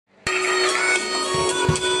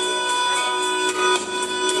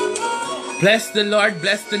Bless the Lord,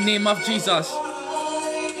 bless the name of Jesus.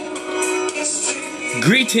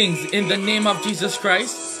 Greetings in the name of Jesus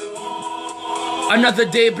Christ. Another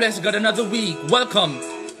day, bless God, another week. Welcome,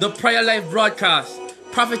 the Prayer Life broadcast.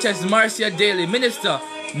 Prophetess Marcia Daley, Minister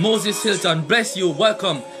Moses Hylton, bless you.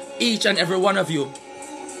 Welcome, each and every one of you.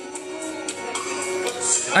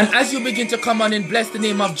 And as you begin to come on and bless the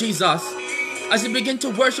name of Jesus, as you begin to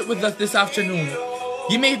worship with us this afternoon,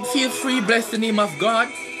 you may feel free, bless the name of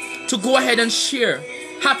God, to go ahead and share.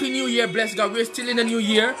 Happy New Year, bless God. We're still in the new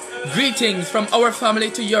year. Greetings from our family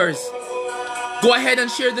to yours. Go ahead and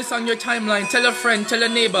share this on your timeline. Tell a friend, tell a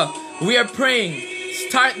neighbor. We are praying.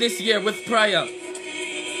 Start this year with prayer.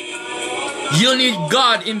 You'll need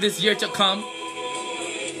God in this year to come.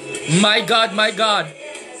 My God, my God.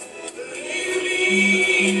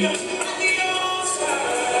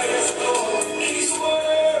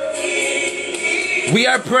 We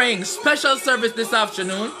are praying. Special service this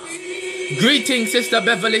afternoon. Greetings, Sister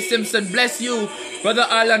Beverly Simpson. Bless you, Brother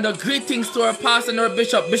Orlando. Greetings to our pastor and our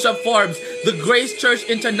bishop, Bishop Forbes, the Grace Church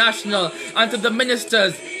International, and to the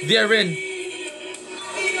ministers therein.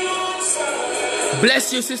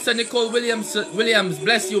 Bless you, Sister Nicole Williams.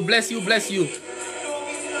 Bless you, bless you, bless you.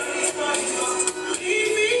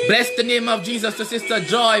 Bless the name of Jesus to Sister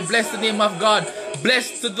Joy. Bless the name of God.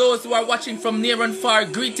 Bless to those who are watching from near and far.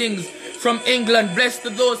 Greetings from England. Bless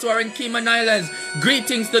to those who are in Cayman Islands.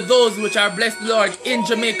 Greetings to those which are blessed, Lord, in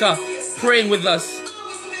Jamaica, praying with us.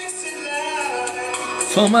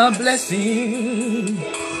 For my blessing.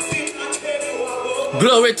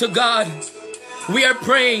 Glory to God. We are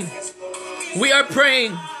praying. We are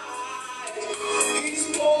praying.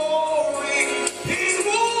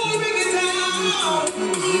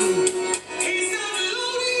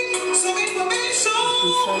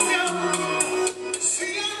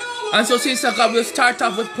 And so, Sister God, we'll start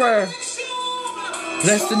off with prayer.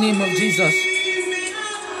 Bless the name of Jesus.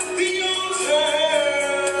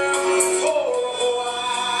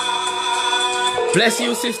 Bless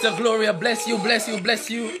you, Sister Gloria. Bless you, bless you, bless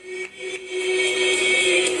you.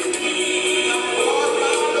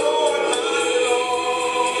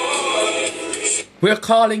 We're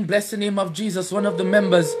calling, bless the name of Jesus. One of the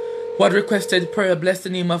members who had requested prayer, bless the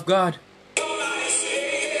name of God.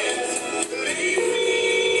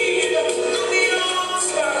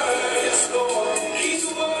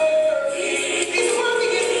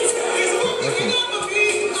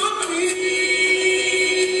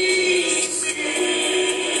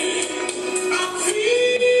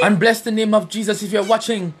 And bless the name of Jesus. If you're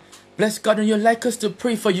watching, bless God, and you'd like us to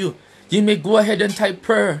pray for you, you may go ahead and type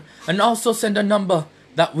prayer and also send a number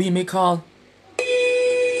that we may call.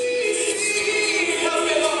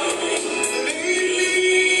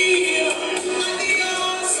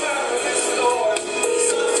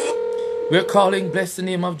 We're calling, bless the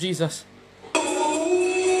name of Jesus.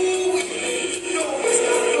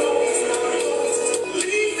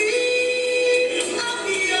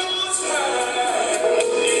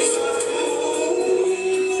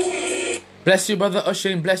 Bless you, Brother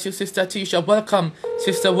Ushin. Bless you, Sister Tisha. Welcome,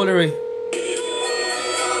 Sister Woolery.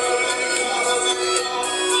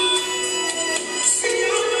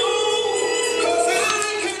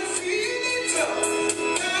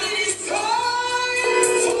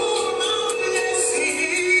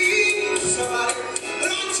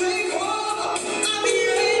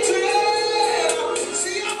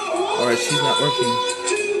 Alright, she's not working.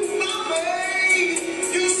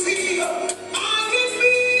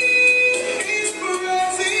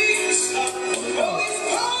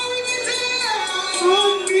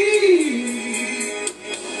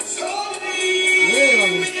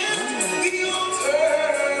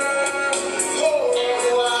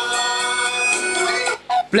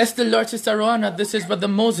 Bless the Lord, Sister Rowana. This is Brother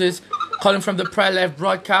Moses calling from the Prayer Life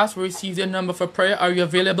broadcast. We received your number for prayer. Are you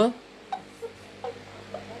available?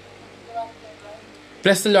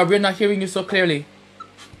 Bless the Lord. We're not hearing you so clearly.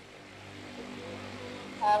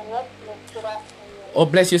 Oh,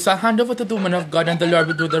 bless you. So I'll hand over to the woman of God and the Lord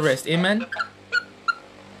will do the rest. Amen.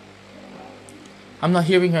 I'm not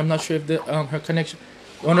hearing her. I'm not sure if the her connection.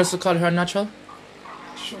 You want us to call her natural?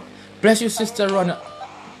 Sure. Bless you, Sister Rowana.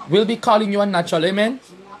 We'll be calling you on natural. Amen.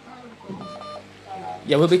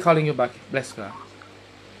 Yeah, we'll be calling you back. Bless God.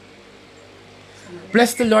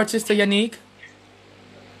 Bless the Lord, Sister Yannick.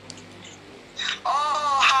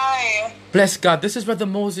 Oh, hi. Bless God. This is Brother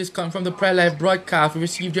Moses come from the Prayer Life broadcast. We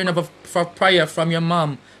received your number for prayer from your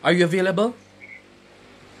mom. Are you available?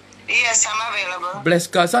 Yes, I'm available. Bless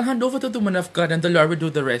God. So I'll hand over to the woman of God and the Lord will do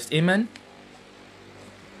the rest. Amen.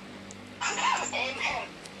 Amen.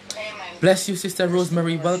 Bless you, Sister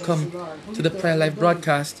Rosemary. Welcome to the Prayer Life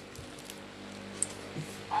broadcast.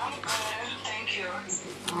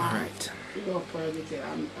 Alright. You go pray with it.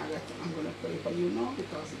 I'm going to pray for you now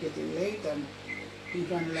because it's getting late and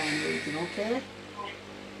people on the line waiting, okay?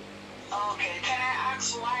 Okay, can I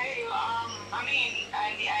ask why you, I mean, I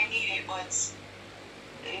need it, but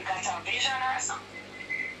you got a vision or something?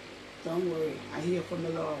 Don't worry, I hear from the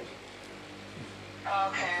Lord.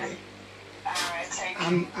 Okay. Alright,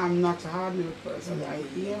 thank you. I'm not a ordinary person, I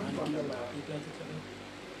hear from the Lord.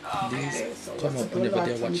 Okay. So Come what's up the whenever Lord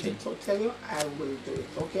they're told me watching. to tell you, I will do it,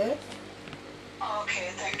 okay? Okay,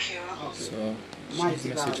 thank you. Okay. So she's Mighty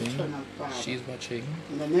God, messaging. eternal Father, She's watching.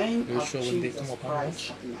 in the name They'll of show when they Jesus come up and Christ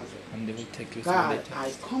watch. of Nazareth. And they will take you through God, the I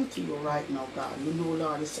text. come to you right now, God. You know,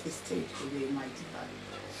 Lord, it's stage today, mighty God.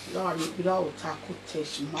 Lord, without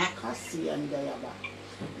Takutesh, Makasi, and Dayaba.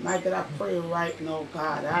 My God, I pray right now,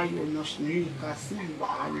 God, I will not sneak, Siva,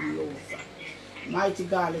 and Yosa. Mighty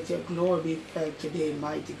God, let your glory be felt today,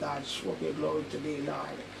 mighty God. Show up your glory today,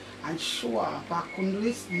 Lord. And show up,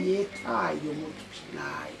 Bakundris, Yeta,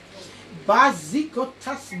 Yomutushnai.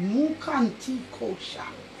 Bazikotas Mukanti Kosha.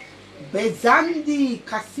 Bezandi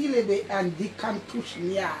Kasilebe and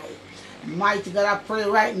Dikantushniai. Mighty God, I pray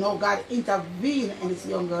right now, God, intervene in this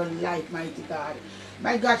young girl's life, mighty God.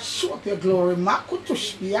 My God, show up your glory.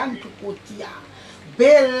 Makutushbian Tukutia.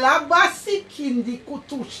 Belabasi Kindi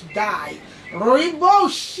Kutush die. Ribo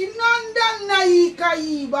Shinanda Naika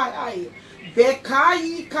Ibai.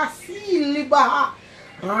 Bekai Kasilibaha.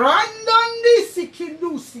 Randondi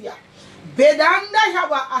Sikidusia. Bedanda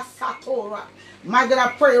Haba Asatora. My God, I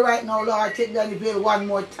pray right now, Lord, take me on the veil one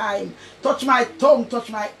more time. Touch my tongue, touch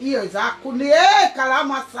my ears. I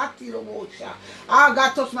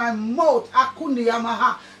God, touch my mouth.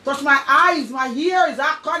 Touch my eyes, my ears.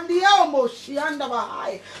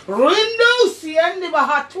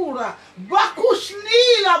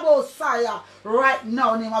 Right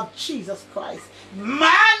now, in the name of Jesus Christ.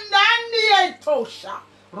 Mandandi Etosha.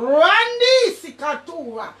 Randi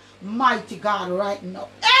Sikatura. Mighty God, right now.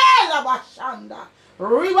 Elabashanda.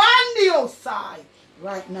 Ribandi Osai.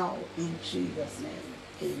 Right now, in Jesus' name.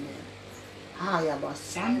 Amen.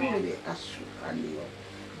 Hayabasando de Ashukandio.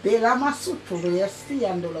 Belamasutu Resti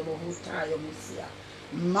and Dolabahutayo Musia.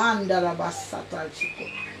 Mandala Basata Chico.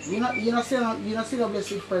 You know, see no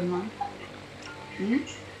blessed friend, man? Hmm?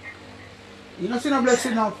 You know, see no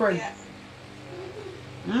blessed now, friend? Yeah.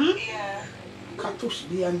 Hmm? Yeah. Katush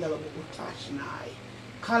di andala utash nai.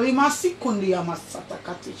 Kalimasi kundi amasata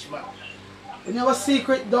katishba. You never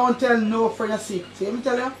secret, don't tell no friend a secret. See me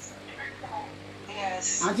tell you?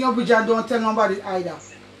 Yes. And you vision, don't tell nobody either.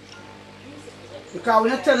 Because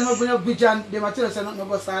when you tell them when you vision, they might tell you say nothing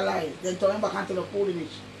about a lie. Then tell them back and tell you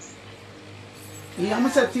foolish. You hear me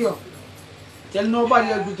say to you? Tell nobody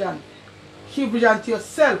your vision. Keep vision to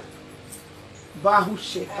yourself.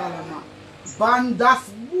 Bahushe kalama. Bandas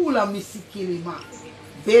bula misikilima.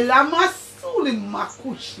 Belama sulim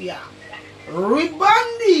makushia.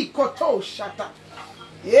 Ribandi koto shata.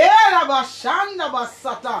 Era bashanda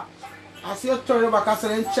basata. I see you turn back and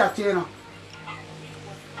say chat, you know.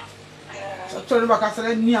 So turn back and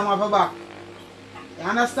say near my back. You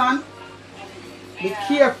understand? Be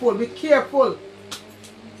careful, be careful.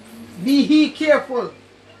 Be careful.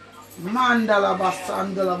 Mandala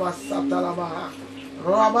basandala basata baha.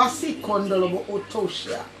 Rabasi kondolobo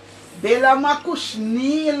otoshia. Bela makush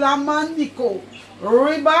ni la mandiko.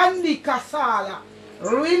 Ribandi kasala.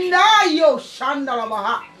 Rinda yo shandala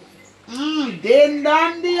baha.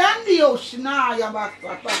 Dendandi andi yo shnaya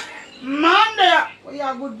basata. Manda. Oh, you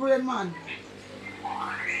have good brain, man.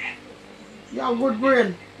 You have good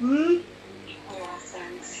brain. Yeah,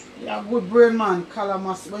 thanks. You have good brain, man.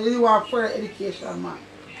 Kalamas. But you want further education, man.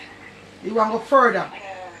 You want to go further.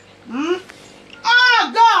 Yeah.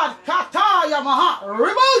 Ah, God, Kataya Maha,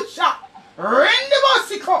 Ribucha,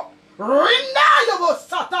 Rindibosiko,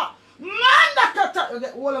 Rindayabosata, Manda Kata. You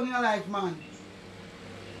get all of your life, man.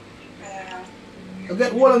 Yeah. You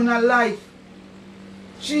get all of your life.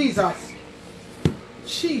 Jesus.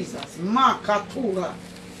 Jesus. Makatura.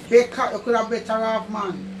 Beka, you could have better off,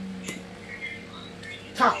 man.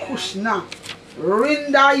 Takushna.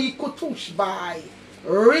 Rinda Ikutush by.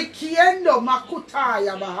 Rikiendo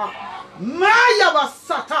Makutaya Baha. Maya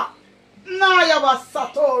Basata. Naya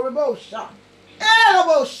Basato Ribosha.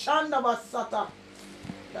 Elabo Shanda Basata.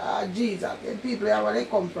 Ah, Jesus. The people here where they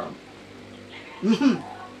come from.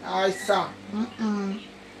 I saw.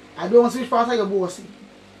 I don't see which part of your bossy.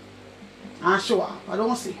 And show up. I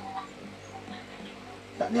don't see.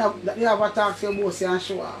 That they have attacked your bossy and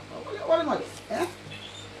show up. What am I doing? Eh?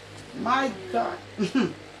 My God.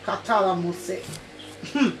 Katala Muse.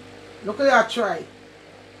 Look at that try.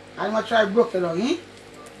 I'm going to try broke it down, eh?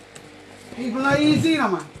 People not easy, no,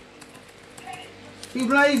 man.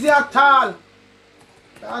 People are easy at all.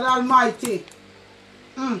 God Almighty.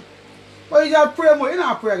 But you just pray more. You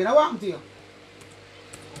not pray again. What happened to you?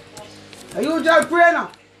 You just pray now.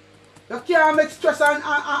 You can't make stress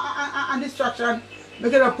and distraction.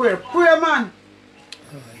 Make it a prayer. Pray, man.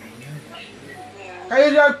 Can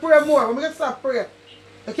you just pray more? When we get stop prayer,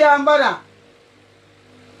 you can't bother.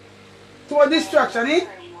 Too much distraction, eh?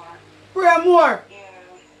 Pray more.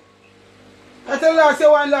 I tell the Lord, say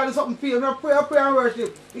one Lord do something for you. You pray and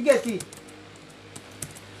worship. You get it.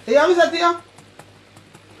 You have it here?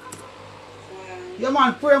 Yeah,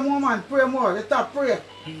 man, pray more, man. Pray more. You stop pray.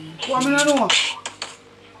 What I know?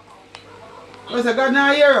 I say, God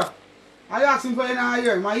not hear you. I ask him for you not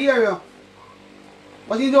hear him. I hear you.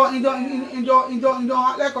 But he don't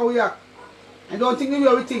act like how we act. He don't think the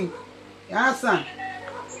way we think. You understand?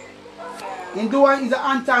 He's an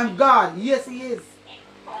on-time God. Yes, he is.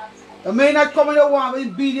 You may not come in the one, but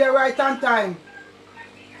he'll be there right on time.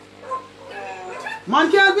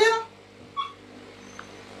 Man can't help you.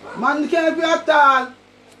 Man can't help you at all.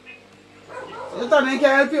 You thought he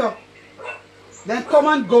can't help you. Then come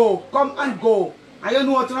and go. Come and go. And you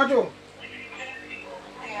know what to not do.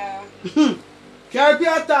 Yeah. Can't help you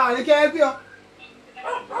at all. He can't help you.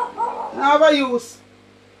 Never use.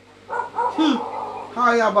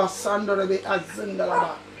 Hayaba Sandorebe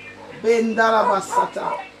Azindalaba. Bendalaba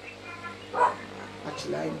Sata.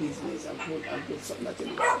 Actually, I'm business. I'm good something that you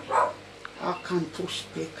know. I can't push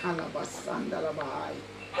the Calabas Sandalaba.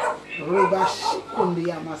 Riba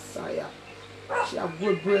Shikundia Messiah. She have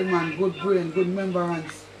good brain, man. Good brain, good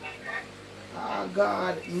remembrance. Ah,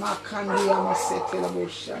 God. Makandia Masetelabo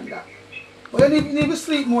Shanda. But you need to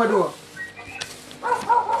sleep more, though.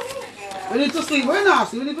 You need to sleep. Why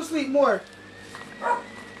not? You need to sleep more.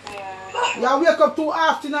 Yeah. You wake up too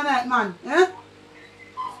often at night, man. Eh?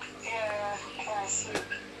 Yeah. Can't sleep.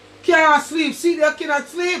 Can't sleep. See, you cannot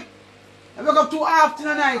sleep. You wake up too often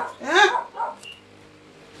at night. Eh?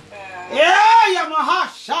 Yeah, you're my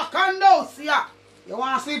hot shakandos. Yeah. You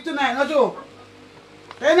want to sleep tonight, not you?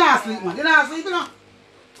 You not sleep, man. You not sleep, you know?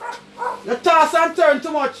 You toss and turn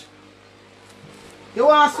too much. You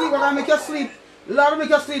want to sleep, I'm going to make you sleep. Lord, make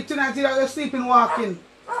you sleep tonight. You're sleeping, walking.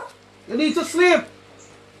 You need to sleep.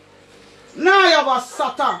 Now you have a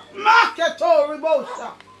sata. Maketo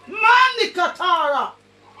ribosha. Mandi katara.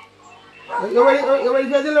 You ready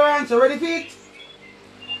for deliverance? You ready for it?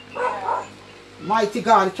 Mighty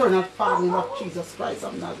God, eternal Father of Jesus Christ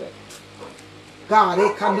of Nazareth. God,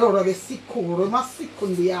 Ekandora the Sikuru,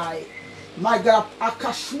 Masikundi. My God,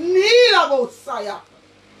 Akashnila Bosaya.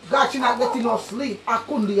 God, you're not getting no sleep.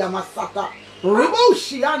 Akundia Masata.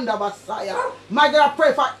 Ribushi anda Basaya. My God, I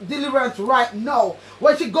pray for deliverance right now.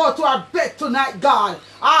 When she go to her bed tonight, God,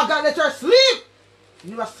 God, let her sleep.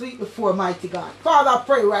 You never sleep before, mighty God. Father, I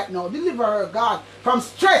pray right now. Deliver her, God, from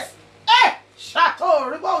stress.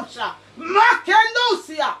 Shato Ribosha.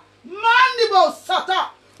 Makendosia. Mandibo Sata.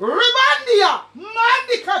 Ribandia.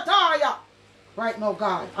 Mandikataya. Right now,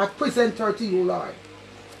 God, I present her to you, Lord.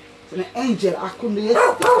 It's an angel. I couldn't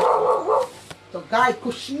so guy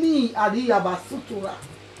kushni adia basutura.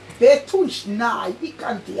 Betunshna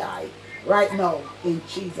ikantiai. Right now, in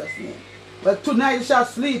Jesus' name. But tonight you shall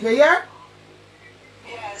sleep, you hear?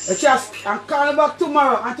 Yes. I'm calling back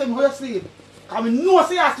tomorrow and tell me how you sleep. Because I know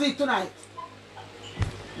say you sleep tonight.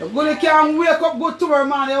 You really can't wake up good tomorrow,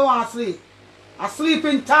 man, you want to sleep. A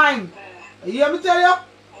sleeping time. You hear me tell you?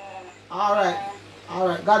 Alright.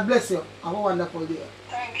 Alright. God bless you. Have a wonderful day.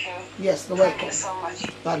 Thank you. Yes, you're welcome. Thank you so much.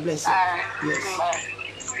 God bless you. Yes. Bye.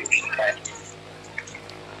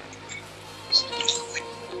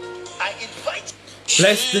 I invite.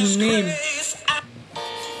 Bless the name.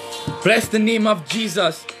 Bless the name of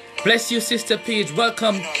Jesus. Bless you, Sister Paige.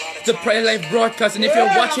 Welcome to the Prayer Life broadcast. And if you're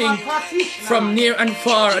watching from near and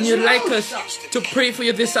far and you'd like us to pray for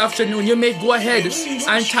you this afternoon, you may go ahead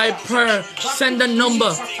and type prayer. Send a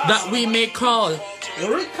number that we may call.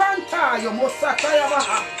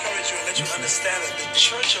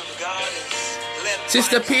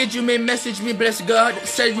 Sister Paige, you may message me, bless God.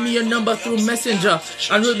 Send me your number through Messenger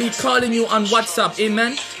and we'll be calling you on WhatsApp.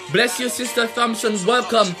 Amen. Bless you, Sister Thompson.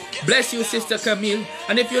 Welcome. Bless you, Sister Camille.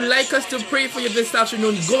 And if you'd like us to pray for you this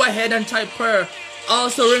afternoon, go ahead and type prayer.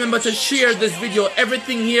 Also remember to share this video.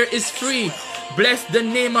 Everything here is free. Bless the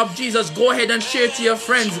name of Jesus. Go ahead and share to your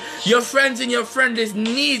friends. Your friends in your friend list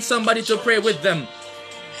need somebody to pray with them.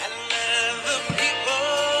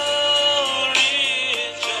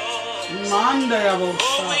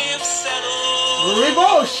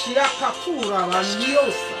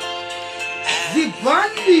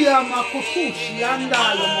 Zibandia makufushi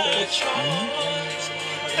anda yo mokocha.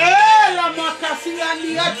 la makasi and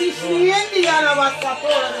the atishi and the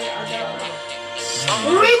arabasatora.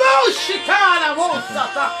 Ribo shikana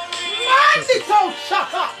mosata. Mandito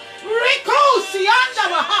shata. Rico sianda.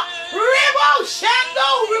 Ribo shendo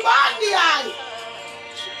ribandi eye.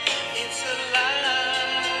 It's alive.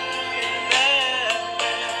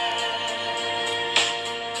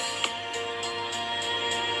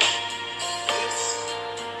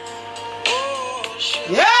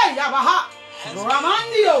 Yeah, Yabaha.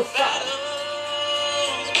 Ramandiosa.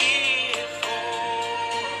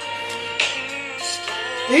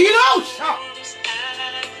 Inosha.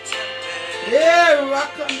 Yeah,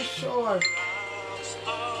 rock on the shore.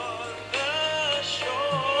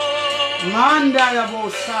 Manda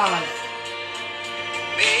Yabosai.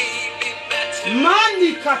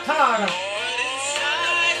 Mandi Katara.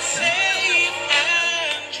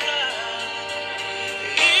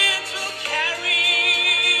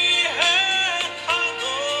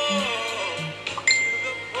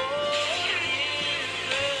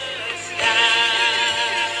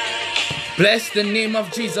 Bless the name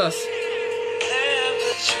of Jesus.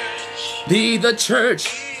 Be the church.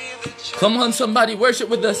 Come on, somebody, worship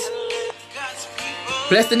with us.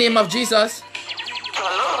 Bless the name of Jesus.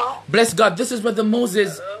 Bless God. This is Brother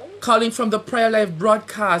Moses calling from the Prayer Life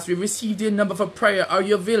broadcast. We received your number for prayer. Are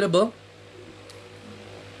you available?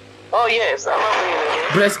 Oh, yes, I'm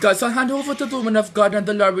available. Bless God. So hand over to the woman of God and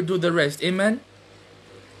the Lord will do the rest. Amen.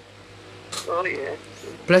 Oh, yeah.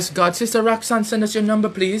 Bless God. Sister Roxanne, send us your number,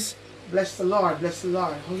 please. Bless the Lord, bless the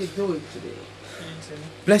Lord. How you doing today?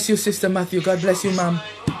 Bless you, Sister Matthew. God bless you, ma'am.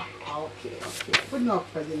 Okay. Put no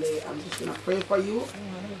for delay. I'm just going to pray for you.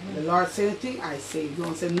 The Lord say anything, I say. If you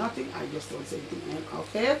don't say nothing, I just don't say anything.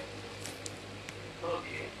 Okay?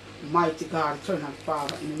 Okay. Mighty God, eternal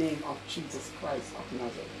Father, in the name of Jesus Christ of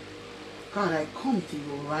Nazareth. God, I come to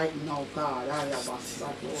you right now, God.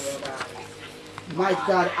 Mighty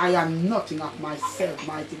God, I am nothing of myself,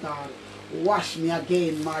 mighty God. Wash me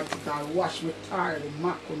again, mighty God. Wash me tired.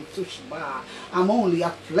 I'm only a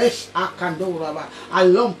flesh, Akandora. A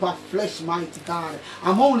lump of flesh, mighty God.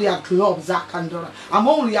 I'm only a gloves, Akandora. I'm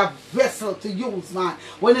only a vessel to use, man.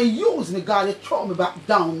 When you use me, God, you throw me back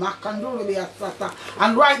down. Makandora.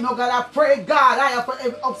 And right now, God, I pray, God, I have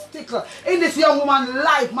every obstacle in this young woman's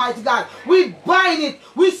life, mighty God. We bind it.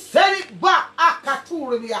 We send it back.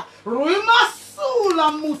 Akaturibia.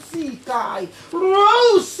 Sula musikai,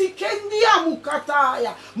 Rosi kendia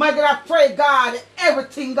mukataya. My God, I pray, God,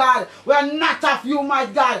 everything, God, we are not of you, my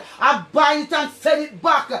God. I bind it and send it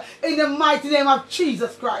back in the mighty name of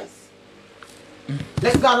Jesus Christ.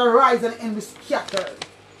 Let God arise and enemy scattered.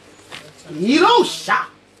 Hirosha,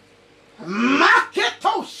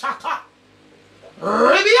 Maketo Shata,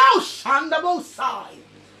 Rebio Shandabosai.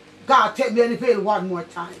 God, take me in the veil one more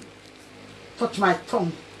time. Touch my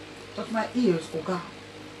tongue. Touch my ears, oh God.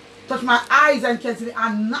 Touch my eyes and can see the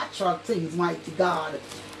unnatural things, mighty God.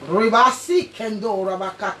 Ribasi kendo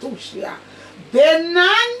rabakatushia.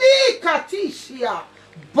 Benandi katishia.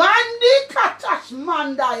 Bandi katash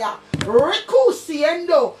mandaya.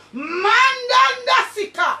 Rikusiendo.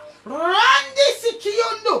 Mandandasika. Randi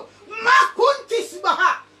sikiyondo.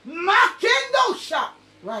 Makuntisbaha. Makendosha.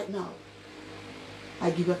 Right now.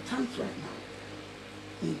 I give you thanks right now.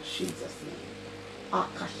 In Jesus' name.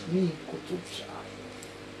 Akashmi kutusha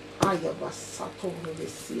ayabasato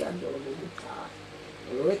rebesiando rebutai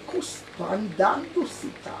rekus pandandu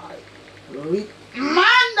sitai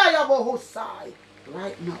manda yabohosai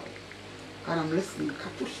right now. God, I'm listening.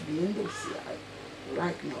 Katush biendo siai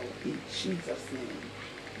right now in Jesus' name.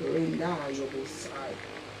 Renda yabosai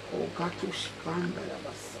o katush panda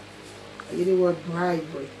yabasa. I hear the word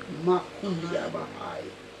bribery. Makundi yabahai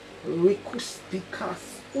rekus pikas.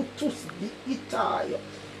 Utus di itai.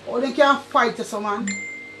 Oh, they can't fight you, man.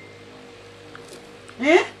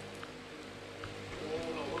 Eh?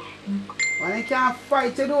 Why they can't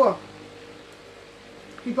fight you, though?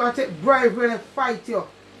 People take bribery and fight you.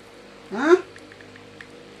 Huh?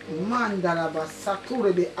 Mandalaba,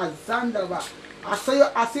 Saturebe, Azandaba. I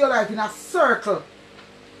see your life in a circle.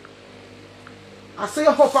 I see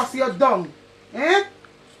your hope, I see your down. Eh?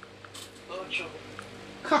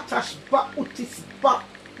 Katash ba utis ba.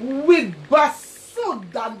 With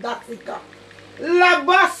Basudan Datika. La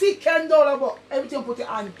Basi Kendolabo. Everything put it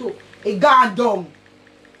on to. It gone down.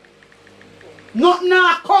 Not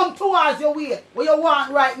now come towards your way. What you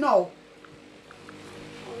want right now.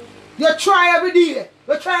 You try every day.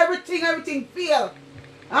 You try everything fail.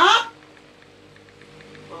 Huh?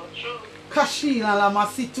 Kashina la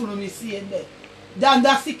masitu no misiende.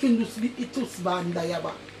 Danda sikindus itus banda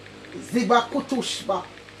yaba. Ziba kutushba.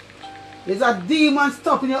 There's a demon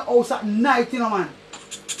stopping your house at night, you know, man.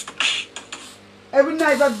 Every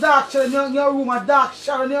night a dark shadow in your room, a dark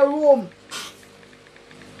shadow in your room.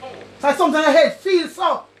 So sometimes your head feels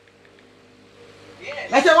so.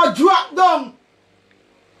 Yes. Like you want to drop down.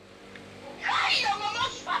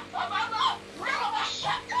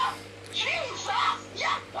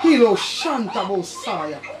 Hilo Shanta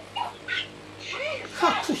Bosaya.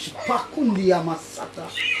 Katush Bakundi Amasata.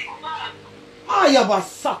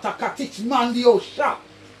 Ayabasata Katich Mandi Osha.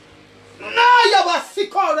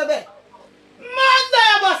 Nayabasikore. Manda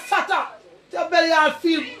Yabasata. Your belly all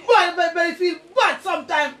feel bad, my belly feel bad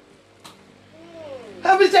sometimes.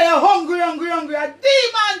 Every time you're hungry, are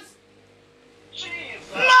demons.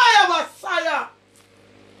 Jesus. Nayabasaya.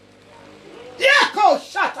 Yako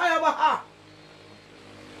Shatayabaha.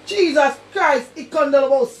 Jesus Christ, he can't do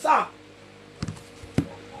about sa.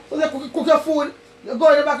 So they cook your food, you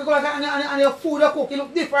go in the back and your food you cook, it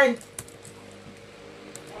look different.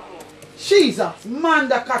 Jesus,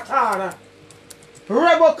 Manda Katara,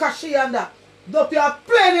 Rebo Kashianda, don't you have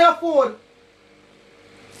plenty of food?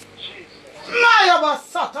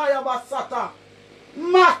 Mayabasata, Yabasata,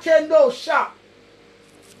 Makendo Sha.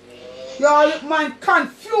 Your mind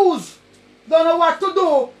confused, don't know what to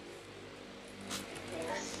do.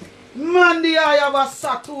 Mandi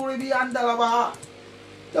Ayabasaturi be Andalaba.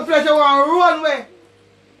 The flesh you want to run away.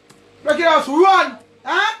 Like you just run.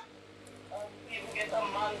 Huh? People get a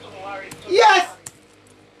man to marry to. Yes.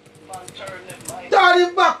 Man turn them mind. Turn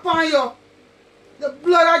him back on you. The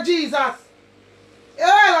blood of Jesus. All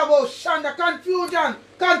about Shanda, confusion,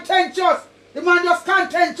 contentious. The man just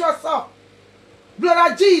contentious. So.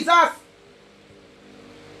 Blood of Jesus.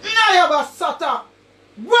 Nayabasata.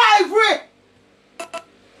 Bribery.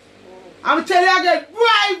 I'm telling you again,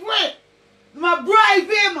 bribery. I'm bribe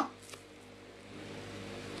him.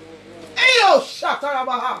 Eyo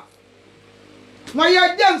Shatarabaha. My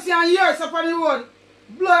hear them say and years upon the road.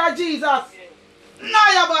 Blood of Jesus.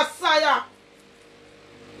 Nayabasaya.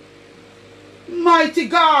 Mighty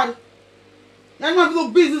God. You want to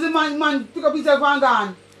do business, man pick up himself and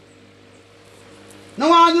gone. No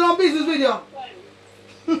one do no business with you.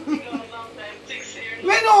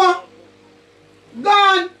 Me know.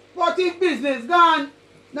 Gone. What is business? Gone.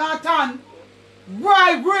 Not done.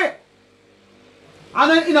 Bribery.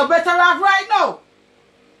 And then in a better life right now.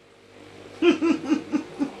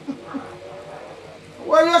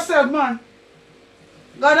 What yourself, man?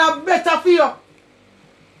 God have better for you.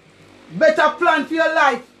 Better plan for your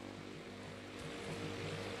life.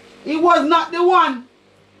 He was not the one.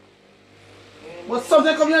 But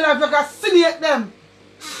something come in your life like a cynic them.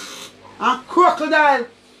 And crocodile.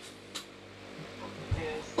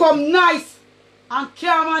 Come nice and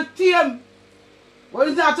calm and tame. But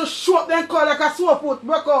you have to show up them call like a soap put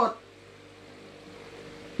break out.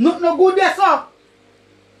 Not no good there, sir.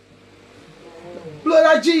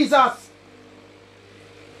 Blood of Jesus.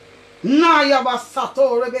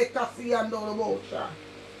 Nayabasato Rebecca see and all about.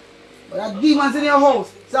 But that demons in your house.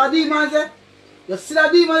 See that demons there? You see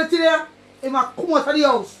that demon today? He might come out of the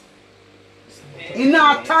house. He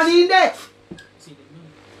not turning in there.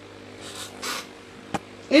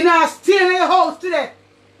 He not staying in your house today.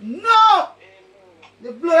 No!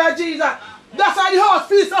 The blood of Jesus. That's why the house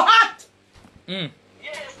feels so hot. Yes,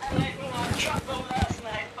 and I knew I trapped them last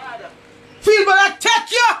night, Father. Feel but I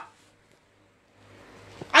take you.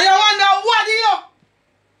 And you wonder what do you?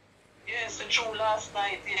 Yes, the true last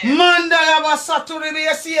night, yes. Manda Yabasaturi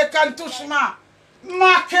Besiye Kantushma.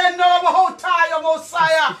 Makendo Hotai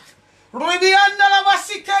Mosiah. Rubianda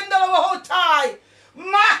Basikendo Hotai.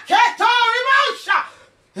 Maketo Rimosha.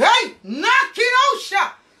 Hey,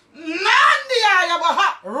 Nakinosha. Nandia Yabaha.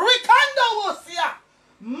 Rikando Wosia.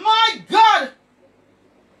 My God.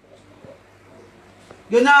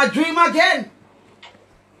 You now dream again.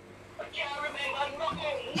 I can't remember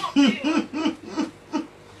nothing.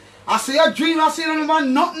 I see a dream, I see remember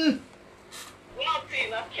nothing.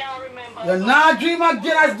 Nothing, I can't remember. You now dream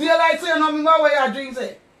again as daylight say, you don't remember what your dream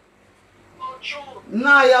say. Oh, true.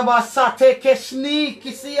 Na yabasate keshni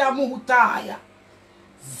kisiya muhutaya.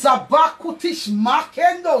 Zabakutish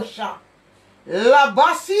makendosha.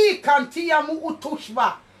 Labasi kantiya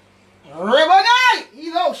muutushba. Rebonai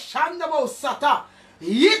ilo shandabo sata.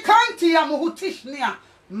 Yikantiya muhutishnia.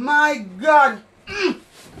 My God.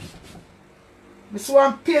 This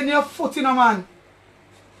one pain your foot in a man.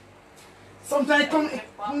 Sometimes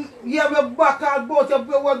you have your back all both your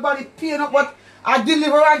whole body pain up, but I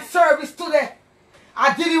deliverance service today.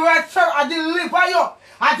 I deliver you.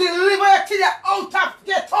 I deliver you to the out of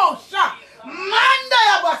the tosha. Manda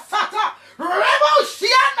ya basata. Rebo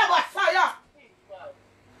shianda basaya.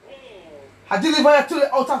 I deliver you to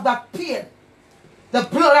the out of that pain. The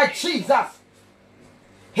blood of Jesus.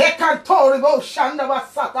 Hekantoribo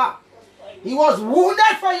Shandabasata. He was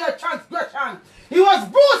wounded for your transgression. He was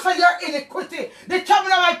bruised for your iniquity. The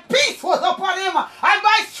trouble of my peace was upon him. And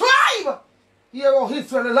by strive. Hear, O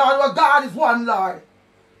Israel, the Lord our God is one Lord.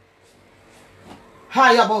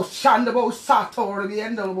 Hayabo Shandabo Satori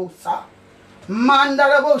Endabo Sa.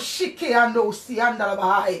 Mandarabo Shiki and Osi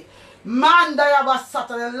Andalabahai. Mandayabasata,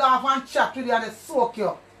 they laugh and chat with you and they soak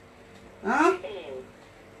you. Huh?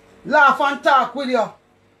 Laugh and talk with you.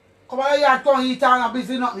 Come on, you can't eat and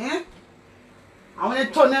busy nothing, eh? And when they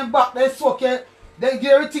turn them back, they soak you. They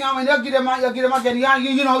give everything, and when you give them again,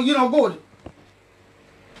 you know good.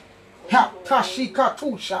 Tashi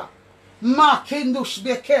Katusha. Makindush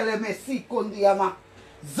Bekele Mesikundiama.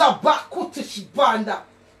 Zabakutish Banda.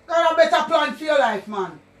 Got a better plan for your life,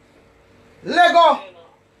 man. Lego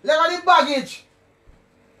the baggage.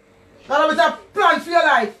 Got a better plan for your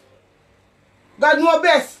life. God know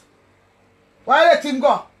best. Why let him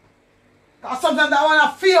go? Because sometimes I want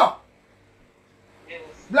to fear.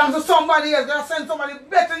 Belongs to somebody else. Gotta send somebody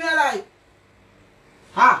better in your life.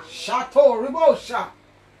 Ha! Chateau, Ribosha.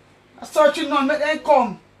 I searching none, make them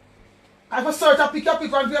come. If I search, I pick one for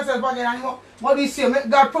yourself again. And what do you say? Make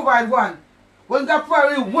God provide one. When God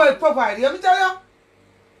provide, He will provide. You hear me tell you?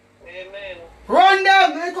 Amen. Run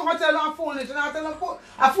them. They come and tell you I'm foolish. And I tell them,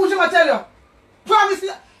 I'm foolish. I tell you. Promise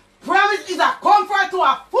is a comfort to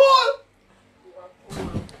a fool.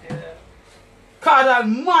 Yeah. God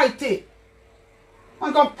Almighty.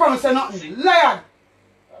 Man can promise you nothing. Liar.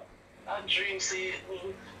 And dream see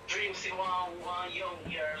one young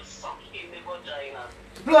girl suck in the vagina.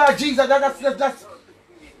 Blood of Jesus.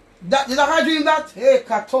 That's how I dream that? Hey,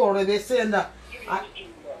 Katore, they saying that.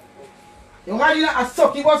 You imagine a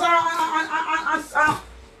succubus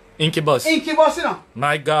Incubus. Incubus, you know.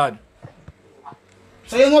 My God.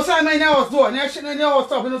 So you know something in the house door. You shit in the house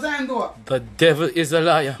stuff. You know something door. The devil is a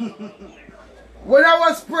liar. When I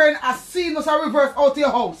was praying, I seen us reverse out to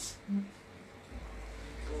your house.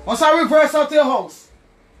 Us reverse out to your house.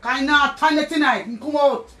 Can you not turn it tonight and come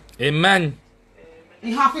out? Amen.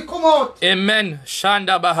 You have to come out. Amen.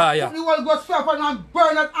 Shanda Bahaya. You will go straight up and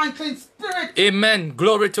burn that unclean spirit. Amen.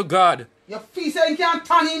 Glory to God. Your feet saying you can't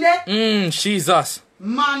turn in there. Jesus.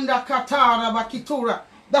 Manda Katara Bakitura.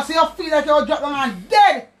 That's your feet like you're dropped down and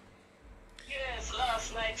dead. Yes,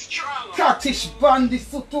 last night strong. Katish Bandi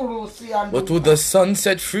Suturu Siandu. But with the sun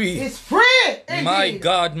set free. It's free. Indeed. My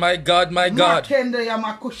God, my God, my God. Makende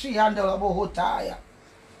Yamakushi and the Labohotaya.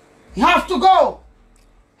 You have to go.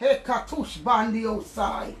 Hey, Katush Bandi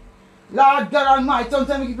outside. Lord God Almighty,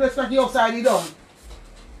 sometimes we give respect to the outside, you don't.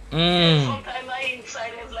 Sometimes my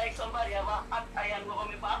inside is like somebody have a hot iron over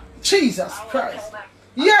my back. Jesus Christ.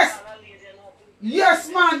 Yes. Yes,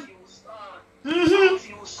 man. The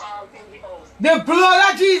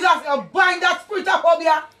blood of Jesus, you bind that spirit of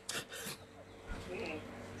phobia.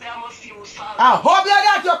 I hope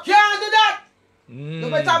that you can't do that. You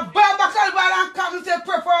better burn back Calvary and come and say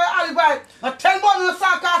pray for Alibi. And tell me no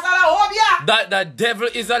sarcasm, I hope ya. That the devil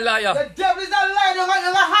is a liar. The devil is a liar. You're going to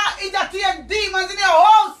have entertain demons in your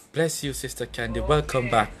house. Bless you, Sister Candy. Welcome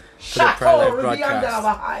back to the Prayer Life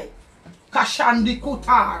broadcast. Kashandi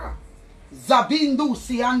Kutara. Zabindu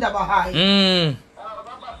Sianda Bahai. When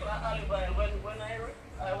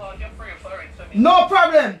I want to pray for it. No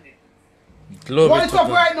problem. Glory Hold it to up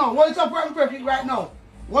God. right now. Hold it up right now.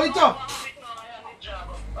 Hold it up.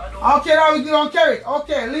 Okay, now we don't carry it.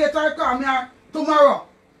 Okay, later I come here tomorrow.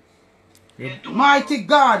 Mighty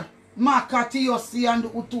God. Makati Yosi and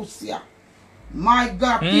Utusia. My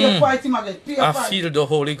God, pay a fight him again. Pay a I fight. feel the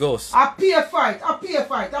Holy Ghost. I pay a fight.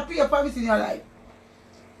 Within your life.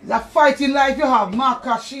 The fight in life you have.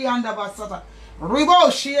 Makashi and the Basata.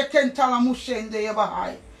 Riboshi Kentala Mushe in the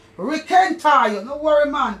Yabahai. Rekenta you. No worry,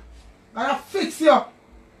 man. Gotta fix you.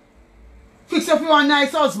 Fix you for a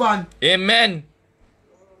nice husband. Amen.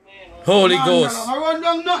 Holy Ghost. I run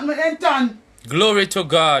down nothing in turn. Glory to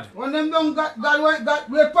God. When them don't God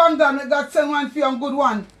repent God, God send one for you, a good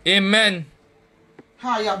one. Amen.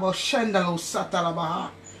 Hayabo Shendalo Satalabaha.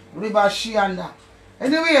 Riba Shianda.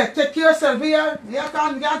 Anyway, take care of yourself here. You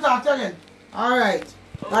can't talk again. Alright.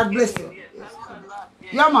 God bless you. Yes.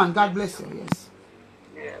 Yeah, man, God bless you, yes.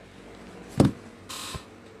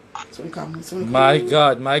 So we come. My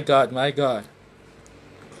God, my God, my God.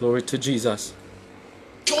 Glory to Jesus.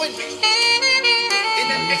 Join me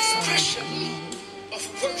in an expression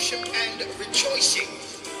of worship and rejoicing.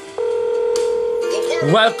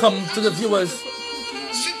 Welcome to the viewers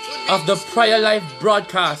of the Prayer Life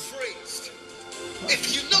broadcast.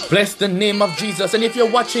 Bless the name of Jesus. And if you're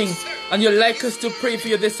watching and you'd like us to pray for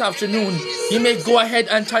you this afternoon, you may go ahead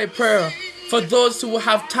and type prayer For those who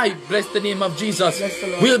have typed, bless the name of Jesus.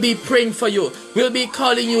 We'll be praying for you. We'll be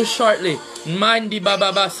calling you shortly. Mandi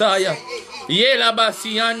Baba Basaya. Yela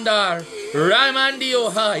Basiandar. Ramandi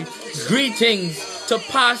Ohai. Greetings to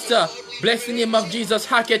Pastor, bless the name of Jesus,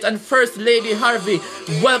 Hackett, and First Lady Harvey.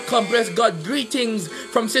 Welcome, bless God. Greetings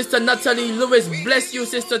from Sister Natalie Lewis. Bless you,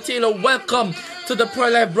 Sister Taylor. Welcome to the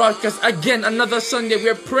Prayer Life broadcast. Again, another Sunday.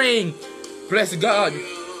 We're praying. Bless God.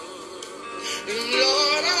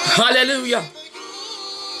 Hallelujah.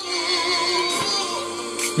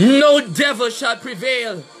 No devil shall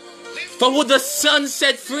prevail. For who the Son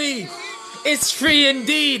set free is free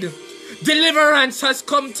indeed. Deliverance has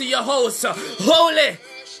come to your house. Holy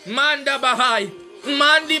Manda Bahai,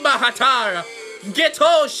 Mandi Bahatar,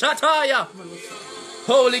 Ghetto Shataya,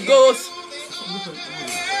 Holy Ghost.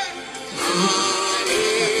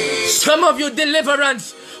 Some of you,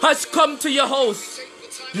 deliverance has come to your house.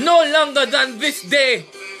 No longer than this day.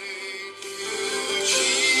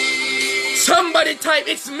 Somebody type,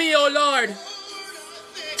 it's me, oh Lord,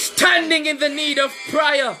 standing in the need of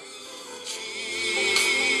prayer.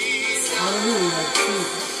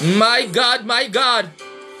 My God, my God.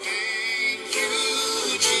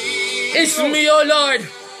 It's me, oh Lord,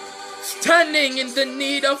 standing in the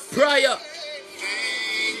need of prayer.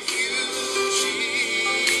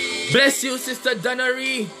 Bless you, Sister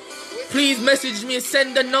Donnery. Please message me,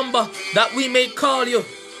 send the number that we may call you.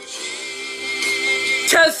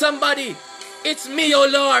 Tell somebody, it's me, oh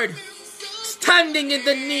Lord, standing in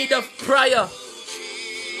the need of prayer.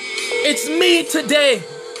 It's me today.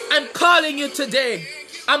 I'm calling you today.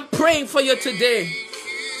 I'm praying for you today.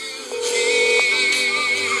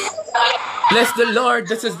 Bless the Lord.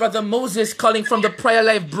 This is Brother Moses calling from the Prayer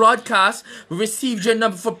Life broadcast. We received your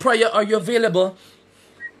number for prayer. Are you available?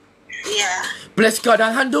 Yeah. Bless God.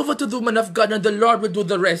 I'll hand over to the woman of God and the Lord will do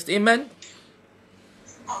the rest. Amen.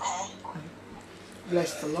 Okay.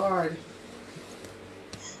 Bless the Lord.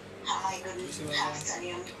 Hi, good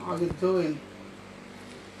afternoon. How you doing?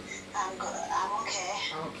 I'm good. I'm okay.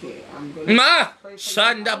 Okay, I'm going Ma pray for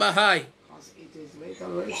Shanda you Bahai. because it is late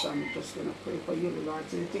already, so I'm just going to pray for you, the Lord.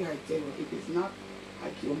 Anything I tell you, if it's not, I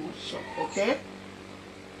kill my shot. Okay?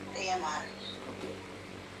 Yeah, man. Okay.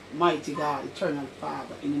 Mighty God, eternal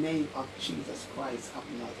Father, in the name of Jesus Christ of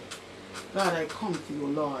Nazareth. God, I come to you,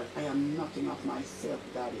 Lord. I am nothing of myself,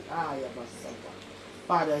 Daddy. I am a Satan.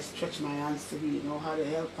 Father, I stretch my hands to thee. Know how to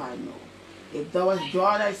help I know. If thou hast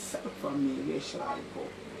drawn thyself from me, where shall I go?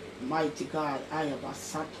 Mighty God, I have a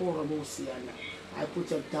Satora Bosiana. I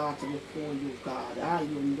put your daughter before you, God. I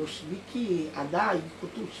am Doshviki, Adai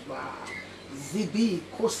Kutushba, Zibi,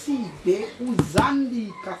 Kosi, Be,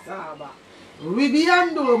 Uzandi, Kasaba,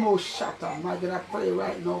 Ribiando Moshata. My God, I pray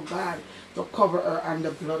right now, God, to cover her under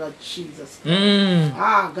the blood of Jesus Christ.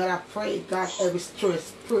 God, I pray, God, every stray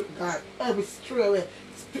spirit, God, every stray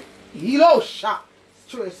spirit, Hilosha.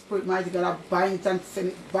 Spirit, mighty God, I bind it and send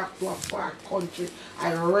it back to a far country.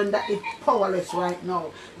 I render it powerless right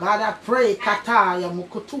now. God, I pray, Kataya,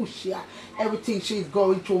 Mukutushia, everything she's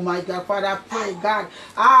going through, my God. Father, I pray, God,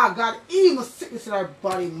 God, even sickness in her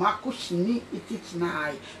body, Makushni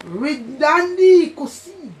itichnai, Ridandi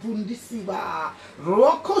Kusi Bundisiba,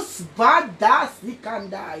 Rokos Badas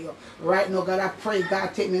Vikandayo. Right now, God, I pray,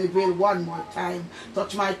 God, take me in the veil one more time.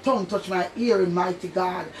 Touch my tongue, touch my ear, mighty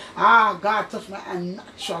God. God, touch my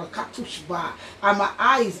unnatural katushba. And my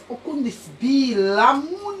eyes, Okundis be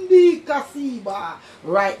Lamundi Kasiba.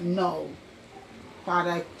 Right now,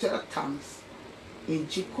 Father, I tell thanks. In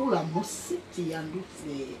Chikula Musiti and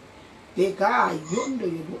Dutse, the guy yonder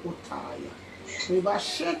you Otaya. We were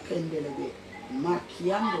shaking the little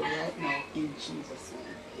Makiando right now in Jesus'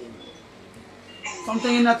 name. Amen.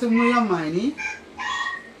 Something you not to know your mind, eh?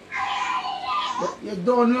 You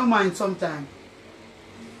don't know your mind sometimes.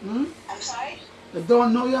 I'm sorry? You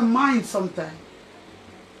don't know your mind sometimes.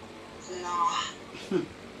 No.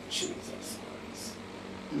 Jesus Christ.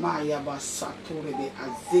 Maya Basatore de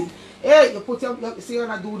Azin. Hey, you put your, see you're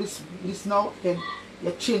gonna do this now, then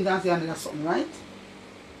you change and say another something, right?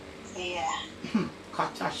 Yeah.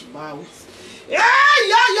 Katash Baus. Yeah,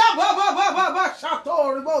 ba,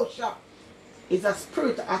 Shatori Bosha. It's a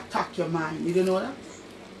spirit to attack your mind. You don't know that?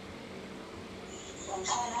 I'm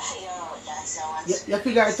trying to figure out that, so You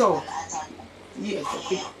figure it out? Yes,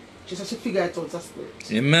 she said she figure it out, it's a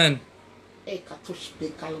spirit. Amen.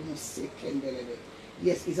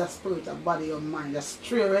 Yes, it's a spirit, a body, your mind, a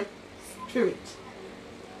spirit,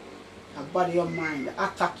 a body, your mind,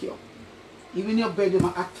 attack you. Even your bed, they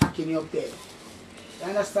might attack in your bed. You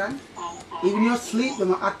understand? Even your sleep, they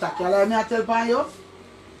might attack you. Allow me to tell by you?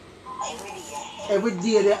 Every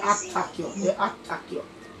day they attack you. They attack you.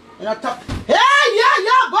 And attack. Hey,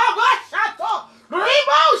 yeah, Baba, shut up.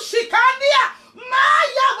 Rebo Shikandia.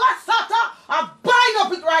 Maya Basata. I bind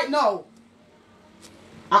up it right now.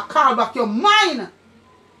 I call back your mind.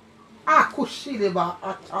 Akushileba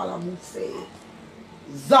Atala Muse.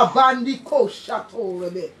 Zabandi Koshato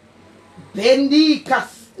Rebe. Bendi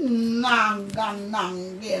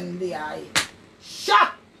Kasnanganangendiai.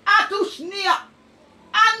 Shat Atushnia.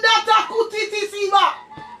 Andata Kutiti Siva.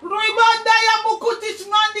 Ribanda Yamukutish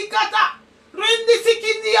Mandikata. Rindi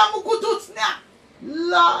Sikindia Mukututsna.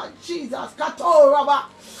 Lord Jesus. Katoraba.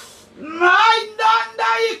 Mindanda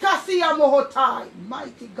Ikasia Mohotai.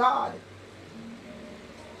 Mighty God.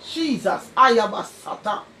 Jesus.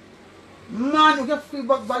 Ayabasata. Man, you get feel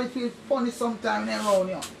but body feel funny sometimes around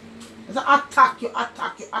you. It's like attack you.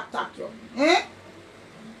 Eh?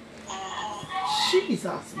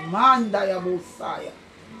 Jesus, man, Diabosaya.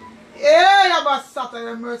 Yeah, Yabasata,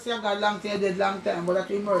 the mercy of God, long time, dead long time, but that's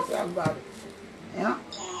the mercy of God. You know?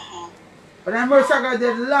 But the mercy of God,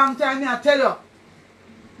 dead long time, I tell you.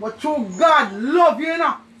 But through God, love you, you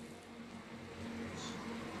know?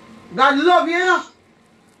 God love you, you know?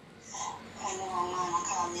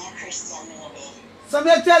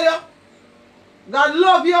 Somebody tell you, God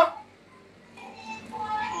love you.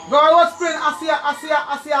 God was praying,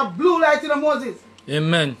 I see a blue light in the Moses.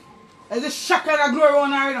 Amen. There's a shock and a glory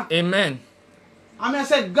on her, you know. Amen. I mean, I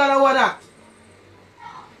said, God, what that?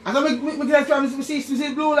 And so I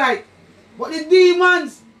see blue light. But the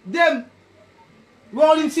demons, them,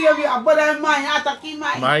 rolling Savior, but their mind, attacking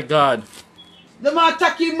mind. My God. Them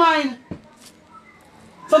attacking mind.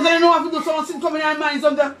 Sometimes you know what to do, someone coming in your mind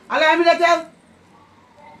sometimes. Allow me to tell.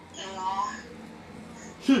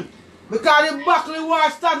 Because the battle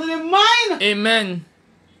war starts in the mind. Amen.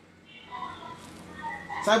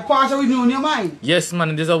 So I pass with you in your mind. Yes,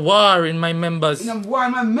 man. There's a war in my members. In a war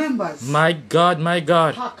in my members. My God, my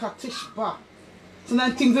God. Hakatishba.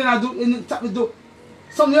 Sometimes things that I do, in the do.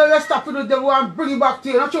 Some of you stop with the devil and bring it back to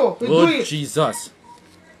you. Not sure. Oh, do it. Jesus.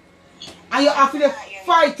 And you have to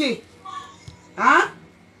fight it. Huh?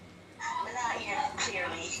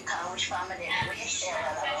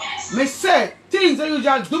 Me say things that you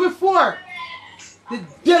just do before. The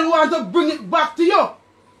devil want to bring it back to you.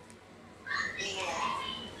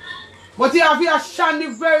 But you have to shine the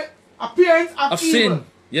very appearance of evil. Sin.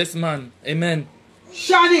 Yes, man. Amen.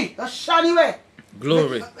 Shiny. That's shiny way.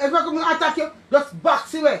 Glory. If I come and attack you, just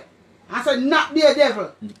box away. I said, not be a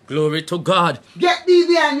devil. Glory to God. Get thee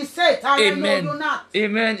behind me, Satan. Amen. No, do not.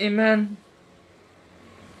 Amen. Amen.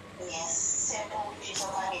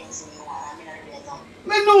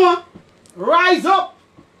 Me know. Rise up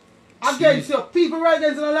against you. People rise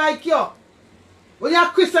against you like you. When you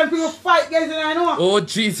have Christian people fight against you, I know. Oh,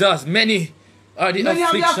 Jesus. Many are the Many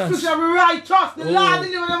afflictions. of the afflictions are righteous. The Lord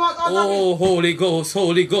deliver them out of it. Oh, Holy Ghost,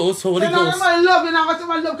 Holy Ghost, Holy Ghost. Ghost. Love you now.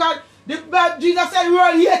 Love God. Jesus said we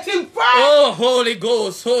will hate him first. Oh, Holy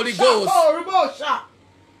Ghost, Holy Ghost. Oh, Rebosha.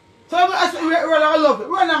 So we're not going to love you.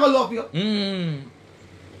 We're not going to love you. Mm.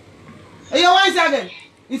 And you want to say again?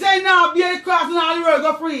 He said now be a cross and all the world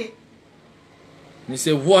go free. He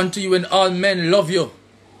said, one to you and all men love you.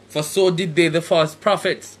 For so did they, the false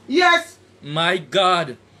prophets. Yes. My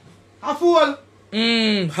God. A fool.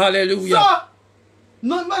 Hallelujah. So,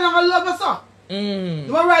 no man going to love you, sir. They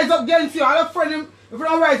will rise up against you. I'll friend him. If you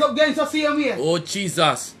don't rise up against you, see him here. Oh,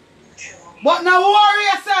 Jesus. But now worry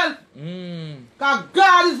yourself. Because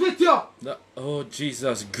God is with you. Oh,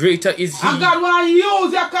 Jesus. Greater is He. And God want to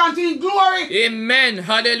use your country in glory. Amen.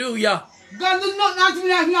 Hallelujah. God do not to me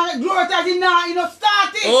like glory that He now,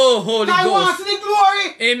 starting. Oh, Holy God Ghost. wants the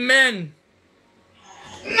glory. Amen.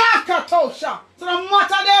 Nakatosha. So no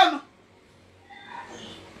matter them.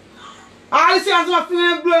 All you see as my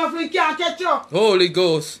feeling blow, your feeling can't catch you. Holy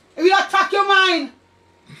Ghost. If you attack your mind.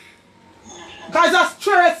 Because that's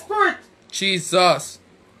true spirit. Jesus.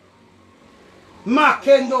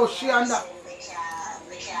 Makendo Shianda.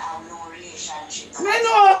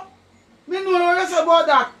 Me know what you say about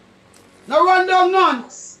that. Now run down none.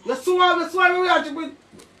 You swear relationship with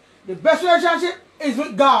the best relationship is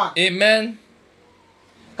with God. Amen.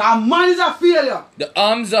 Because man is a failure. The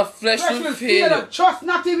arms of flesh will fail. Trust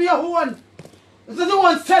not in your own. It's the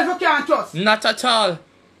one self you can't trust. Not at all.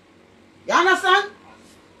 You understand?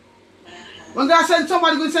 When God sends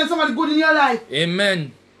somebody good, send somebody good in your life.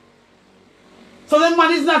 Amen. So the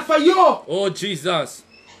man is not for you. Oh, Jesus.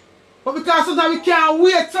 But because sometimes we can't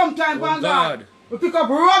wait sometimes on God. We pick up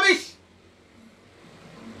rubbish.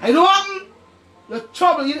 And you know what happens? You're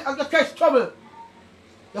trouble. You catch trouble.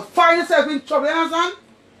 You find yourself in trouble. You understand?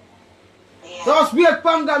 Yeah. So just wait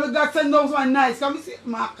upon God. We God send down someone nice. Can we see?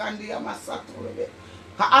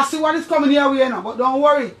 I see what is coming your way now. But don't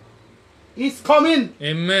worry. He's coming.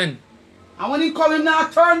 Amen. And when he come, him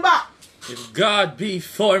not turn back. If God be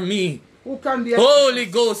for me, Who can be Holy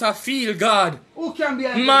Ghost, I feel God. Who can be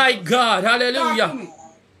My God, Talk to hallelujah. me.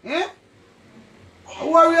 Eh?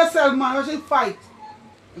 Worry yourself, man. You should fight.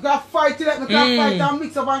 You can fight it. You can fight and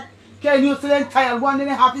mix up and can use the entire one, then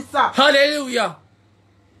you have to stop. Hallelujah.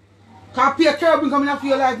 Because Peter Carey bring come in for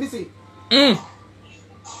your life, you see.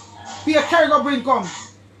 Peter Carey go bring come.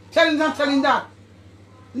 Telling that.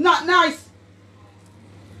 Not nice.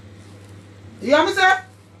 You hear me, sir?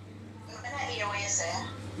 I hear what you say.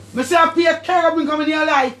 Me say Peter Carey bring come in your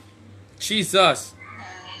life. Jesus.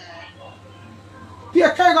 Peter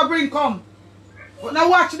Carey go bring come. But now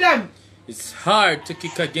watch them. It's hard to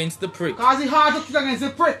kick against the prick. Because it's hard to kick against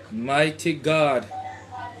the prick. Mighty God.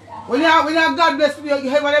 When you have God bless you, you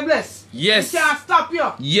have what bless. Yes. He can't stop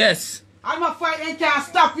you. Yes. I'm not fighting, he can't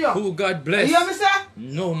stop you. Who God bless. You hear me, sir?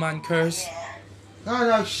 No man curse. God,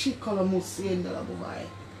 I shit color must say in the boy.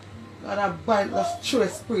 God, I bind that true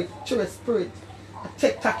spirit. I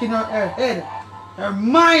take tack in her head, her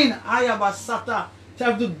mind. I have a sata. To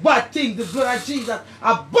have the bad thing, the blood of Jesus.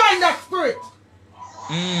 I bind that spirit.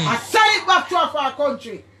 I send it back to our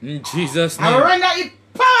country. In Jesus' I name. render it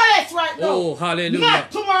powerless right now. Oh, hallelujah.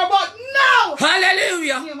 Not tomorrow, but now.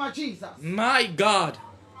 Hallelujah. In the name of Jesus. My God.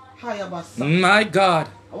 I have a sata. My God.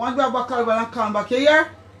 I want to go back over and come back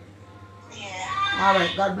here. Yeah.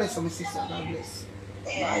 Alright, God bless you, my sister. God bless.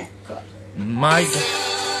 My God. My God.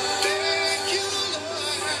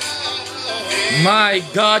 My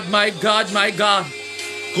God, my God, my God.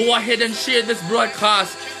 Go ahead and share this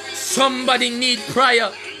broadcast. Somebody need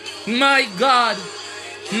prayer. My God.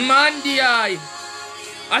 Mandiai.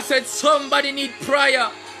 I said somebody need prayer.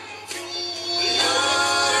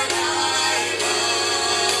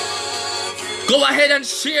 Go ahead and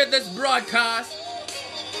share this broadcast.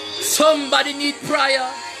 Somebody need prayer.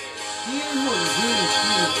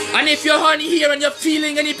 And if you're on here and you're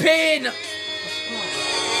feeling any pain,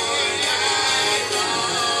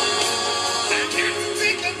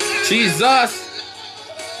 Jesus.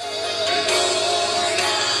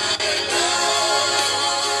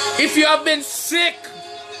 If you have been sick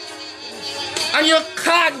and you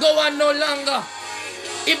can't go on no longer,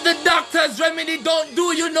 if the doctor's remedy don't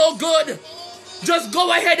do you no good, just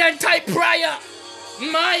go ahead and type prayer.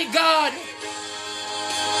 My God.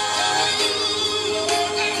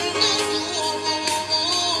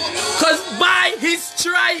 Because by his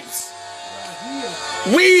stripes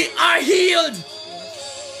we are healed.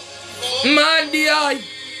 Mandiai.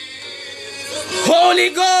 Holy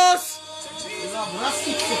Ghost.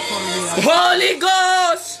 Holy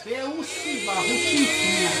Ghost.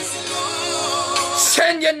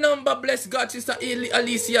 Send your number. Bless God, Sister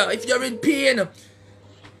Alicia. If you're in pain,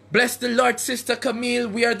 bless the Lord, Sister Camille.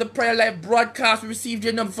 We are the Prayer Life broadcast. We received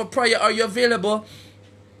your number for prayer. Are you available?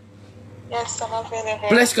 Yes, I'm available.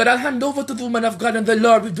 Bless God. I'll hand over to the woman of God and the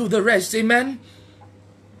Lord will do the rest. Amen.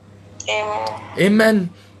 Amen. Amen.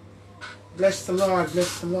 Bless the Lord.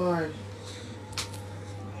 Bless the Lord.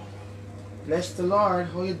 Bless the Lord.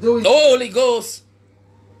 How you doing? Holy Ghost.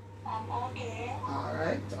 I'm okay.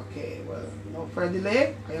 Alright. Okay. Well, no further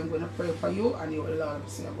delay. I am going to pray for you and you will Lord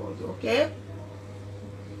say about you. Okay?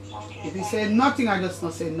 Okay. If you say nothing, I just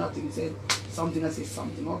not say nothing. You say something, I say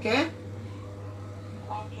something. Okay?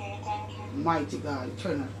 Okay, thank you. Mighty God,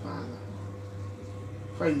 eternal Father,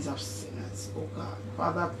 friends of sinners, oh God.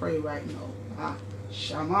 Father, I pray right now.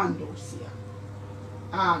 Shamando Sia.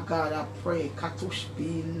 God, I pray. Katush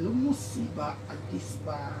bin Lumusiba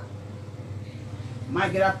Adisba. My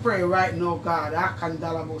God, I pray right now, God.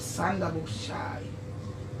 Akandalabo Sandabo Shai.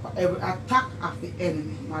 For every attack of the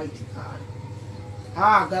enemy, mighty God.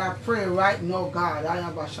 God, I pray right now, God. I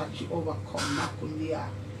have a shot you overcome Makundia.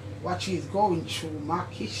 What she's going through,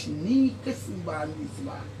 Makish ni Kesiba and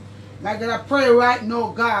Nisba. My God, I pray right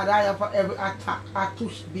now, God. I have for every attack.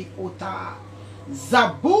 Atush bi Ota.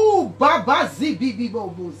 Zabu Baba Zibibi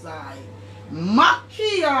Bobuzai.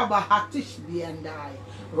 Makia Bahatish bi and I.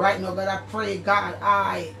 Right now, God, I pray, God,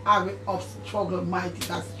 I have it of struggle, mighty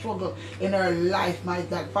God, struggle in her life, my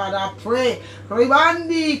God. Father, I pray.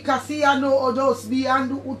 Ribandi Kasiano Odos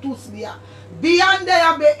Biandu Utusbia.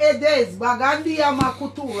 Bianda Be Edes Bagandi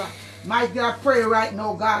Makutura. My God, I pray right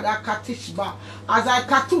now, God, Akatishba. As I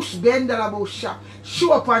katush bendarabosha.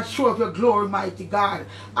 Show up and show up your glory, mighty God.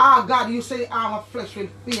 God, you say the arm of flesh will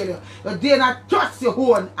fail you. You dare not trust your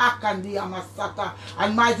own Akandi Amasaka.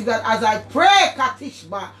 And mighty God, as I pray,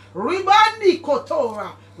 Katishba, Ribandi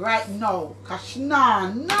Kotora, right now,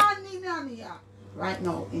 Kashna, Nania, right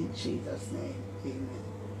now, in Jesus' name,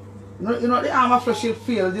 amen. You know the arm of flesh will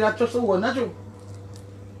fail. Did I trust the one, not you?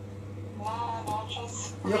 No, I don't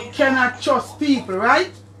trust You people. cannot trust people,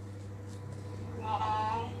 right?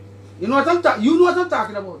 You know what I'm talking? You know what I'm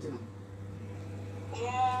talking about, you know?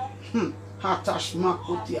 Yeah. Hatash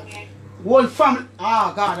Makutia. Whole family.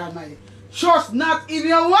 Ah, God Almighty. Trust not in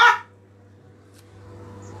your what?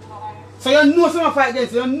 So you know someone fight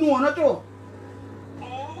against you. You know not true.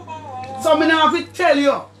 So me now have to tell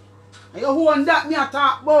you. And you who that me a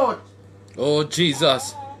talk about. Oh,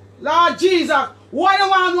 Jesus. Lord Jesus. Why do you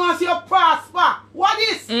want to see you prosper? What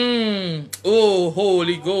is? Oh,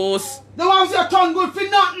 Holy Ghost. They want to see you turn good for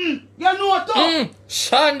nothing. You know too.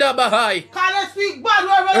 Shanda Bahai. Can they speak bad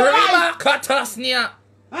word when you lie? Riba Katasnia.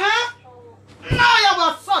 Huh? Now you have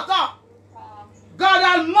a sucker.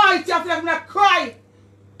 God Almighty, I feel like I'm going to cry.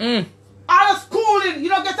 All the schooling, you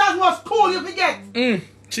don't get as much school you forget.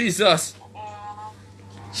 Jesus.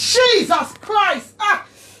 Jesus Christ.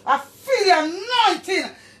 I feel the anointing.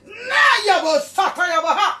 Now you have a sucker.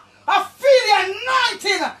 I feel the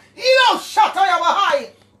anointing. You don't shut up your high.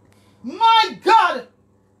 My God.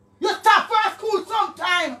 You start for school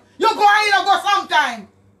sometime. You go in and go sometime.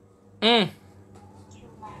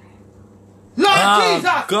 Lord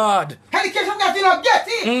Jesus. God. Education get you know get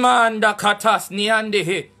it. Manda katas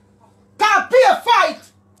niande. Can't be a fight.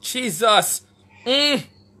 Jesus.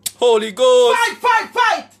 Holy Ghost.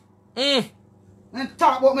 Fight. And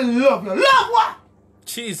talk about me love you. Love what?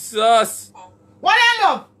 Jesus. What I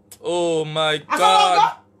love? Oh my I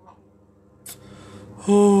God.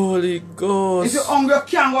 Holy If Ghost. you're hungry, you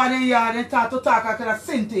can't go in the yard and talk I could have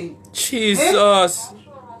seen thing. Jesus.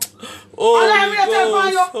 Holy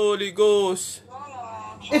Ghost. Holy Ghost.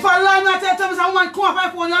 If I lie, I tell you someone come up my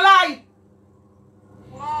phone, you lie.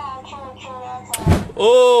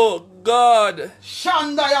 Oh God.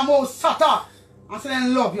 Shanda Yamo Sata. I said I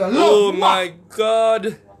love you. Love Oh what? my God.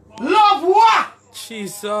 Love what?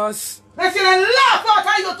 Jesus. Let's say they laugh out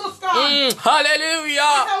of you to stand. Hallelujah. I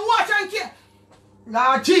said watch and kill.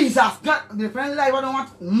 Lord Jesus, God, different life. I don't want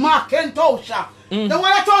Macintosha. They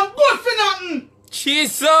want to turn good for nothing.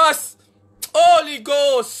 Jesus. Holy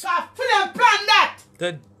Ghost. God, for them plan that.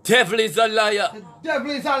 The devil is a liar. The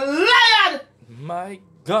devil is a liar. My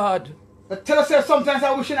God. They tell us that sometimes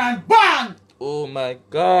I wish I'm born. Oh my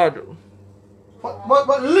God.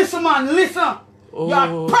 But listen, man, listen. Oh.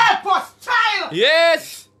 You're a purpose child.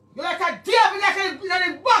 Yes. You're like a devil like in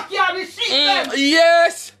the backyard with sheep.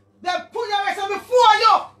 Yes. They put your rest before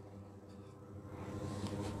you.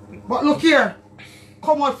 But look here.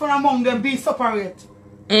 Come out from among them, be separate.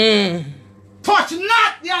 Touch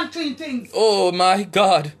not the unclean things. Oh my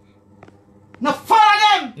God. Now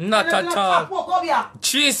follow them. Not And at then all. walk over here.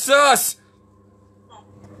 Jesus.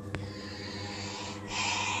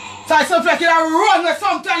 So it's something like you run where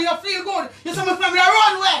sometimes you feel good. You see me from you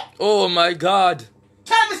run where. Oh my God.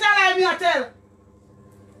 Tell me something me I tell.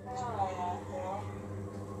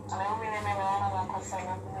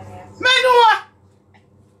 Me know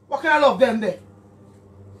what can I love them there?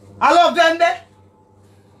 I love them there.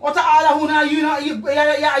 What are all of you are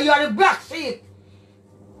the black sheep.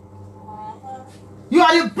 You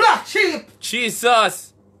are the black sheep.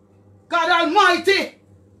 Jesus. God Almighty.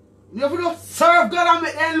 You have to serve God and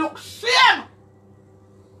make them look same.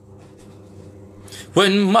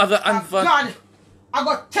 When mother and father. God, I'm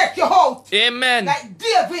going to take you out. Amen. Like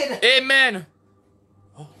David. Amen.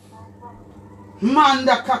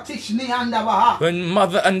 Manda katishni anda baha. When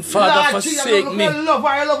mother and father forsake me. Love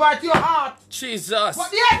her to your heart. Jesus. But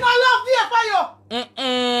there's no love there for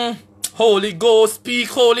you. Holy Ghost, speak,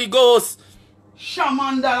 Holy Ghost.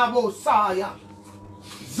 Shamandalabo saya.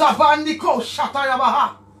 Zabandiko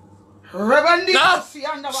shatayabaha. Rebandiko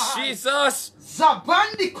siandabaha. Jesus.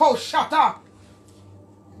 Zabandiko shata.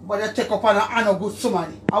 But they take up on an honor good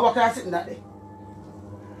somebody. How can I sit in that day?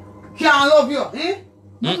 Can't love you, eh?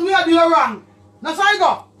 Nothing you do wrong. That's how you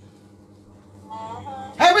go.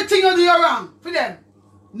 Everything you do wrong for them.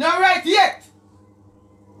 Not right yet.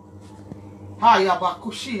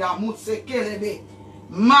 Hayabakushia Mutsekelebe.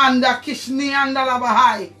 Manda Kishni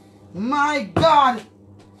Andalabahai. My God.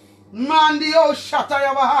 Mandio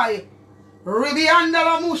Shatayabahai. Ribi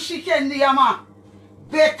Andala Mushikendi Yama.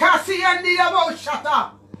 Bekasi Andiyabo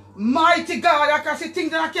Shata. Mighty God, I can see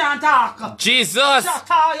things that I can't talk. Jesus.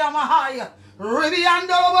 Shatayamahai. Ribi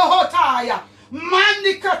Andalabahotaya.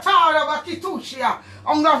 Mandi Katara Bakitushia.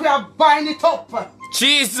 I'm going to bind it up.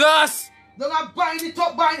 Jesus. Don't bind it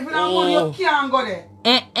up, bind it for that money. You can't go there.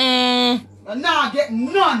 You now get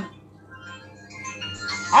none.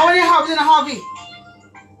 How many have you in a hobby?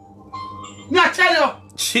 Me I tell you.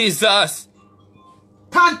 Jesus.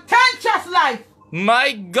 Contentious life.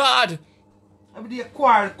 My God. Every day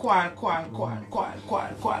quarrel.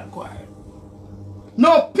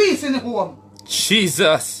 No peace in the home.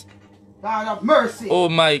 Jesus. God have mercy. Oh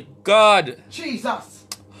my God. Jesus.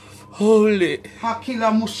 Holy.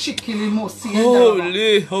 Hakila mushikili mosi.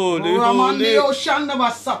 Holy, holy, Ramande holy. Oshanda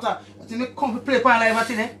Basata. You come to play for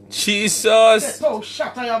life, Jesus. Oh,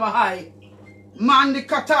 shut up high. Man, the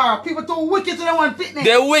Qatar. People too wicked to them one pitney.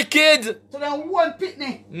 They're wicked. To them one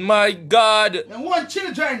pitney. My God. And one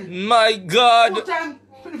children. My God. Two time,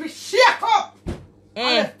 people shake up.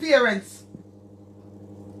 And their parents.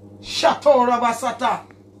 Shato Rabasata.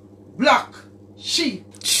 Black sheep.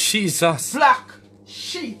 Jesus. Black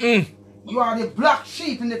sheep. You are the black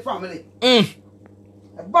sheep in the family.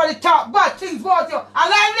 Everybody talk bad things about you.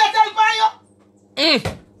 Alive letters by you.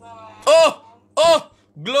 Oh,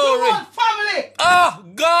 glory. You want family. Ah,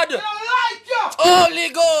 God. They don't like you. Holy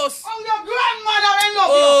Ghost. Oh, your grandmother end up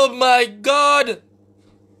Oh, my God.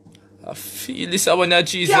 I feel this one,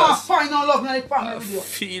 Jesus. you. Can't find no love in the family I with you.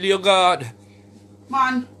 feel you, God.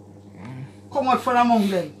 Man, come out from among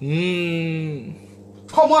them.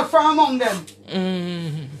 Come out from among them.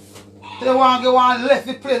 They want to go and left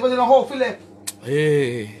the place, but they don't know how to left.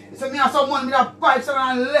 Hey. They say me and someone with a bike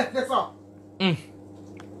and left this up.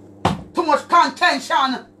 Too much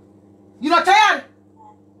contention. You not tired?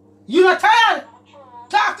 You not tired?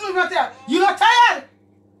 Talk to me, you not tired? You not tired?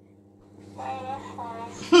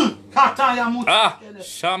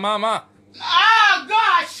 Shamama. Ah,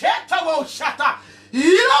 God, shut up, shatter.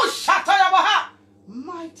 You know, shatter your baha.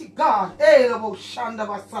 Mighty God, hey, about Shanda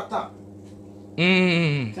Basata.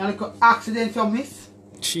 That little accident you miss?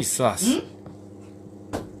 Jesus.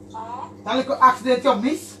 That little accident you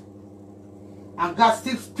miss? And God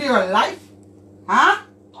still spare life? Huh?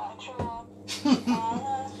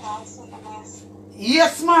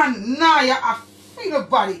 Yes, man. Now you feel the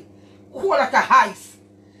body. Cool like a ice.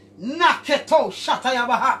 Knock it out, shatter your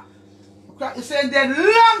baha. You saying that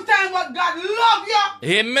long time but God love you.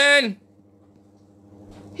 Amen.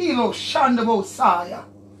 Hilo Shandabo Saya.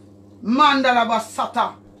 Mandala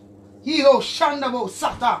Basata. Hilo Shandabo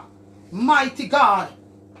Sata. Mighty God.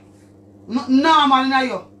 No man in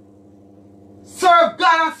you. Serve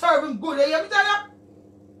God and serve him good. You hear me tell you?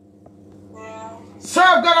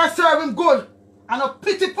 Serve God and serve him good. And a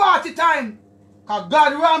pity party time. Cause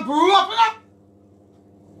God ramp up.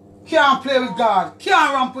 Can't play with God.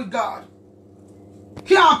 Can't ramp with God.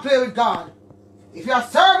 Can't play with God. If you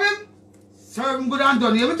serve him good and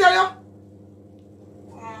done. You hear me tell you?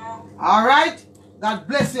 Alright? God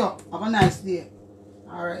bless you. Have a nice day.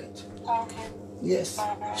 Alright. Yes.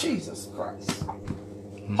 Jesus Christ.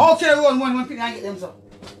 Okay, one thing I get them, sir.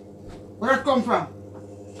 Where that come from?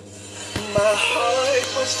 My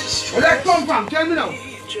heart was destroyed. Where that come from? Tell me now.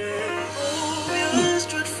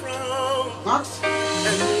 Max?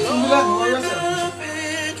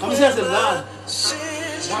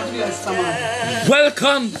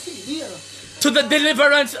 Welcome to the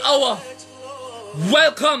deliverance hour.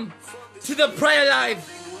 Welcome to the prayer life.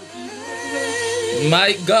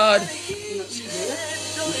 My God.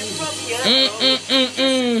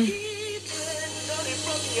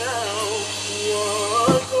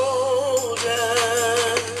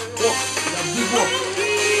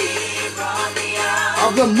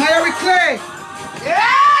 Of the Mary Clay.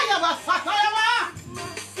 Yeah, you have a fat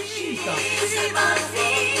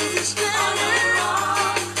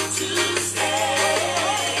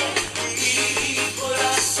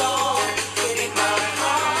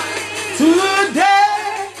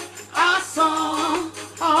Today a song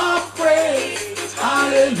of praise.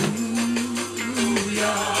 Hallelujah.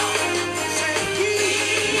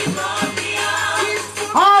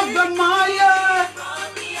 Of the Maya.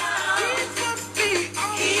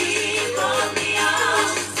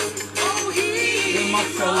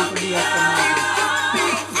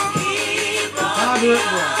 Hard work,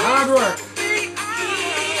 bro. Hard work.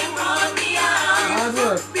 Hard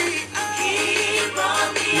work.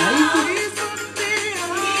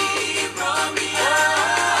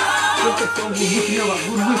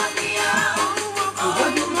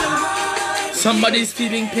 Somebody's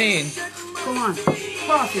feeling pain. Come on.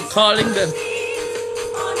 Prophet. Calling them.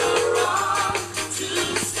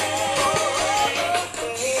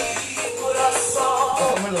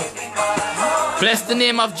 Bless the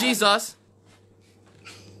name of Jesus.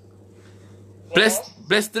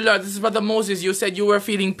 Bless the Lord. This is Brother Moses. You said you were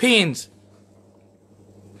feeling pains.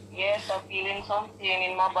 Yes, I'm feeling some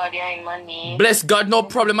pain in my body and in my knee. Bless God, no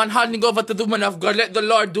problem. And handing over to the woman of God. Let the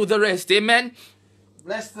Lord do the rest. Amen.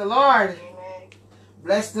 Bless the Lord. Amen.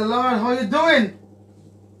 Bless the Lord. How you doing?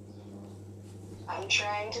 I'm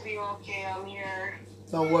trying to be okay. I'm here.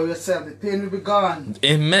 Don't worry yourself. The pain will be gone.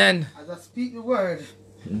 Amen. As I speak the word.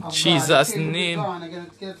 In of Jesus' God, the pain will be name. gone. I'm going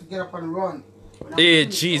to get up and run. Hey,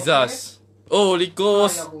 Jesus. Holy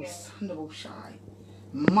Ghost.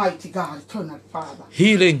 Mighty God, eternal Father.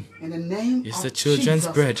 Healing In the name is of the children's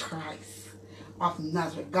Jesus bread. Christ of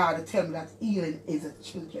Nazareth. God, tell me that healing is the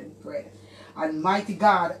children's bread. And mighty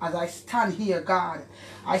God, as I stand here, God,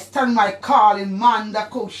 I stand my call in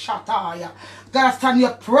Mandako Shataya. God, I stand in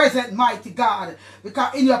your presence, mighty God,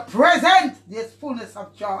 because in your presence there's fullness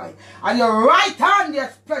of joy. And your right hand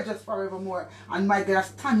there's pleasures forevermore. And my God, I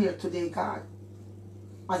stand here today, God,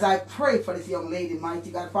 as I pray for this young lady,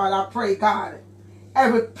 mighty God. Father, I pray, God,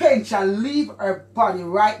 every pain shall leave her body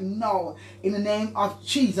right now in the name of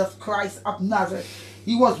Jesus Christ of Nazareth.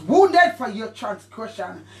 He was wounded for your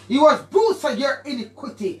transgression. He was bruised for your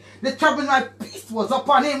iniquity. The trouble in my peace was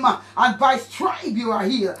upon him, and by stripe you are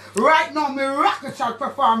healed. Right now, miracles shall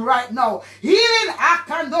perform right now. Healing,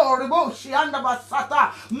 Akando, Riboshi, and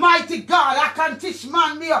Basata. Mighty God, I can teach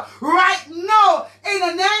man there right now in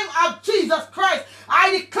the name of Jesus Christ.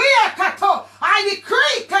 I declare, Kato, I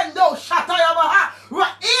decree, Kendo, Shatayabaha,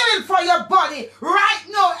 healing for your body. Right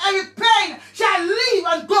now, every pain shall leave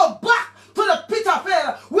and go back to the pit of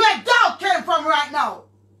hell where thou came from right now.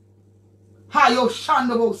 Hayo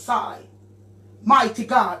Shandabo Sai. Mighty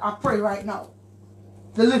God, I pray right now.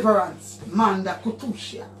 Deliverance. Manda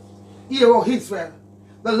Kutushia. Hear, O Israel.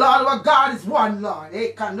 The Lord our God is one Lord.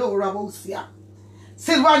 Ekando Rabosia.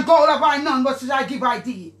 Silver and gold have I none, but shall I give I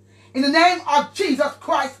thee. In the name of Jesus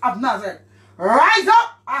Christ of Nazareth. Rise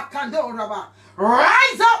up, Akando Rabba.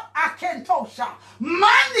 Rise up, Akentosha.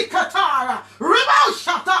 Mandi Katara.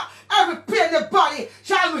 Riboshata. Every pain in the body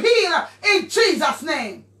shall heal in Jesus'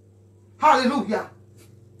 name. Hallelujah.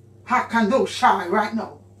 Hakando Shai right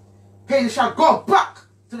now. Pain shall go back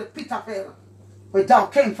to the pit of hell where thou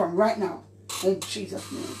came from right now. In Jesus'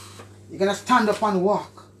 name. You're going to stand up and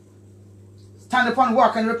walk. Stand up and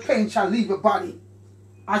walk and every pain shall leave your body.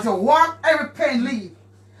 As you walk, every pain leave.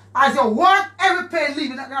 As you walk, every pain leave.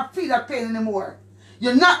 You're not going to feel that pain anymore.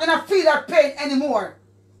 You're not going to feel that pain anymore.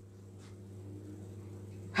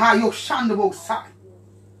 Hayo Shandabo Sai.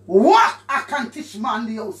 Walk, I can teach man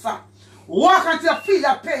the outside. Walk until you feel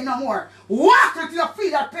that pain no more. Walk until you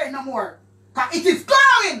feel that pain no more. Because it is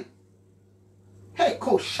going. Hey,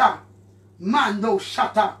 Kosha. Mando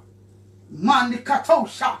Shata. Mandi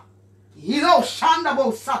Katosha. Hilo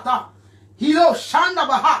Shandabo Sata. Hilo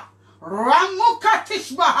Shandabaha. Ramuka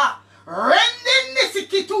Tishbaha. Rendin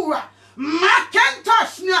Nisikitura.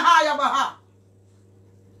 Makentosh Nahayabaha.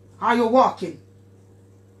 How you walking?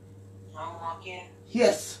 I'm walking.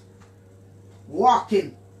 Yes.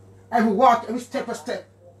 Walking. Every step a step.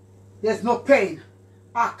 There's no pain.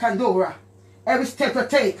 Akandora. Every step you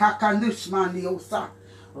take, Akandush Mandiosa.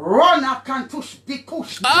 Run Akantush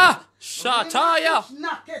Bikush. Ah! Shataya!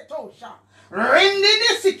 Naketosha.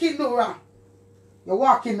 Rindinisikindura. You're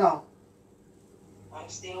walking now. I'm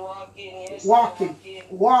still walking. Yes, Walking.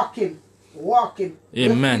 Walking. Walking.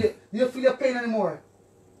 Amen. You don't feel your pain anymore.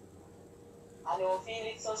 I don't feel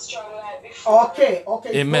it so strong like before. Okay.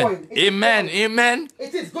 Okay. Amen. It's going. Amen. Going. Amen.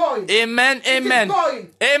 It is going. Amen. Amen. It is going.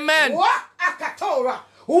 Amen. Walk Akatora.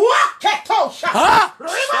 Walk Ketosha. Ah!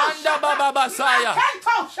 Riboshata. Shanda Baba Basaya.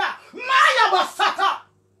 Makentosha. Maya Basata.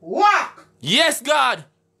 Walk. Yes, God.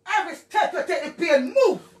 Every step you take, the pain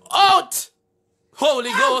move. Out.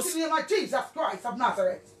 Holy Out Ghost. in the name of Jesus Christ of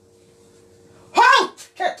Nazareth. Out.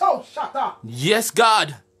 Ketoshata. Yes,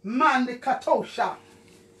 God. Mandi Katosha.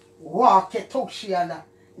 Walk Ketoshiana.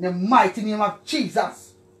 In the mighty name of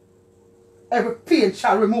Jesus. Every pain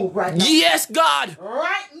shall remove right now. Yes, God.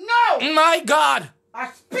 Right now. My God.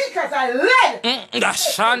 I speak as I led.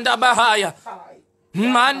 Shanda Bahaya.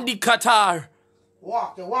 Mandi Qatar.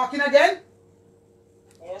 Walk. You're walking again?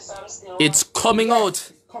 Yes, I'm still It's coming Yes, out.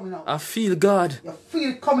 It's coming out. I feel God. You feel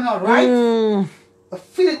it coming out, right? You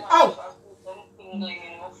feel it out. walking.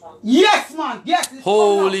 Yes, man. Yes. It's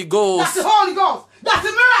Holy coming out. Ghost. That's the Holy Ghost. That's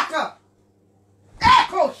the miracle.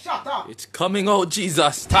 Echo shut up. It's coming out,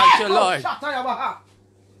 Jesus. Thank you, Lord.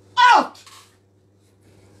 Out.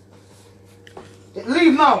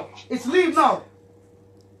 Leave now. It's leave now.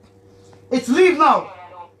 It's leave now. I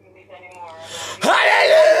don't feel it anymore.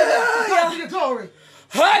 Hallelujah. God be the glory.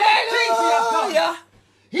 Hallelujah.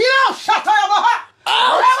 You shut up.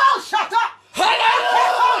 Out. Shut up.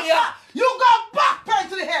 Hallelujah. You go back pain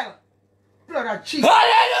to the hell. Blood of Jesus.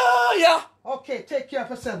 Hallelujah. Okay, take care of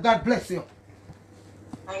yourself. God bless you.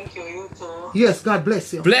 Thank you, you too. Yes, God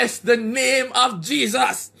bless you. Bless the name of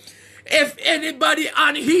Jesus. If anybody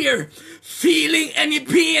on here feeling any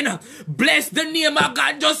pain, bless the name of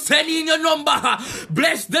God. Just send in your number.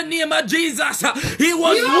 Bless the name of Jesus. He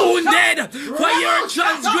was wounded for your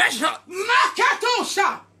transgression.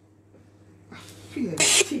 Makatosha. Fear.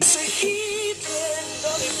 Say he can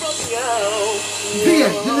running from me out. Fear.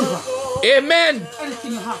 Deliver. Amen.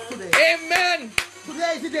 Anything you have today. Amen.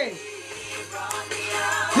 Today is the day.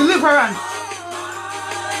 Deliverance.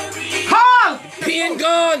 Call. Pain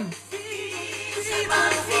gone.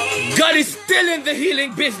 God is still in the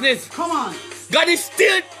healing business. Come on. God is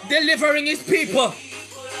still delivering his people.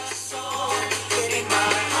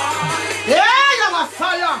 Yeah, you're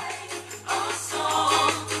Messiah.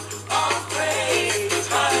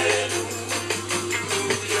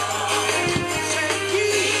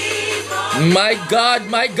 My God,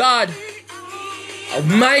 my God. Oh,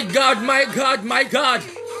 my God, my God, my God.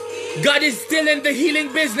 God is still in the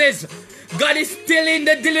healing business. God is still in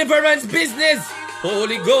the deliverance business.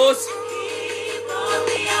 Holy Ghost.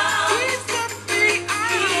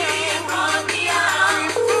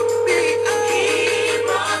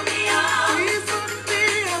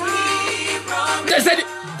 Does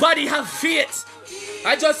anybody have faith?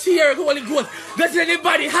 I just hear Holy Ghost. Does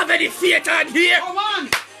anybody have any faith on here? Come on.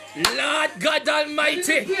 Lord God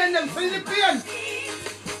Almighty. Philippines.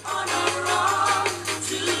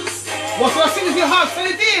 What was in your heart,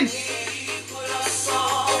 Philippines?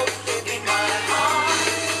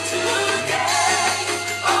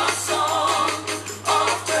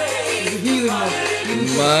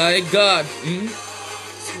 My God.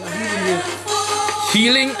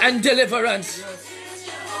 Healing and deliverance.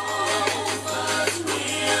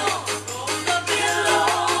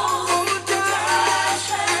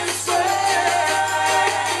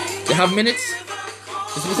 You have minutes?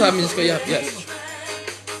 You're supposed to have minutes, yes.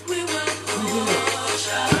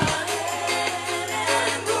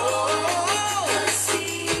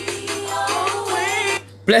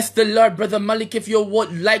 Bless the Lord, Brother Malik. If you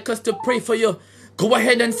would like us to pray for you, go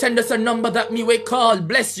ahead and send us a number that me will call.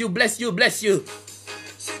 Bless you, bless you, bless you.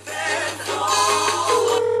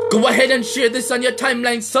 Go ahead and share this on your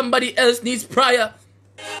timeline. Somebody else needs prayer.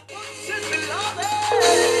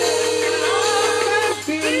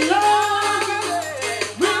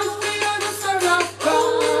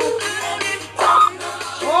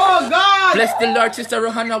 Oh God! Bless the Lord, Sister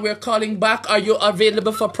Rohanna. We're calling back. Are you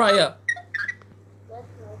available for prayer?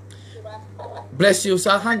 Bless you.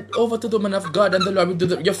 So I'll hand over to the man of God and the Lord will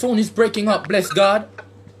do your phone is breaking up. Bless God.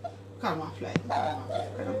 Come on, fly.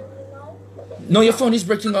 No, your phone is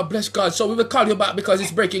breaking up. Bless God. So we will call you back because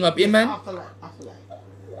it's breaking up. Amen.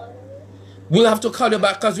 We'll have to call you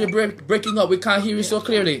back because we're breaking up. We can't hear you so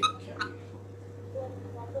clearly.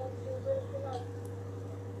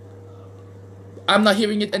 I'm not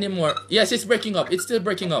hearing it anymore. Yes, it's breaking up. It's still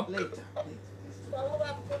breaking up.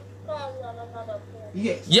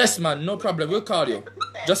 Yes, man. No problem. We'll call you.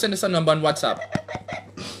 Just send us a number on WhatsApp.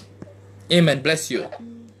 Amen. Bless you.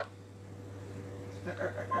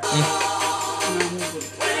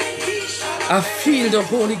 I feel the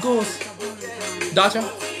Holy Ghost. Daughter?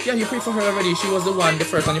 Yeah, you prayed for her already. She was the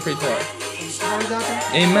first one you prayed for.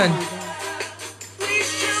 Amen.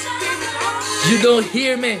 You don't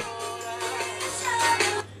hear me.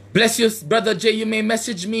 Bless you, Brother Jay. You may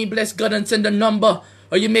message me, bless God, and send a number.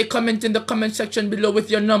 Or you may comment in the comment section below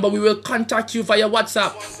with your number. We will contact you via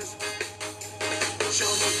WhatsApp.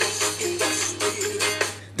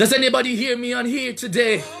 Does anybody hear me on here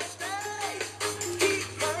today?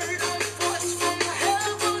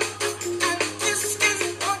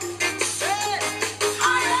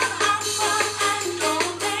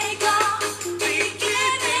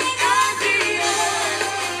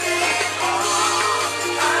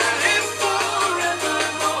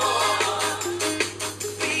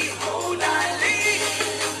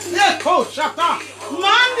 Shaka,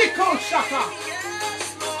 Mandi Shaka.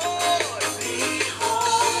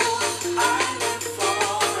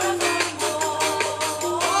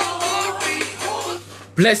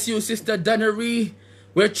 Bless you, Sister Dannery.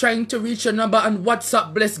 We're trying to reach your number on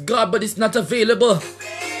WhatsApp. Bless God, but it's not available.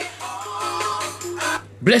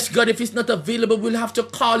 Bless God, if it's not available, we'll have to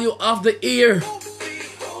call you off the air.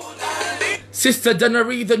 Sister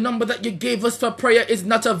Dannery, the number that you gave us for prayer is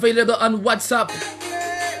not available on WhatsApp.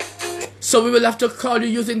 So we will have to call you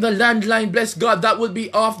using the landline. Bless God, that will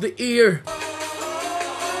be off the air.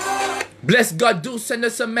 Bless God, do send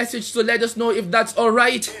us a message to let us know if that's all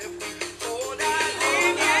right.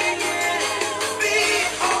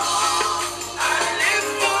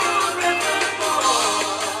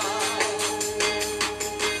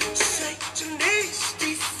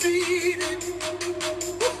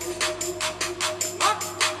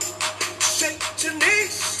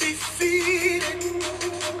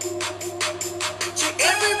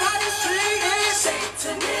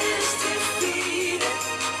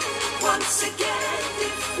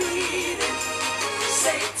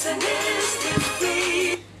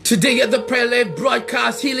 Today at the Prayer Live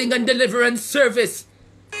broadcast, healing and deliverance service.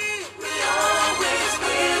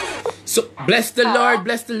 So bless the Lord,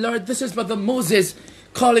 bless the Lord. This is Brother Moses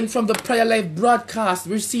calling from the Prayer Live broadcast.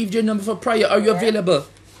 Received your number for prayer. Are you available?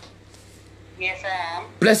 Yes, I am.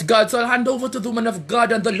 Bless God. So I'll hand over to the woman of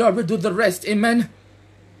God and the Lord will do the rest. Amen.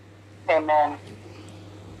 Amen.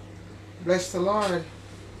 Bless the Lord.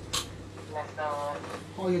 Bless the Lord.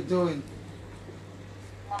 How you doing?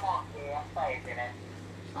 I'm okay. I'm fighting it.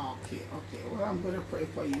 Okay. Well, I'm going to pray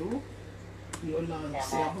for you. Your Lord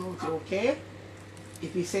say about you, okay?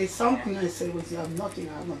 If you say something, I say, well, you have nothing,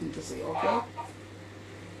 I have nothing to say, okay?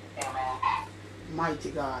 Amen.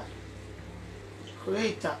 Mighty God,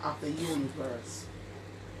 creator of the universe,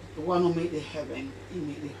 the one who made the heaven, he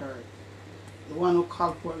made the earth, the one who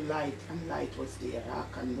called for light, and light was there,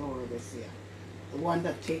 Akandora was there, the one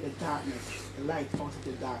that take the darkness, the light out of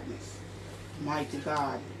the darkness. Mighty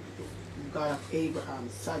God, the God of Abraham,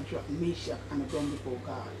 Shadrach, Meshach, and Abednego,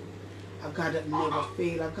 God. A God that never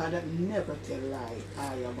fail, a God that never tell lie.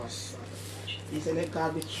 I am a son. He said, let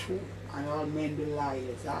God be true and all men be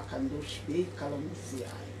liars. I can do speak, calamusi.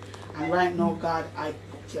 And right now, God, I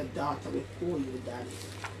put your daughter before you, Daddy.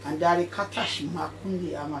 And Daddy, katash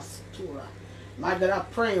makundi amastura. My God, I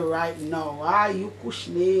pray right now.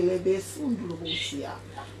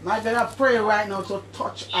 My God, I pray right now to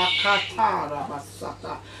touch a katara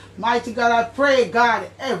basata. Mighty God, I pray, God,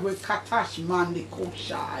 every katash mandi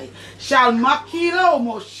koshai shall makilo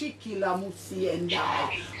moshikila musi and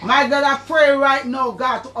die. My God, I pray right now,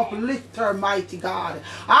 God, to uplift her, mighty God.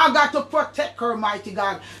 I got to protect her, mighty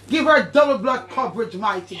God. Give her double blood coverage,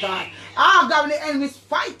 mighty God. I got the enemies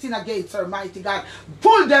fighting against her, mighty God.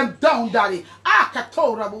 Pull them down, Daddy. As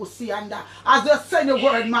they say the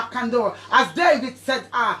word, Makandor, as David said,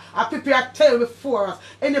 I prepare a tale before us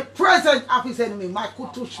in the presence of his enemy, my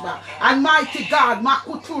Kutushba, and mighty God,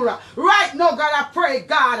 Makutura. Right now, God, I pray,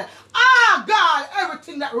 God, God,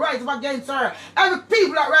 everything that rises against her, every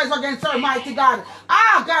people that rise against her, mighty God,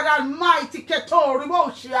 God Almighty, Ketori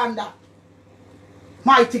Moshianda,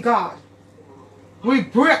 mighty God, we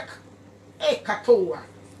break Ekatora,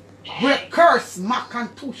 break curse,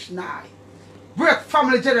 Makantushnai, break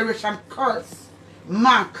family generation curse,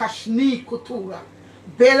 Mankashni Kutura,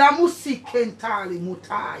 Belamusi Kentali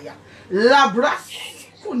Mutaya, Labras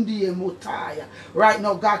Kundie Mutaya. Right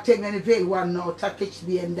now, God, take me veil one now, Takich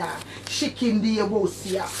Bienda, Shikindi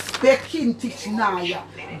Bosia, Bekinti Chinaya,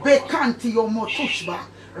 Bekanti Omotushba,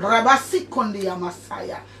 Rabasi Kundia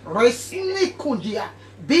Masaya, Resni Kundia,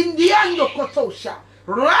 Bindiando Kotosha,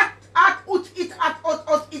 Rat at ut it at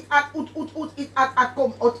it at ut it at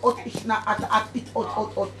come ut ishna at it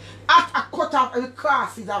ut at a cut off every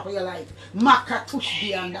crosses of your life. Makatush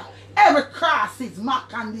dianda. Every cross is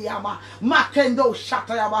makandiama. Makendo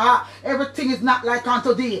shatayabaha. Everything is not like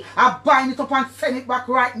unto thee. I bind it up and send it back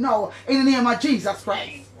right now in the name of Jesus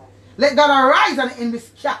Christ. Let God arise and in this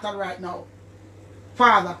scatter right now.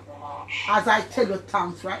 Father, as I tell you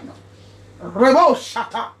thanks right now. Rebo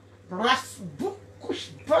shata. Rasbu.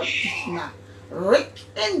 Rick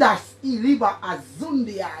Indas Iliba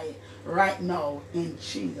Azundiai right now in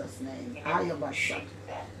Jesus' name. Ayabashat.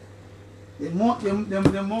 The mountains they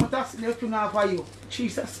fling off for you.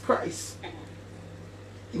 Jesus Christ.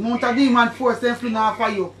 The mountain demon force they fling off for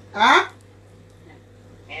you. Huh?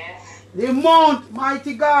 Yes. The mount,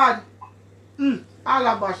 mighty God.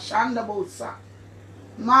 Alabashanda Bosa.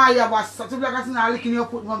 Maya Basa. So like I said, I'm licking your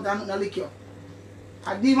foot, I'm not lick you.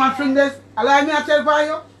 A demon fling this. Allow me to tell for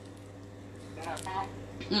you.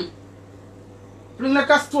 Fling like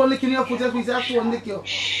a stone licking your foot, if a stone lick you.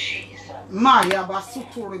 Maya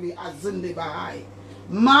Basuturibi Azinde Bahai.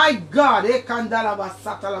 My God, Ekandala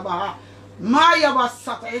Basatala Baha. Maya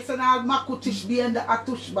Basata, it's an al Makutish behind the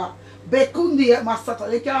Atushba. Bekundi Masata,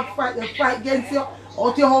 they can't fight, they fight against you.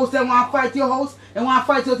 Out your house, they want to fight your house, they want to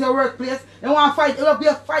fight out your workplace, they want to fight, it'll be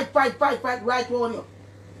a fight right on you.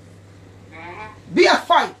 Be a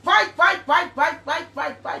fight. Fight.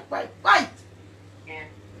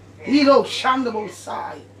 Hilo shandable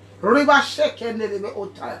side. River shake and the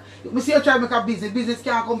old you see you try to make a business. Business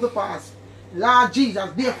can't come to pass. Lord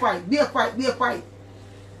Jesus, be a fight. You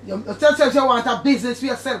tell yourself you want a business for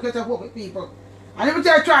yourself, get to work with people. And every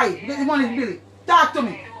time you try, get the money, Billy. Talk to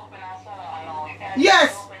me.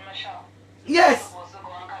 Yes.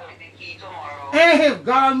 Hey,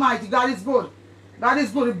 God Almighty, God is good. God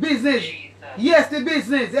is good. The business. Yes, the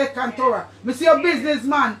business. Kantora. Me see your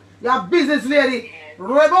businessman. Your business lady.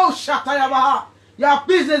 Rebo Shatayabaha. Your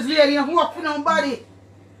business lady. You work for nobody.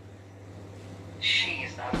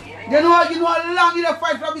 You know how long you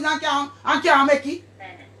fight for business and can't make it?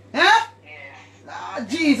 Eh?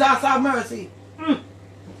 Jesus have mercy.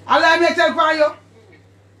 Allah me tell for you.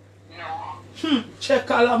 No. Check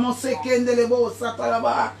all of my second delibo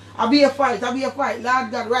satalaba. I be a fight.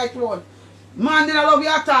 Lord God, right one. Man didn't love you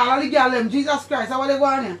at all. All the girl them. Jesus Christ, how are they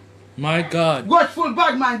going here? My God. Grateful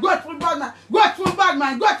bad man. Grateful bad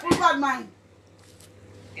man.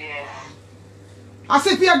 Yes. I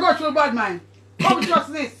see for your grateful bad man. Come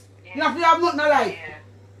trust this. You have to have nothing alive. Yeah.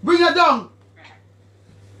 Bring her down.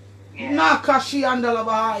 Yeah. Nah, kashi and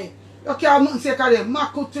the you can't have nothing to say to them.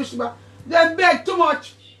 Makutushba. They beg too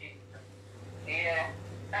much. Yeah.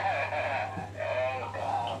 Oh,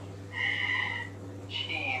 God.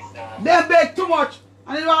 Jesus. They beg too much.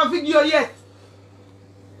 And they don't have a video yet.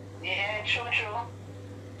 Yeah, true.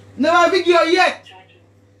 Never have a video yet.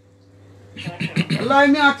 True. Lie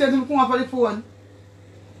me and tell them come off of the phone.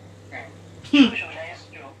 True, that's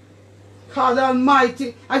true. God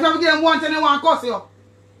Almighty. I try to give them one thing they want to cuss you.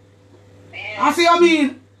 Yeah. I see what I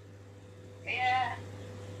mean. Yeah.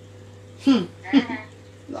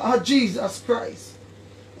 Lord Jesus Christ.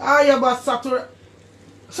 I have a Saturday.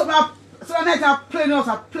 So night I'm playing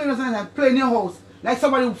in your house. Like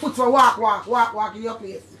somebody who puts a walk in your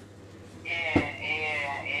place.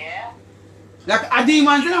 Yeah. Like a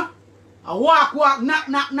demon, you know? A walk,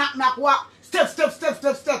 knock, walk. Step.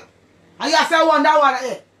 And you say, I wonder what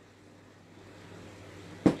it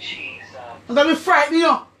is. Jesus. I'm going to be frightened, you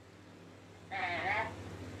know?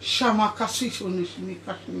 Shama kasishoni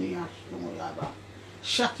kashini ashmo yaba.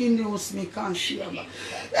 Shakindi usmi kansi yaba.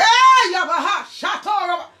 Hey yaba ha shato.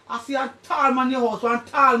 I see a tall man in your house, one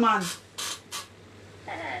tall man.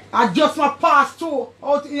 I just my pass through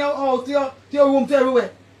out in your house, to your room, to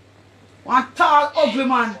everywhere. One tall, ugly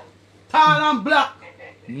man, tall and black.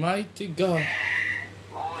 Mighty God.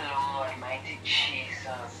 Oh Lord, mighty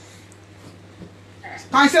Jesus.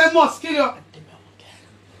 Can you say they must kill you?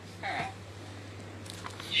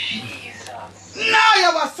 Jesus. No,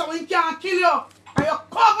 you have someone can't kill you. And you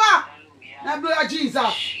cover the blood of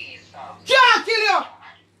Jesus. Jesus. Can't kill you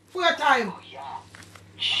for your time.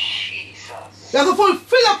 Jesus. You have to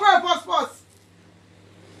fulfill your purpose first.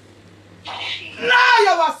 No, you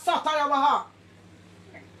have a Satan, you have a heart.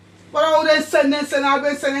 But how they send, I've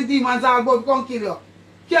been sending demons all about to come kill you.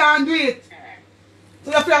 Can't do it.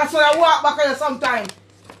 So you feel so you walk back at you sometime.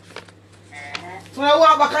 So you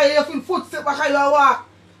walk back at you, you feel footsteps back at you walk.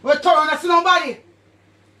 We turn on and see nobody.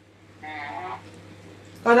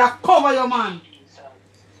 Because I cover your man.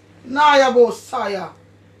 Now you go saya.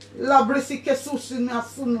 La brisike sushi me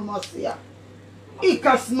asunu masia.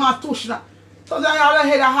 Ikas matushna. So they are the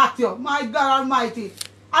head of hot you. My God Almighty.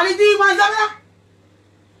 And the demons are there?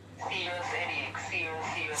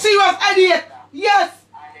 Serious headache. Yes.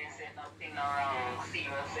 And they said nothing wrong.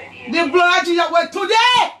 Serious headache. The blood of Jesus went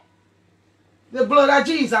today. The blood of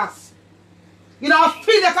Jesus. You know,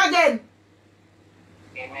 feel it again.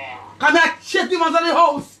 Amen. Come here, check demons on the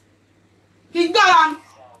house. He gone.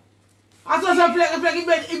 I saw some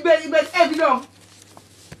flag, he bed heavy down.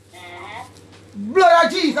 Blood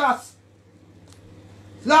of Jesus.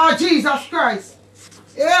 Lord Jesus Christ.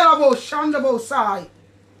 Elabo Shandabo Sai.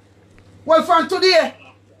 Well, from today,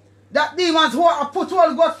 that demon's who I put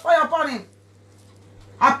all God's fire upon him.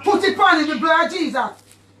 I put it upon him, the blood of Jesus.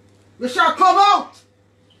 You shall come out.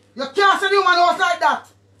 You can't send human house like that.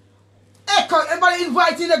 Echo, everybody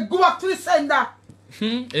inviting you, go back to the sender.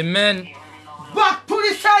 Amen. Back to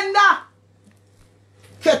the sender.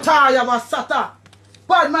 Ketaya Basata.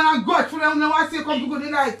 Bad man and God for them now I say come to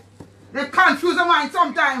good night. They confuse the mind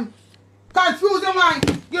sometimes. Confuse the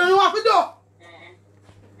mind. You know what to do?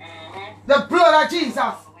 The blood of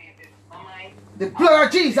Jesus. The blood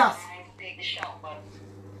of Jesus.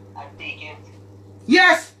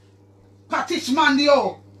 Yes. Katish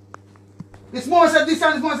Mandio. This more said this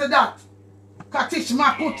and this more said that.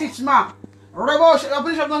 Katishma, Kutishma. Revolution, the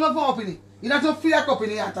bishop don't know for opening. You don't feel like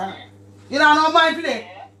opening yet. You don't know mind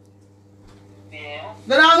today. Yeah.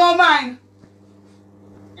 You don't know mind.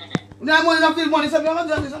 You don't have money, you don't feel money. So you're going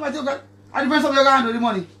to do something. I depend on your hand with the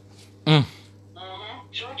money.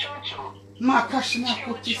 True. Makashna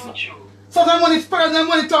Kutishma. Sometimes money spend, then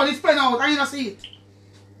money turn, it's spend out, and you don't see it.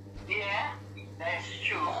 Yeah, that's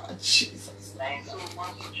true. Jesus. That's so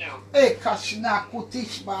much true. Eh, Kashna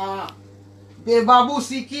Kutishma.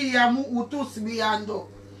 Bebabusi Kiriamu Utus Biando.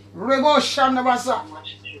 Rebo Shandabasa.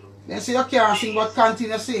 Much true. They say you can't sing, but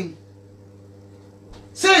continue to sing.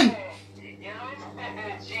 Sing! You know,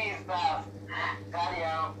 Jesus. God,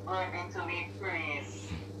 you're worthy to be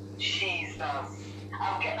praised. Jesus.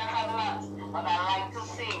 I'm getting a lot, but I like to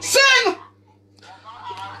sing. Sing!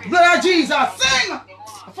 Blood of Jesus, sing!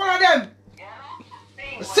 Follow them.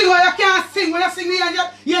 Sing when you can't sing. When you sing,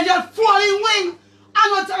 you just fall in wing. I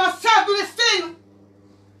want to yourself do this thing.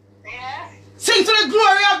 Yes. Sing to the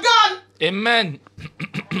glory of God. Amen.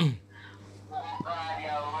 Oh God,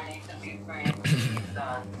 you're ready to be praised,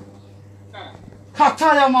 Jesus.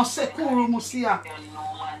 Kataya Masekuru Musia. No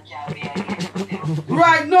man can be against you.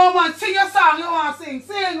 Right, no man, sing your song you want to sing.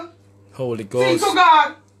 Sing. Holy Sing Ghost. to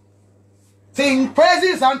God. Sing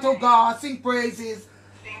praises unto God. Sing praises.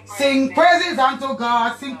 Sing praises unto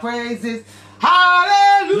God. Sing praises.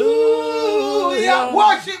 Hallelujah.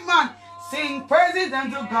 Worship, man. Sing praises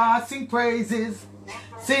unto God. Sing praises.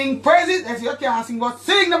 Sing praises. If you can't sing, but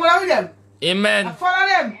sing them with them. Amen. And follow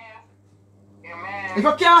them. Amen. If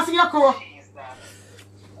you can't sing your crow, Jesus.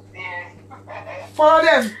 Yes. follow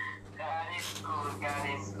them. God is good.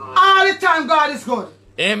 God is good. All the time, God is good.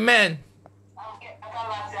 Amen.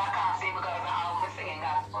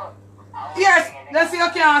 Yes, let's see you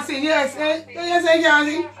can't sing. Yes, yes, you can't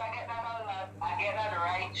sing. I get that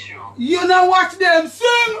right through. You know watch them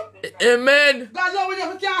sing. Amen. God knows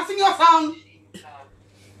if you can't sing your song.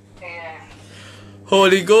 Yes.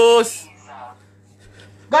 Holy Ghost.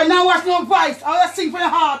 God now watch no voice. I will sing from your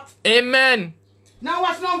heart. Amen. Now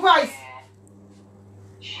watch no voice.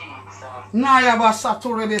 Naya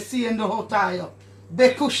basatu rebesi endo hotayo.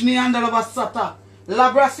 Bekushni andala basata.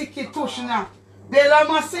 Labrasiki tushna. Bela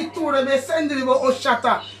masitura besendi bo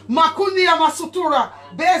oshata. Makundi ya masutura.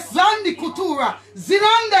 Bezandi kutura.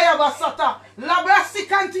 Zinanda ya basata.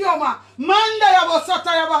 Labrasikantioma. Manda ya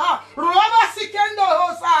basata ya baha. Rabasikendo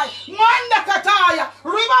hosai. Manda kataya.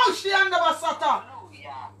 Ribaushi anda basata.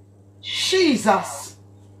 Jesus.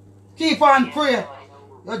 Keep on prayer.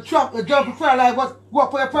 You drop your prayer life. Go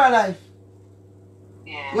up for your prayer life.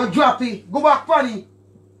 Yeah. You drop it. Go back funny.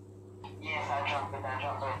 Yes, I drop it.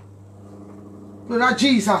 Lord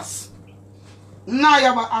Jesus. Now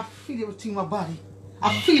I feel everything in my body.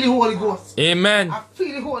 I feel the Holy Ghost. Amen. I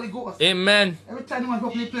feel the Holy Ghost. Amen. Every time you want to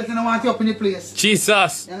open the place, and I want you to open the place.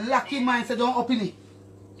 Jesus. And lucky mind said don't open it.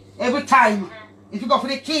 Every time. If you go for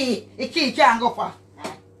the key can't go for.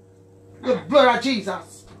 The blood of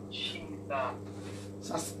Jesus. It's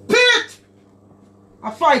a spirit.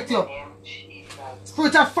 I fight you.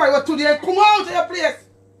 Spirit of fire today. Come out of your place.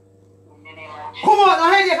 Come on, no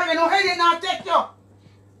headache again, no headache now take you.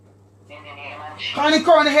 Can you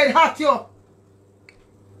come the head hot you?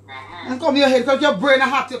 And come your head because your brain is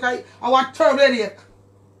hot you. I want terrible headache.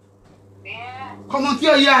 Come on to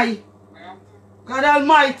your eye. God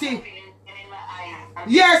Almighty.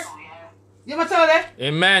 Yes. You must tell that?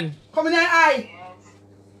 Amen. Come in your eye.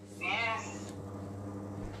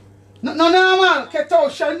 No, man. Get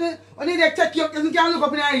out. I need to take you. You can't look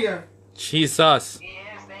up in your ear. Jesus.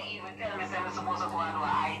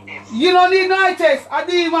 You don't need no eye test. A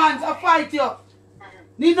demons, a fight you.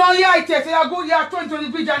 Need no eye test. You are good, you are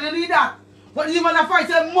 20 vision, you need that. But the demons a fight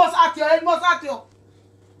you, must at you, it must at you.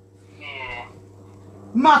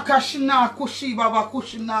 Makashina kushi baba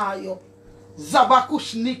kushina yo.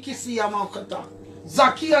 Zabakushni kisi ya maukata.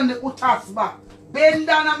 Zaki and the utasba.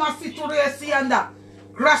 Benda na masiture sianda.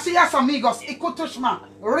 Gracias amigos, ikutushma.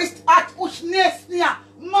 Rist at ushnesnia.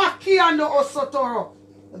 Maki and the osotoro.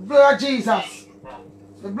 The blood of Jesus.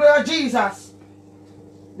 The blood of Jesus.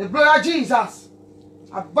 The blood of Jesus.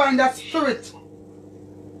 I bind that spirit.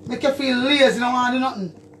 Make you feel lazy, no want to do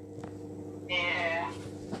nothing. Yeah.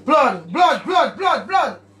 Blood.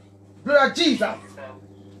 Blood of Jesus.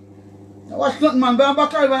 Now watch nothing, man. Go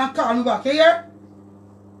back over and call me back. You hear?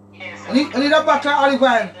 Yes. I need a back to olive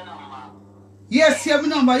oil. Yes, you have my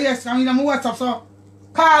number. Yes, I mean, I'm on WhatsApp, so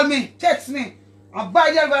call me, text me. And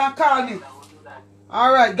buy the olive oil and call me.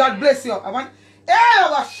 Alright, God bless you. I want. Hey, I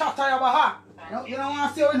was shot at your baha. You don't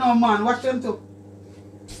want to see no man. Watch them too.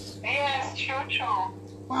 Yes, true. I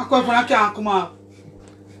want to call for I can't come out.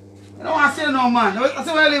 You don't want to see no man. I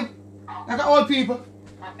see where I live. Like old people.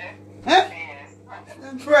 Eh? Yes.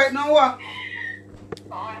 That's right, now what?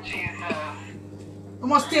 Oh, Jesus. You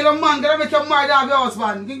must stay the man. Gotta make your married have your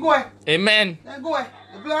husband. You go ahead. Amen. Then go ahead.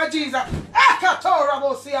 The blood of Jesus.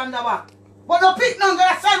 But the pick now,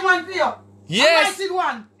 gotta send one for you. Yes. I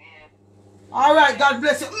one. Alright, God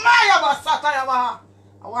bless you. I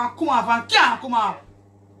want to come off and can't come off.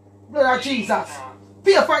 Blood of Jesus.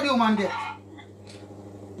 Pay for the human death.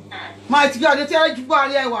 Mighty God, you tell you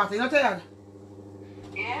body I water, you tell you?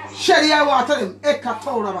 Yes. Shed the water them. I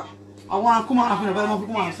want to come off, but I don't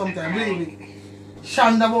come off sometimes, believe me.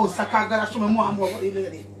 Shanda boss, I can't get a show me more and more what you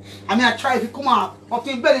lady. I mean, I try to come off, but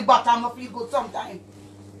in belly bottom, I feel good sometimes.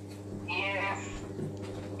 Yes.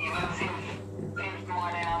 Even since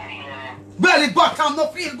morning I'm feeling it. Belly bottom, no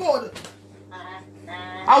feel good.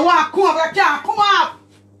 I want to come off, I can't come off.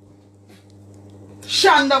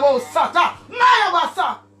 Shanda boss, Sata. Maya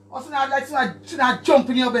basa. Also, now like to jump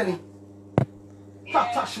in your belly.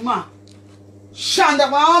 Touch man. Shanda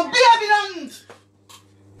man, baby nuns.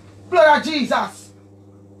 Blood of Jesus.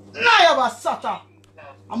 Nayabasata.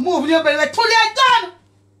 I'm moving your belly like fully done.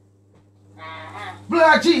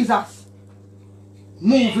 Blood of Jesus.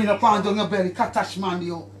 Moving upon down your belly. Touch man,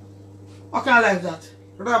 yo. What kind of life that?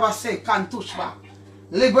 Rabba say, can't touch back.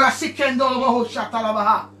 Libra sikendo over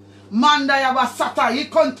Hoshatalabaha. Manda Yabasata, you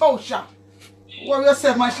can't touch. What you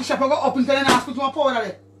say, my shop go up in the ask to my powder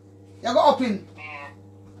there. You go up in.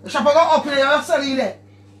 The shop go up in there, you're selling there.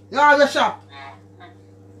 You have your shop.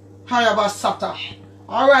 Hayabasata.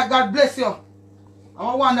 Alright, God bless you. I'm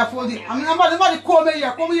a wonderful day. I mean, nobody come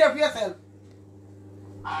here for yourself.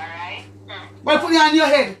 Alright. But put it on your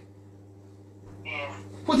head. Yes.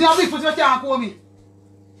 Put it on me, put it on your hand for me.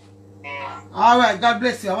 Yes. Alright, God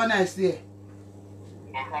bless you. Have a nice day.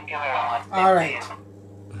 Yes, thank you very much. Alright.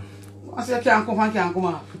 I say can't come and can't come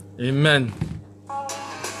off. Amen.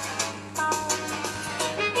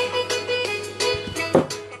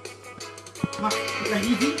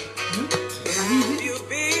 You've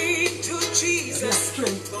been to Jesus for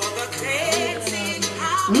the cleansing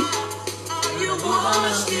power. Are you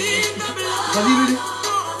washed in the blood?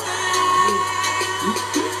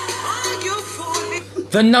 Are you fully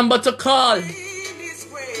The number to call. in His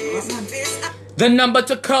grace? The number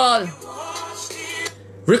to call.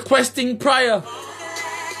 Requesting prayer.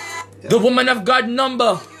 The woman of God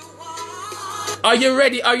number. Are you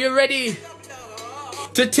ready? Are you ready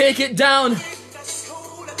to take it down?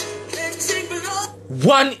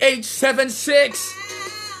 1876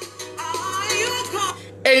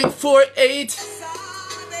 848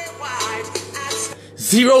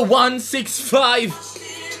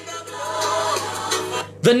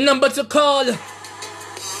 0165. The number to call.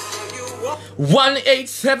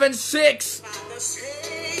 1876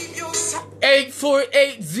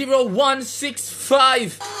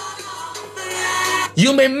 8480165.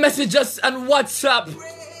 You may message us on WhatsApp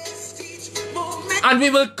and we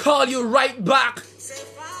will call you right back.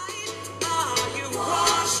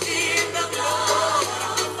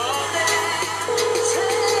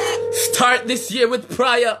 Start this year with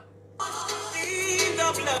prayer.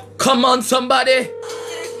 Come on, somebody.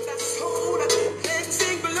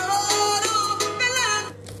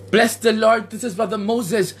 Bless the Lord. This is Brother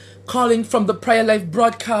Moses calling from the Prayer Life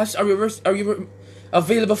broadcast. Are you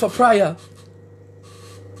available for prayer?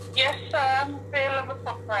 Yes, sir. I'm available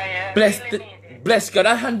for prayer. Bless God.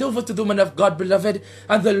 I hand over to the woman of God, beloved,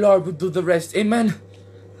 and the Lord will do the rest. Amen.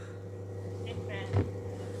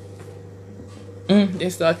 They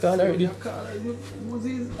start calling already.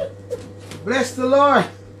 Bless the Lord.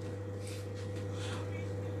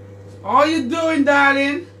 How you doing,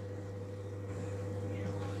 darling?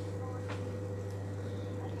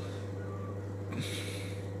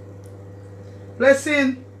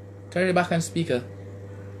 Blessing. Turn it back on speaker.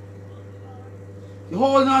 You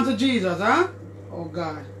holding on to Jesus, huh? Oh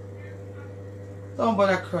God. Don't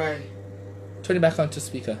bother cry. Turn it back on to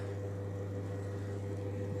speaker.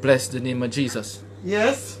 Bless the name of Jesus.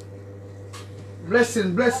 Yes.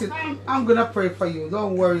 Blessing, blessing. I'm gonna pray for you.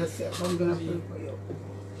 Don't worry yourself. I'm gonna pray for you.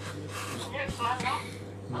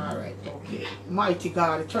 Alright, okay. Mighty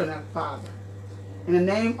God, eternal Father. In the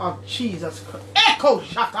name of Jesus Christ. Echo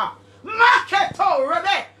Shata. Maketo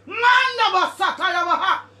Rebe. Mandaba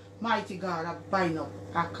Sata. Mighty God, I bind up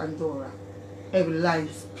Akandora. Every lying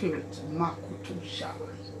spirit, Makutusha.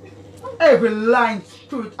 Every lying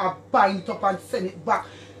spirit, I bind it up and send it back.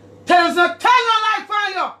 Tell us a tell no life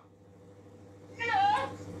on you.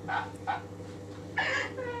 I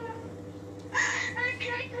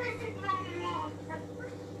can't take it no more.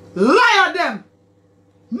 Liar them.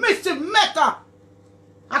 Mischief matter.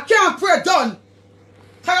 I can't pray done.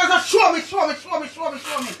 Tell us show me.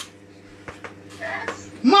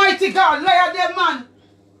 Mighty God, liar them man.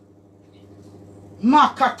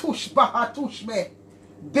 Makatush bahatush be.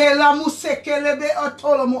 Bela musekelebe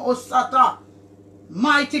otolomo osata.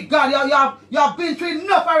 Mighty God, you have been through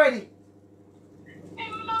enough already.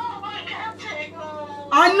 No, I can't take more.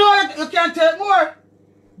 I know you can't take more.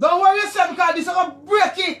 Don't worry yourself because this is going to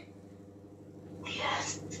break it.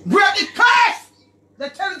 Yes. Break it, curse! They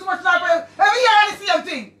tell you too much life. Every year I see the same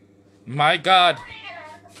thing. My God.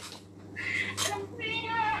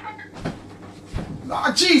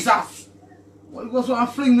 Lord Jesus. What goes on and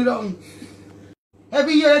fling me down?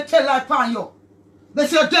 Every year they tell life on you. They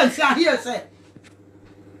say again, say here, say.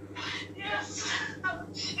 Yes.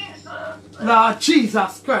 Jesus. Lord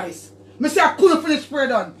Jesus Christ. Me say I couldn't finish prayer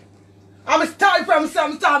done. I'm starting from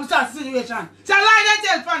myself, I'm starting situation. Say I lie that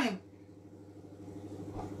tell from him.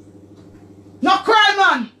 No cry,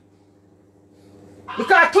 man.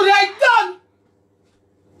 Because today it's done.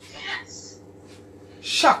 Yes.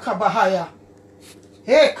 Shaka Bahaya.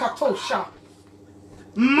 Ekatosha.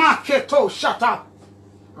 Maketo Shata.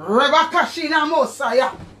 Rebecca Shina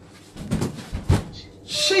Mosaya.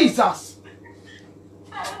 Jesus.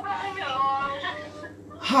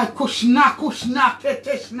 Hai kushna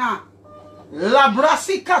keteshna.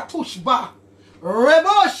 Labrasika tushba.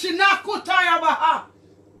 Rebo shina kutaya baha.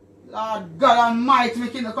 Lord God Almighty,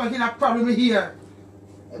 making a problem here.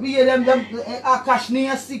 We hear them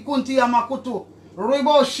akashniya sikunti yamakutu.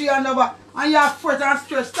 Rebo shi and you have fret and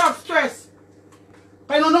stress. Stop stress.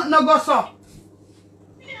 I know nothing no go so.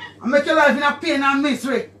 I make your life in a pain and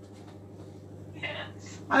misery.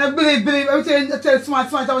 And I believe, everything I tell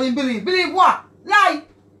smart, I want you believe. Believe what? Lie.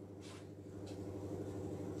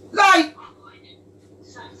 Lie.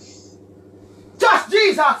 Just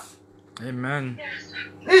Jesus. Amen.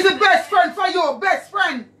 He's the best friend for you. Best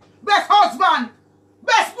friend. Best husband.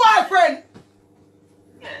 Best boyfriend.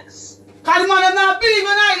 Yes. Because the man is not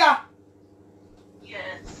believing either.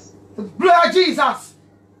 Yes. The blood of Jesus.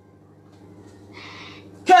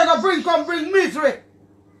 Can't go bring misery.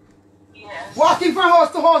 Yes. Walking from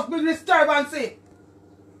house to house, bring disturbance.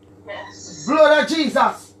 Yes. Blood of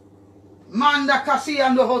Jesus. Manda kasi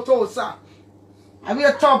and the hotosa. I be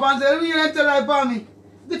a top and say, you ain't tell life on me.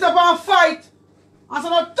 Get up and fight. And say,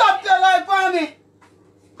 no top your life on me.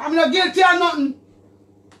 I'm not guilty of nothing.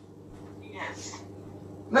 Yes.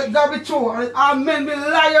 Let God be true. And all men be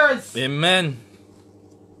liars. Amen.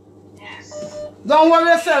 Yes. Don't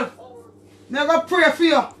worry yourself. I'm going to pray for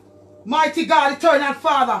you. Mighty God, eternal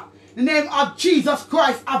Father. In the name of Jesus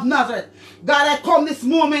Christ of Nazareth. God, I come this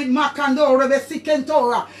moment, Makando, Rebe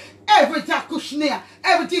Sikentora. Every Takushnia,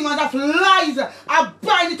 everything on that lies, I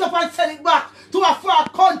bind it up and send it back to a far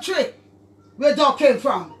country where thou came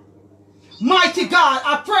from. Mighty God,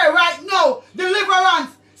 I pray right now,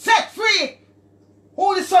 deliverance, set free.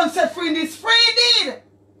 Who the Son set free is free indeed.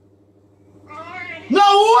 Glory.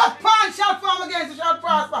 No weapon shall form against you shall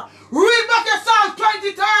prosper. Read back your Psalm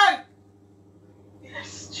 23.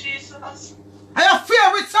 Yes, Jesus. And your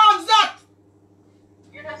favorite Psalms that.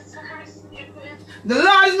 Yes, I receive it. The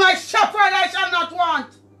Lord is my shepherd, I shall not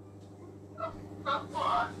want. Not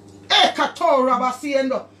one. Ekatora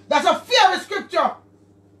basiendo. That's a favorite scripture.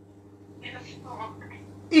 Yes, Lord.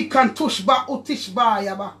 Ikantushba utishba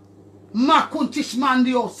yaba. Makuntish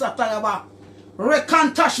mandio satayaba.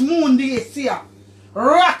 Rekantash mundi esia.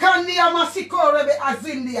 Rakandia masiko rebe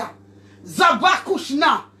azindia.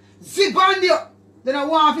 Zabakushna. Zibandio. Then I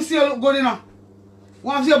want to see you look good enough.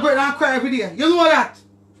 Want to see your brother and cry every day. You know that?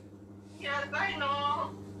 Yes, I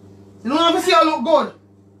know. You don't want to see you look good.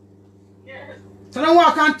 Yes. So don't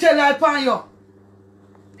walk and tell her upon you.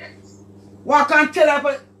 Yes. Walk and tell her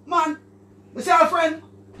upon man. You see our friend?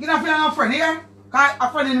 You don't feel no friend here? Cause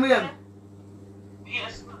a friend in them.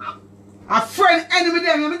 Yes, ma'am. A friend enemy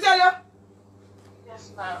them, let me tell you.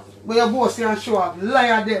 Yes, ma'am. But you go see and show up.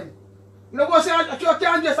 Liar them. You don't go see and you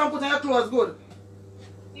can't dress and put on your clothes good.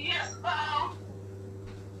 Yes, ma'am.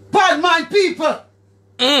 Bad man people.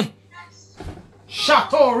 Mm. Yes.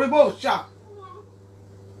 Chateau Rebosha.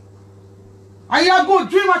 Are you a good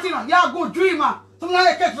dreamer, Tina? You a good dreamer. Something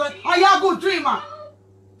like that. Are you a good dreamer?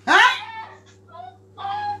 Huh?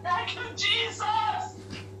 Oh, thank you, Jesus.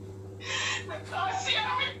 I see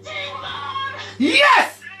everything, Lord.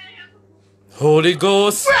 Yes! Holy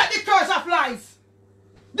Ghost. Break the curse of lies.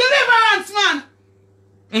 Deliverance, man.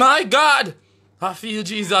 My God. I feel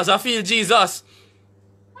Jesus. I feel Jesus.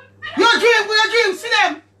 Your dream, see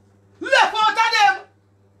them. Left out of them.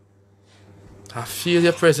 I feel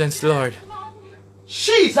your presence, Lord.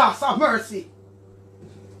 Jesus have mercy.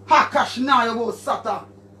 Hakash na yabo sata.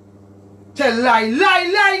 Tell lie.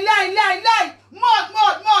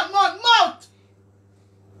 Mouth.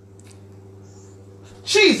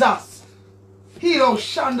 Jesus. Hilo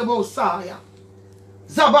shandabo saya.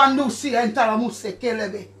 Zabandusi entaramuse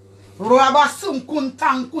kelebe. Rabasum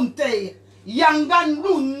kuntang kunte. Yangan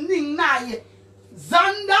lunding nai.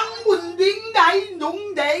 Zandang bunding dai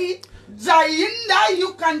dung day. Zayin dai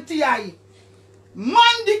you can't die.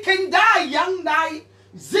 Mandi can die, young die.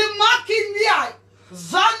 Zimakin die.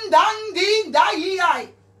 Zandang die.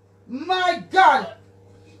 My God.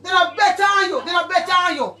 They are better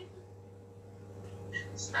on you.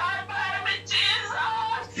 Stand by me,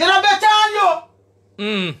 Jesus. They are better on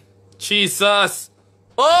you. Jesus.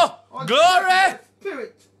 Oh, glory.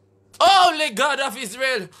 Spirit. Holy God of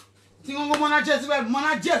Israel. Think I'm going to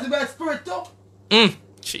Jezebel spirit too.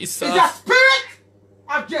 Jesus. It's a spirit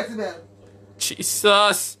of Jezebel.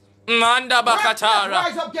 Jesus. Manda bakatara.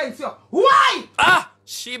 Rise up against you. Why?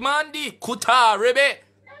 Shimandi kuta rebe.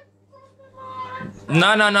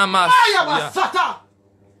 No, mas. Sata.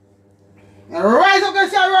 And rise up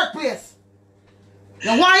against your workplace.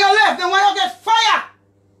 Then why you left, then why you get fire?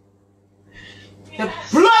 The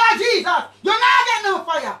blood of Jesus, you're not getting no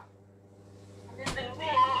fire.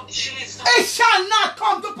 It shall not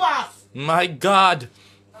come to pass. My God.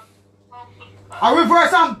 I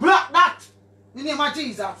reverse and block that in the name of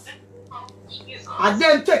Jesus. And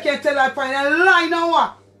then take you till I find a lie now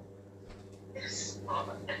what?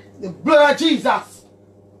 The blood of Jesus.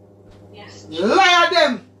 Lie at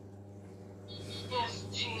them.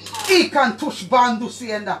 He can touch bandu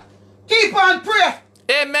sienda. Keep on pray.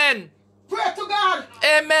 Amen. Pray to God.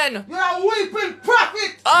 Amen. You are weeping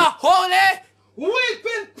prophet. Ah, holy.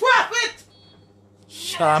 Weeping prophet.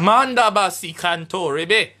 Shamanda basi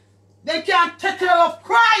kantorebe. They can't take care of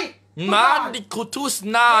cry. Mandi kutus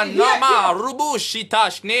na nama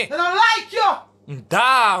rubushitashne. They don't like you.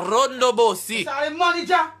 Da rondo bosi. Sorry,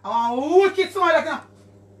 manager. I want wicked somebody that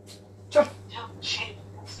can.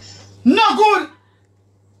 No good.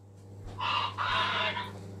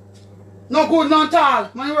 No good, no at all.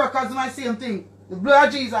 My workers do my same thing. The blood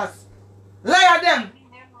of Jesus. Lie at them.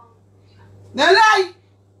 They lie.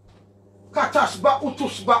 Katash ba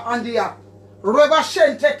utush ba andia. Reba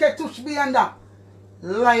shente ketush bianda.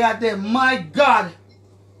 Lie at them. My God.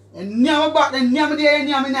 And never back then, never day and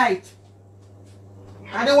never night.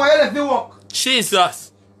 And then why you left the work?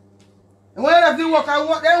 Jesus. And when you left the work, I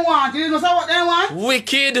what they want. You know what they want?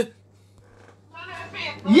 Wicked.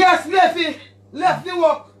 Yes, Leffy. Left the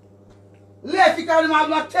work. Leffy can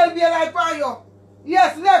not tell me a lie for you.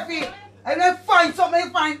 Yes, Leffy. And then find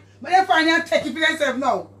something but they find and take it for themselves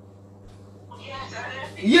now.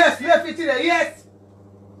 Yes, Leffy today, yes.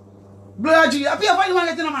 Blood of Jesus. Pay for the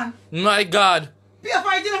man, man. My God. Pay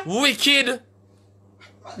for it, Wicked.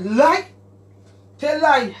 Lie. Tell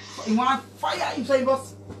lie. He want fire him, so he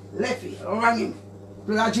must Leffy. Run him.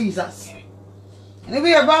 Blood of Jesus. And if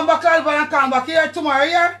we have gone back and come back here tomorrow,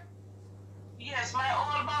 yeah? Yes, my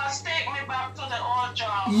old boss take me back to the old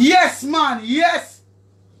job. Yes, man. Yes.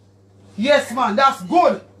 Yes, man. That's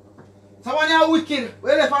good. So when you're wicked,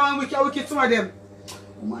 well, if I'm wicked, some of them.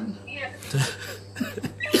 Oh, man. Yes.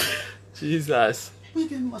 Jesus.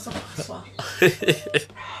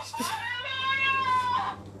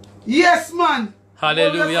 Yes, man.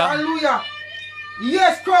 Hallelujah. Hallelujah.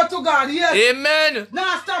 Yes, cry to God. Yes. Amen.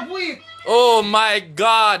 Now stop weep. Oh my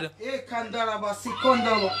God. Yes,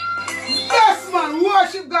 man.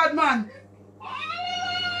 Worship God, man.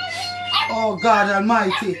 Oh, God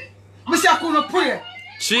Almighty. Mr. I couldn't pray.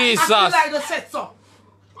 Jesus. I feel like the set so.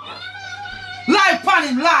 Lie upon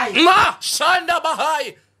him, lie. Ma Shanda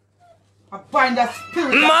Bahai. I bind that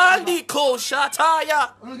spirit. Mandiko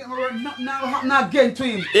Shataya. I'm get my word now happen again to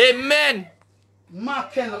him. Amen.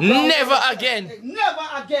 Never again. Never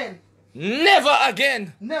again. Never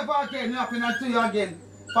again. Never again happen to you again.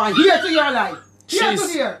 From here to your life. Here to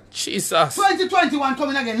here. Jesus. 2021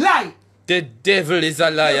 coming again. Lie. The devil is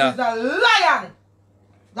a liar. The devil is a liar.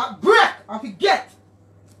 That break and forget.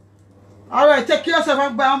 Alright, take care of yourself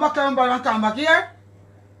and back and come back here.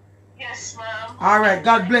 Yes, ma'am. Alright,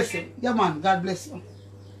 God bless you. Yeah, man, God bless you.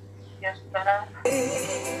 Yes, ma'am.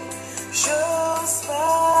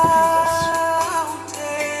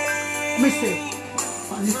 Missy,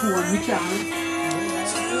 on the phone, we can.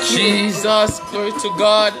 Jesus, glory to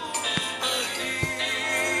God.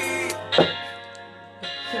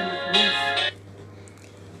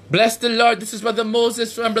 Bless the Lord. This is Brother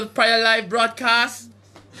Moses from Brother Prayer Live broadcast.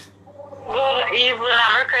 Good evening.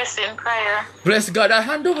 I'm requesting prayer. Bless God. I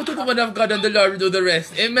hand over to the woman of God and the Lord will do the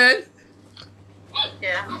rest. Amen.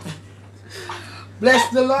 Yeah. Bless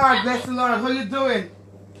the Lord. Bless the Lord. How you doing?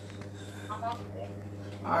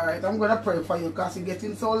 Alright, I'm going to pray for you because it's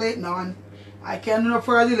getting so late now and I can't do a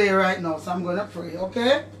prayer delay right now, so I'm going to pray,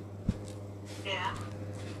 okay? Yeah.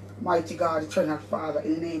 Mighty God, eternal Father,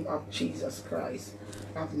 in the name of Jesus Christ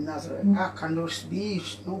of Nazareth, Akanos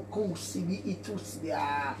bish no kusi bi itus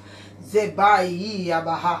dia zebai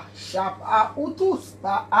yabaha shap a utus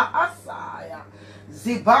ba a asaya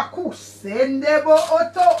zibaku sendebo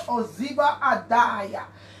oto o ziba adaya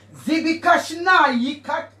zibikashna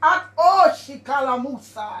yikat at o shikala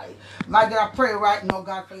musai. My God, I pray right now,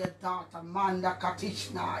 God, for your daughter Manda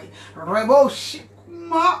Katishnai Rebo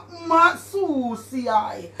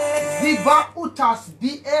Masusiai Ziba Utas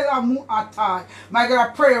Biela Muatai. My God,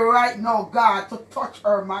 I pray right now, God, to touch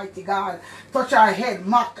her, mighty God. Touch her head,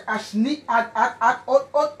 Mak Ashni at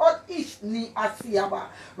Ishni Asiaba.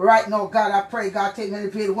 Right now, God, I pray, God, take me to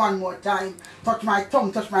the one more time. Touch my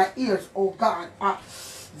tongue, touch my ears, oh God.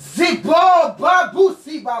 Zibo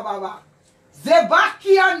Babusi Baba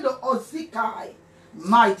Zebaki and Ozikai.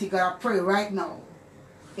 Mighty God, I pray right now.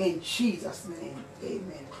 In Jesus' name,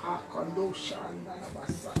 amen.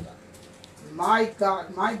 My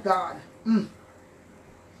God, my God. Well,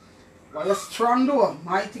 you're strong though.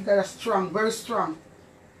 Mighty God, you're strong, very strong.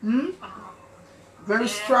 Very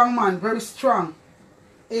strong, man, very strong.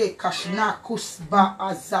 Eh, kashna kusba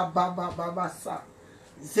azabababasa.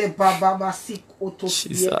 Zebababasik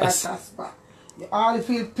otosye atasba. You all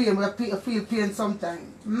feel pain, you feel pain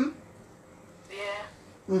sometimes.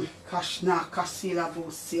 Kashna kasila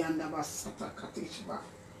bosi and basata katishba.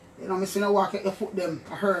 You know, me see no walk your foot them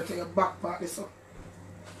hurt your back part this up.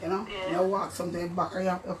 You know? You walk sometimes back and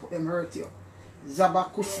your foot them hurt you.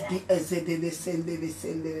 Zabakus di ezede descende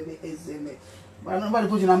ezeme. But nobody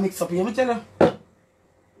put you in a mix up, you me tell you?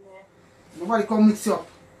 Nobody come mix you up.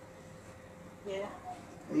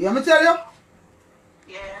 You hear me tell you?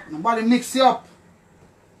 Nobody mix you up.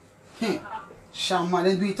 Shama,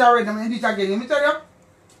 then do it already, then do it again. You hear me tell you?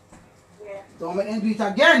 Don't make them do it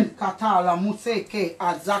again. Katala Museke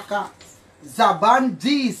Azaka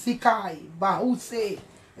Zabandi Sikai Bahuse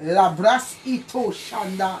Labras Ito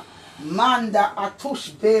Shanda Manda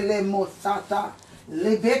Atush Bele Mosata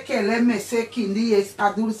Lebeke Lemeseki Nies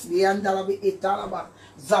Adurs Viandalabi Italaba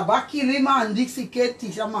Zabaki Lima and Dixike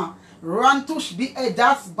Tijama Rantush bi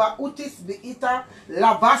Edas Bautis bi Ita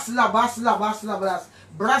Labas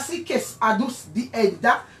Brasikes adus bi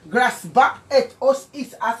Eda Grasba et os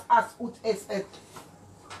is as ut es et.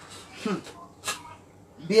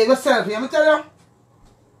 Behave yourself, you hear me tell you?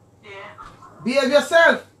 Behave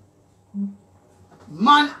yourself.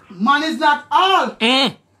 Man is not all.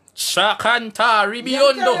 Shakanta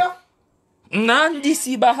ribiondo.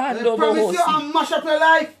 Nandisi bahando. I promise you I'll mash up your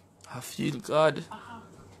life. I feel God.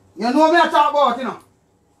 You know what I talk about, you know?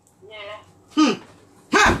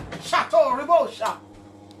 Ha! Chateau Ribosha.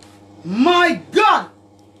 My God!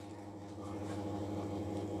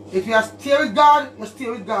 If you stay with God, you stay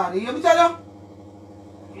with God. You hear me tell you?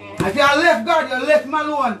 If you left God, you left him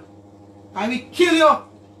alone. And he kill you.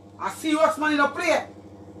 I see you as man in a play.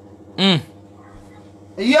 You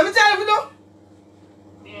hear me tell you, though?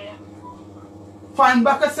 Find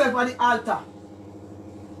back yourself at the altar.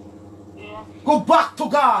 Go back to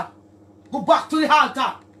God. Go back to the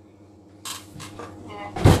altar.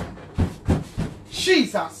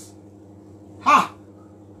 Jesus. Ha.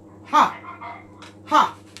 Ha.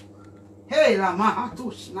 Ha. Hey, la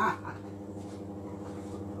mahatushna.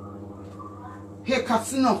 Hey,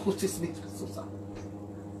 Katsino Kutis Mitusa.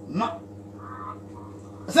 Ma.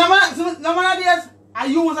 Some ideas I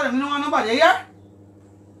use them, you know nobody here?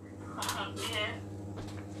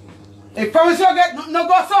 Hey, promise you get no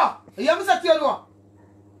go, sir. You have me set your door.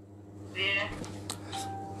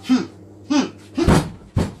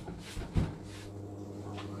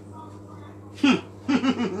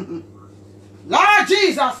 Lord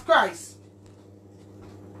Jesus Christ.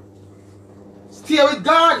 Stay with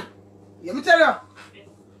God. Let me tell you.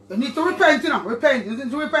 You need to repent, you know. Repent. You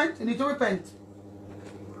need to repent. You need to repent.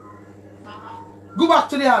 Go back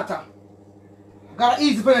to the altar. Got it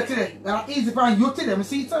easy for you today. Got it easy for you today. Me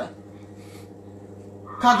see it, sir.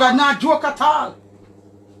 Because God not joke at all.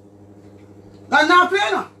 God not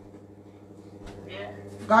play, no?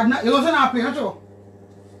 God not, you wasn't not play, not you?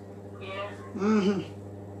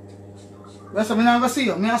 Listen, me never see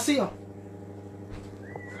you. Me I see you.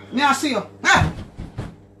 Me I see you. Ah!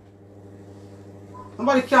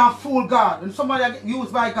 Nobody can't fool God. And somebody get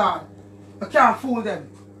used by God, you can't fool them.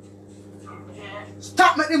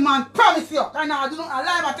 Stop making man promise you. I know I do not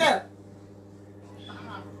lie, I tell.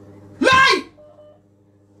 Lie!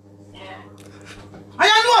 And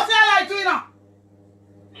you know say I lie to you now.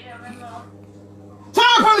 So I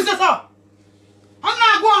promise you, sir. I'm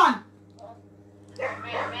not going.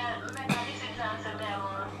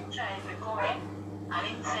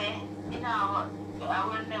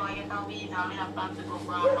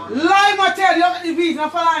 Lie, my tell you, get the visa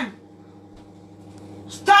for line.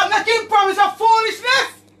 Stop making promise of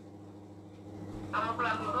foolishness.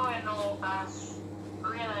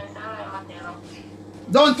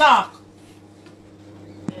 Don't talk.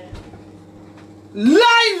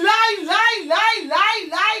 Lie.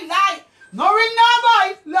 No ring no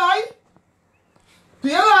boy. Lie.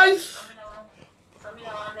 Be alive.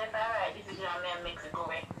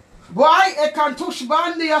 Boy, it can touch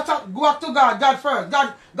bandy attack. Go up to God. God first.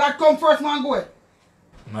 God come first, man. Go ahead.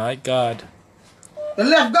 My God. You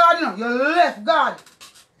left God, you know. You left God.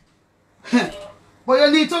 But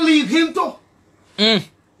you need to leave him too.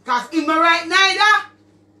 Because in my right neither.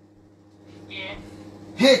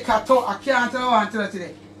 Hey, Kato, I can't tell you what to tell you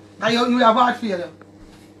today. Now you have hard failure.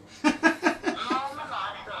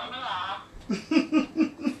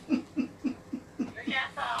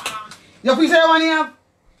 You feel say you want to have?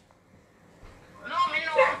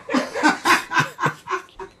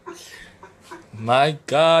 My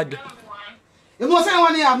God. You know say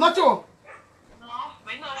one here, not you? No,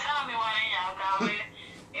 we don't tell me what I am, because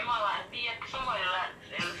we want to be somebody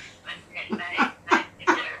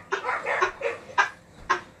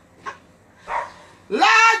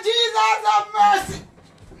Lord Jesus have mercy.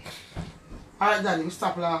 Alright, Daddy, we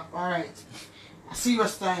stop laugh. Alright. I see your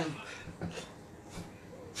time.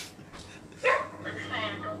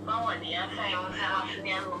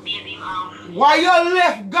 Why you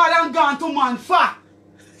left God and gone to man for?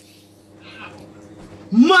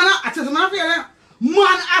 Man, I tell you, man, I feel you.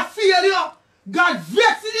 Man, I feel you. God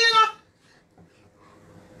vexed you, know.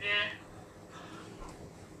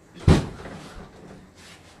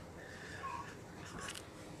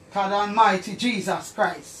 God Almighty Jesus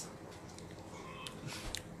Christ.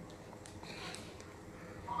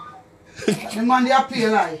 The man they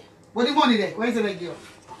appeal like. What the money there? Where is it give?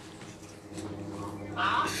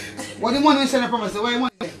 What the money we send the promise? Where the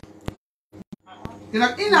money there? You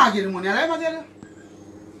not give the money, I never tell you.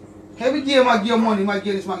 Every day I give money, I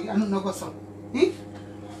give this money. I don't know what's up. Eh?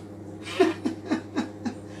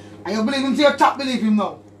 And you believe him till you top believe him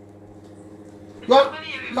now. You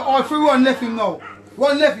all free one left him now.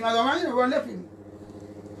 One left him, I don't know, one left him.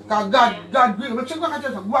 Because God grieve. But check back at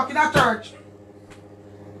church. Go back in that church.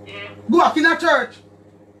 Go back in that church.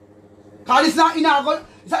 Because it's not in our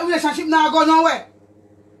that relationship now go nowhere.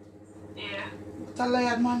 Yeah. It's a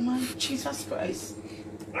liar, man. Jesus Christ.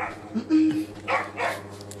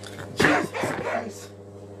 Jesus Christ.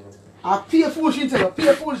 I pay foolishness, tell you.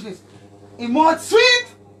 Pay foolishness. It more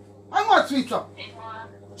sweet. I'm more sweet, sir.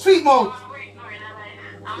 Sweet mouth.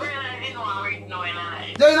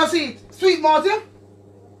 Do you not see it? Sweet mouth, yeah?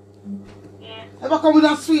 Yeah. Ever come with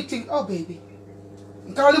that sweet thing? Oh, baby.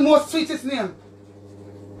 You call the most sweetest name.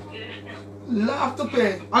 Laugh to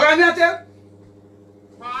pay. Alright, me I tell?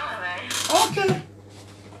 Okay.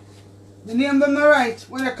 The name them not right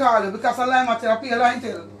when you call you because I lie my tell, I pay a line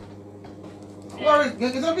tell. Worry,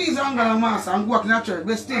 get a visa and go to master and go back in the church.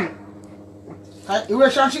 Best thing. The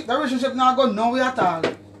relationship not go nowhere at all.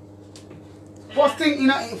 First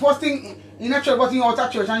thing in a church, but you out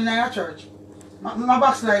of church and in a church. My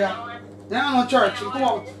backslider. They don't know church. You come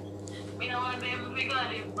out. We don't want them to go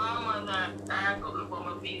to Bahamas and go for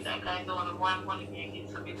my visa because I don't want one money to get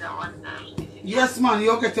some visa one time. Yes, man,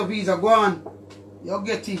 you get your visa. Go on. You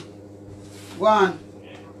get it. Go on.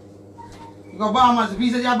 You go Bahamas.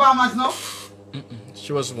 Visa your Bahamas now?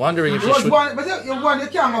 She was wondering if she should. But you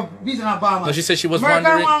can't go visa in Bahamas. No, she said she was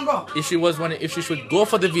American wondering if she should go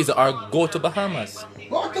for the visa or go to Bahamas.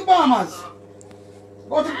 Go to Bahamas.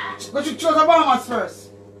 But you chose the Bahamas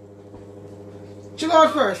first. Chill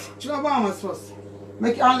out first. Chill out Bahamas first.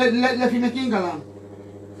 Make and let you make England.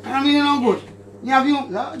 I mean, you know good. You have you,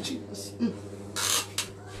 Lord Jesus.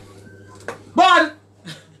 But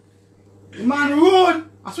the man rude.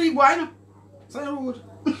 A sweet boy, no? Say rude.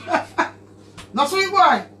 Not sweet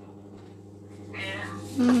boy.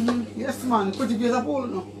 Yes, man. Pretty face of fool,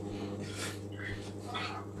 no?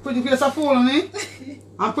 Pretty face of fool, eh?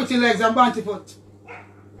 And pretty legs and banty foot.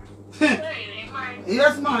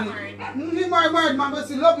 Yes, man. He married man, but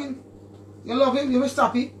you love him. You love him, you will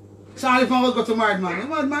stop it. Sorry if I will go to married man. You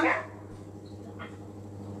married man?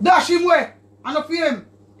 Dash him away. And not fear him.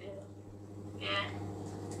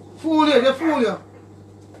 Fool you, they fool you.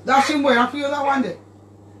 Dash him away and feel that one day.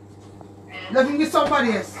 Let him get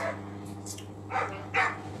somebody else.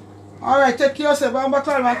 Alright, take care of yourself. I'm back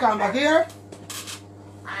and come back here.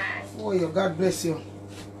 Oh, you, God bless you.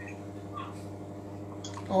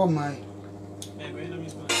 Oh my.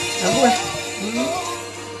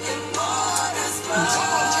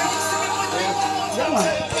 Yeah, man.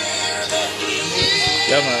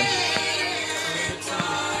 Yeah, man.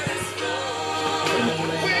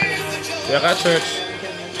 You got church.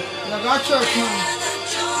 You got church, man.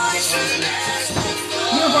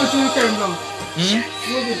 You don't continue to carry down.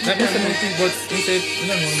 Not necessarily, but he said, you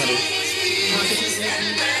don't know, man.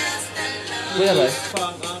 Where are you?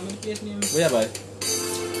 Where are you?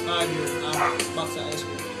 Box of ice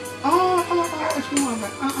cream. Ice cream, man.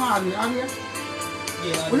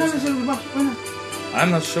 Yeah, When is it box? When? I'm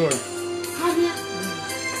not sure.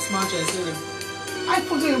 small chest, really. I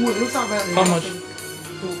put it with it. How much? 2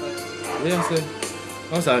 Yeah, I said.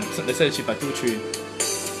 What's that? They said cheap at 2-3.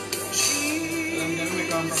 I'm gonna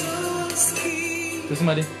make one from To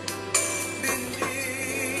somebody.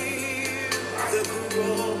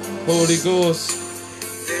 Holy Ghost.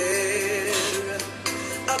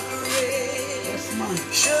 Yes, man.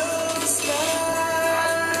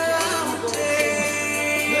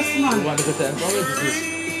 Yes, man. You want to get that? What is this?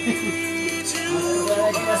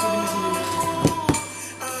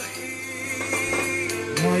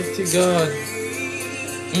 Mighty God.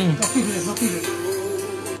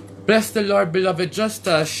 Bless the Lord, beloved. Just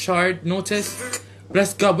a short notice.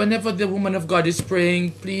 Bless God. Whenever the woman of God is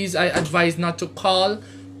praying, please, I advise not to call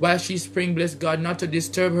while she's praying. Bless God. Not to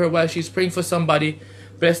disturb her while she's praying for somebody.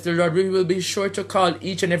 Bless the Lord. We will be sure to call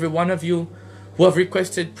each and every one of you who have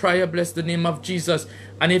requested prayer. Bless the name of Jesus.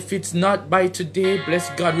 And if it's not by today, bless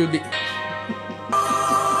God, will be...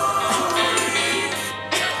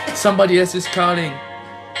 Somebody else is calling.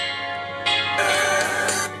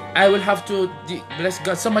 I will have to, bless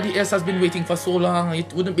God, somebody else has been waiting for so long.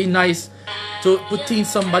 It wouldn't be nice to put in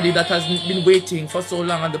somebody that has been waiting for so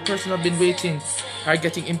long, and the person who has been waiting are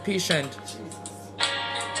getting impatient.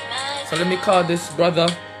 So let me call this brother.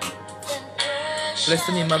 Bless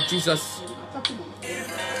the name of Jesus.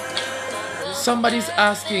 Somebody's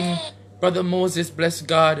asking, Brother Moses, bless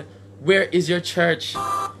God, where is your church?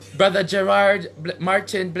 Brother Gerard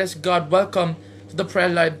Martin, bless God, welcome to the Prayer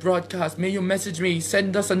Live broadcast. May you message me,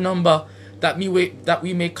 send us a number that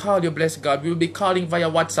we may call you, bless God. We will be calling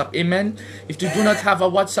via WhatsApp, amen. If you do not have a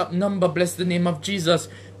WhatsApp number, bless the name of Jesus,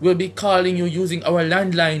 we'll be calling you using our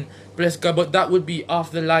landline, bless God, but that would be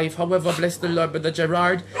off the live. However, bless the Lord, Brother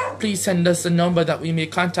Gerard, please send us a number that we may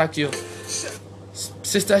contact you.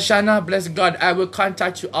 Sister Shanna, bless God, I will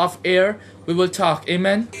contact you off air. We will talk,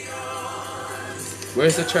 amen.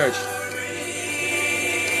 Where's the church?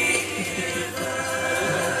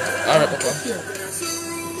 Alright, Papa.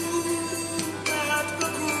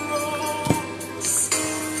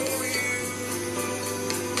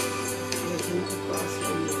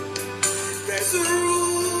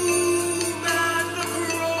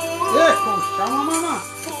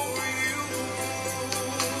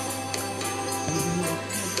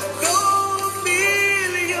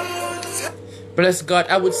 Bless God,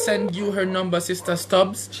 I would send you her number, Sister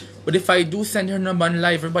Stubbs. But if I do send her number on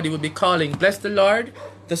live, everybody will be calling. Bless the Lord.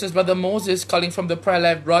 This is Brother Moses calling from the Prayer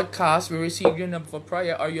Live broadcast. We received your number for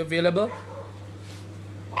prayer. Are you available?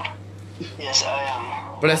 Yes,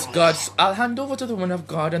 I am. Bless God. I'll hand over to the woman of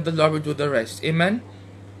God and the Lord will do the rest. Amen.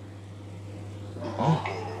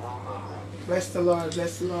 Bless the Lord.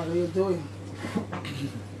 Bless the Lord. How are you doing?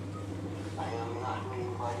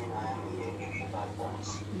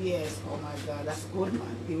 Yes, oh my God, that's good,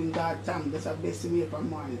 man. Giving God thanks. That's a best way for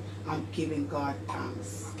morning. I'm giving God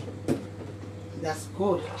thanks. That's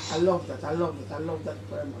good. I love that. I love it. I love that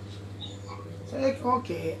very much. So,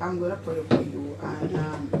 okay, I'm going to pray for you.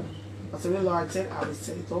 And what's the Lord said, I will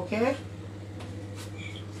say it, okay?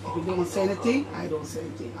 If you don't say anything, I don't say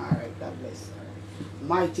anything. All right, God bless.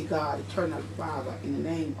 Mighty God, eternal Father, in the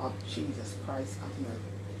name of Jesus Christ of Nazareth.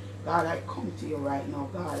 God, I come to you right now.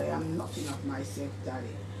 God, I am nothing of myself,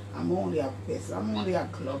 Daddy. I'm only a vessel. I'm only a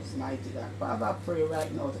gloves, mighty God. Father, I pray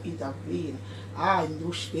right now to intervene. I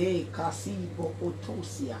nushbe kasibo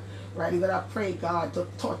otosia. Right now, God, I pray, God, to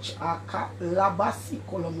touch aka labasi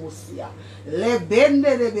kolomosia.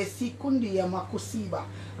 Lebende lebesi kundi ya makusiba.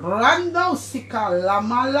 Rando sika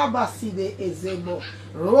lama labasi de ezebo.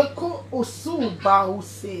 Roko usuba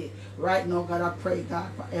use. Right now, God, I pray,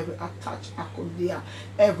 God, for every attach akundia,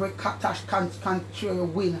 every katash country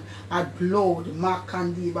wind at blow,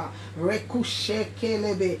 makandiba, rekushe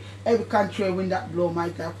kelebe, every country wind that blow, my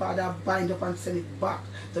God, Father, bind up and send it back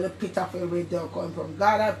to the pit of hell where they're coming from.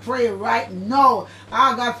 God, I pray right now,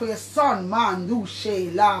 I God, for your son, man, do she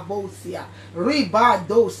la bosia, riba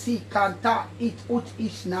do si kanta it ut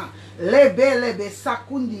ishna, lebe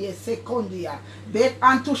sakundia sekundia, bet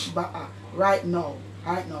antushba, right now.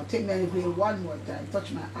 Right now, take me and reveal one more time. Touch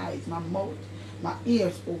my eyes, my mouth, my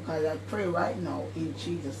ears, oh God. I pray right now in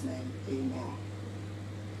Jesus' name. Amen.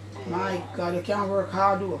 My God, you can't work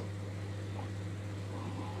hard, though.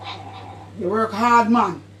 You work hard,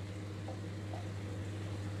 man.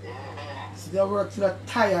 So you work till you're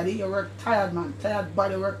tired, eh? You work tired, man. Tired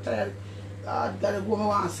body, work tired. God, the woman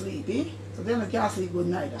want to sleep, eh? So then you can't sleep good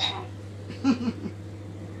night.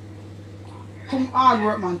 Too much hard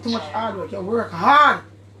work, man. Too much hard work. You work hard.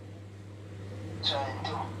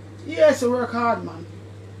 Yes, you work hard, man.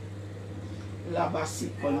 You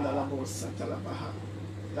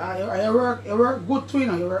work good too, you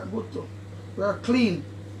know. You work good too. You work clean.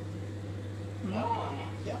 Yeah,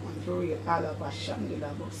 man. For real. But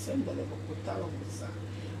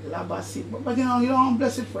you know, you don't have a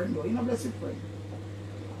blessed friend, though. You know, blessed friend.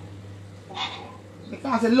 You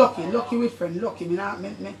can't say lucky. Lucky with friend. Lucky.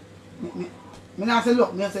 Me not say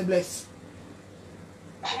luck, me say bless.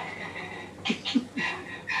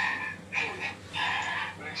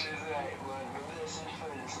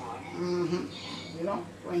 You know,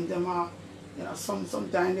 when them are, you know,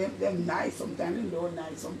 sometimes them nice, sometimes they don't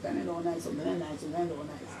nice, sometimes they don't nice, sometimes they nice, sometimes they don't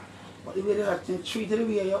nice. But the way they like to treat it, the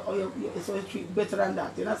way so you treat better than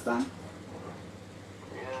that, you understand?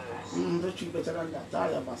 Yes. They treat better than that. I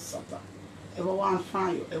have a sata. Everyone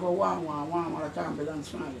find you, everyone want a ambulance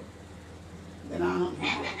find you. Then I'm not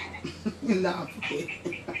you laugh, okay?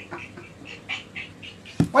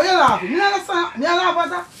 Why you laughing? Me understand? Me laugh at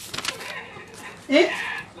that? Eh?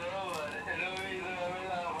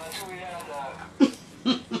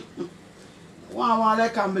 One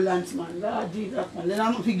like ambulance man, Lord Jesus man. Then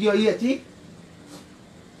I'm not figure yet, eh?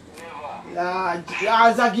 Never.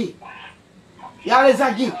 Yeah, Zagi. Yeah,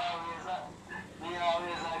 Zagi.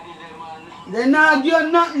 They not give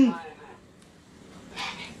you nothing.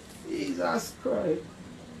 Jesus Christ.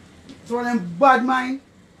 It's one of them bad mind.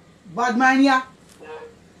 Bad mind, yeah.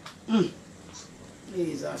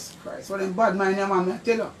 Jesus Christ. One of them bad mind, yeah, man. I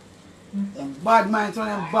tell you. Them bad mind, it's one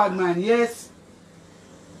of them bad mind, yes.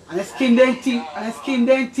 And they skin them teeth. And they skin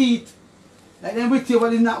them teeth. Like them with you,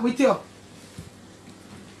 but it's not with you.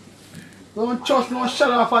 Don't trust no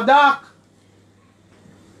shut off a dark.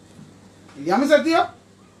 You hear me say to you?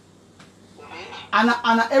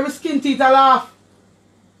 And every skin teeth a laugh.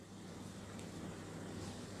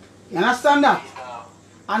 You understand that?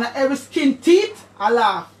 And every skin teeth a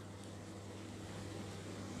laugh.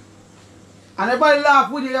 And everybody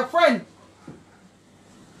laugh with your friend.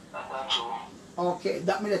 That's not true. Okay,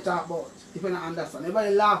 that me they talk about. If you don't understand.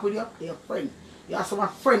 Everybody laugh with you, your friend. You have some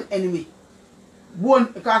friend enemy.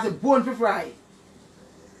 Bone, because it's bone for fry.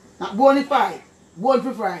 Not bone fry. Bone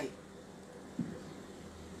for fry.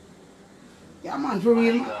 Yeah, man, for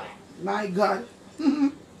real, man. My God.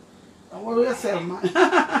 Don't worry yourself, man.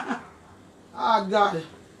 Oh, God.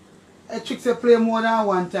 A trick to play more than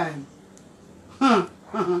one time.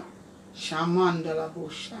 Shamandala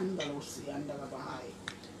Bushandala Siandala Bahai.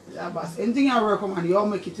 Anything you work on, you all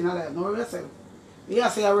make it in a life. Don't worry yourself. You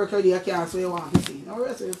say you work already, you can't say you want to see. Don't worry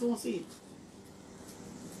yourself, you soon see it.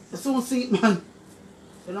 You soon see it, man.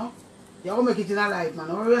 You know? You all make it in a life, man.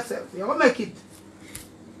 Don't worry yourself. You all make it.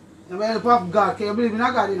 You have help of God. Can you believe in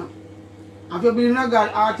a God, you know? And if you believe in a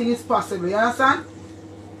God, all things is possible. You understand?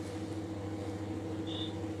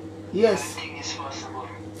 Yes. Anything is possible.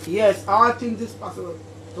 Yes, all things is possible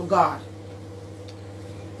to God.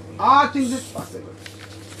 All things is possible.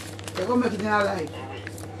 You're going to make it in a life.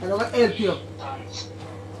 I'm going to help you.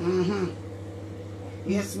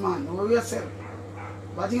 Yes, man. Don't worry yourself.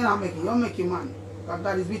 But you're not making it. You'll make it, man. Because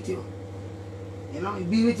God is with you. You know, He'll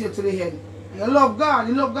be with you to the end. And you love God.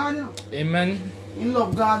 You love God, you know. Amen. You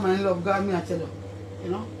love God, man. You love God, me, I tell you. You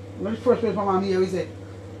know. When the first person from me here, he said,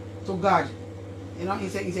 to God. You know, he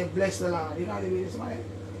said, bless the Lord. You know what I mean?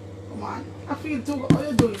 Come on. I feel too good. How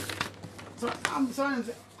you doing? So I'm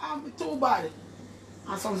too bad.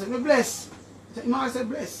 And some say, me bless. So I say,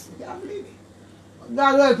 bless. You can't believe it. But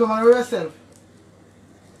God will help you, man, with yourself.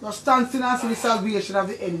 Just stand still and see the salvation of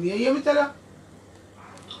the enemy. You hear me tell you?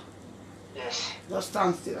 Yes. Just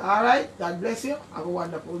stand still. Alright? God bless you. Have a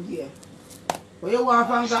wonderful day. What you want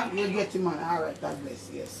from God, you'll get him, man. Alright, God bless.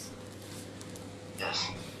 Yes. Yes.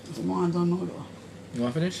 The man don't know though. You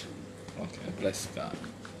want to finish? Okay, bless God.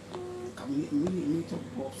 Come me to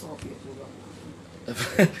box off here.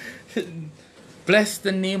 Bless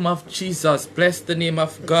the name of Jesus. Bless the name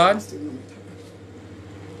of God.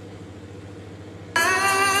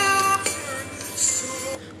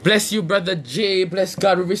 Bless you, Brother Jay. Bless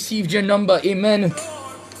God. We received your number. Amen.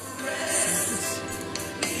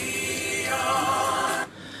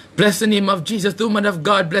 Bless the name of Jesus. The woman of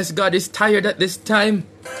God, bless God, is tired at this time.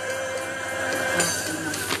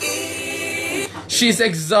 She's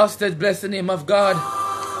exhausted. Bless the name of God.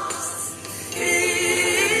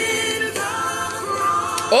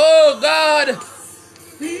 Oh God.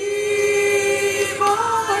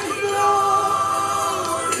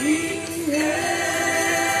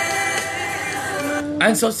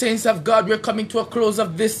 And so, saints of God, we're coming to a close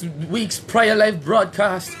of this week's Prayer Life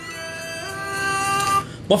broadcast.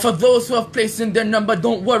 But for those who have placed in their number,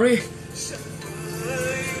 don't worry.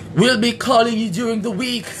 We'll be calling you during the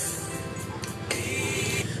week.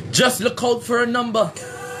 Just look out for a number.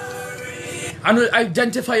 And we'll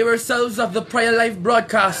identify ourselves of the Prayer Life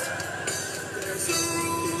broadcast.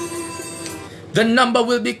 The number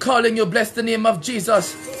will be calling you. Bless the name of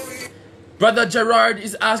Jesus. Brother Gerard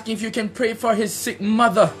is asking if you can pray for his sick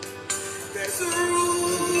mother.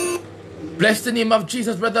 Bless the name of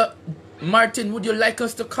Jesus. Brother Martin, would you like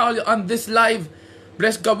us to call you on this live?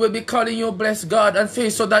 Bless God, we'll be calling you, bless God, and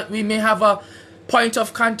faith, so that we may have a point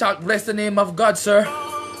of contact. Bless the name of God, sir.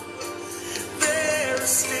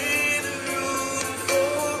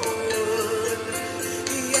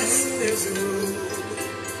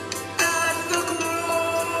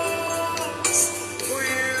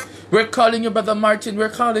 We're calling you, Brother Martin. We're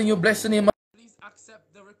calling you. Bless the name of. Please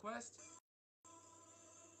accept the request.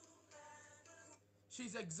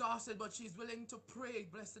 She's exhausted, but she's willing to pray.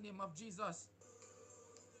 Bless the name of Jesus.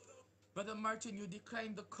 Brother Martin, you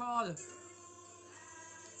declined the call.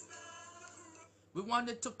 We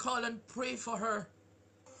wanted to call and pray for her,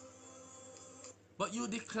 but you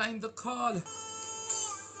declined the call.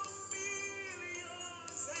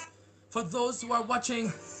 For those who are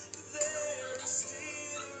watching,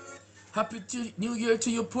 Happy New Year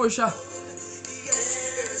to you, Portia.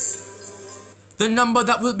 The number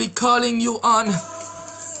that we'll be calling you on,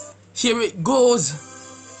 here it goes.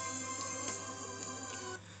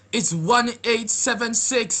 It's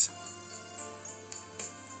 1876.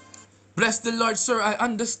 Bless the Lord, sir. I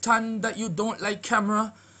understand that you don't like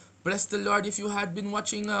camera. Bless the Lord. If you had been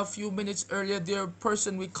watching a few minutes earlier, their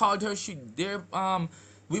person, we called her.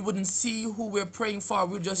 We wouldn't see who we're praying for.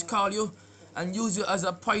 We'll just call you and use you as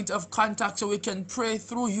a point of contact so we can pray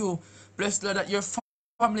through you. Bless the Lord, that your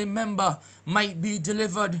family member might be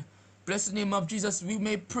delivered. Bless the name of Jesus. We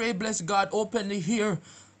may pray, bless God, openly here,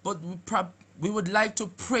 but we would like to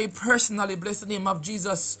pray personally. Bless the name of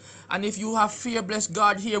Jesus. And if you have fear, bless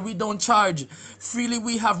God, here we don't charge. Freely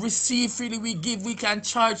we have received, freely we give. We can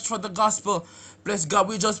charge for the gospel. Bless God.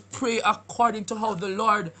 We just pray according to how the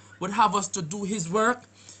Lord would have us to do his work.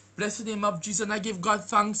 Bless the name of Jesus. And I give God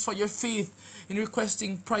thanks for your faith in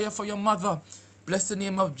requesting prayer for your mother. Bless the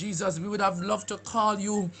name of Jesus. We would have loved to call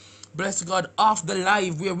you, bless God, off the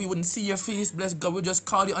live where we wouldn't see your face. Bless God. We'll just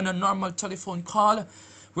call you on a normal telephone call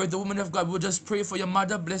where the woman of God will just pray for your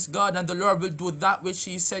mother. Bless God. And the Lord will do that which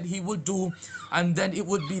he said he would do. And then it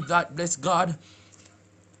would be that. Bless God.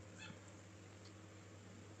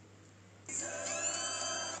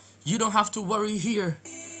 You don't have to worry here.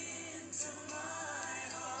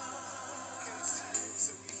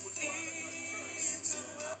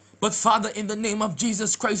 But Father, in the name of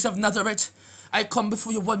Jesus Christ of Nazareth, I come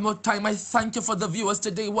before you one more time. I thank you for the viewers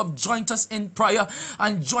today who have joined us in prayer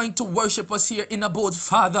and joined to worship us here in abode.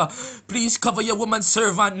 Father, please cover your woman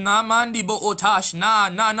servant.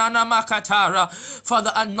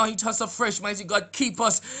 Father, anoint us afresh, mighty God. Keep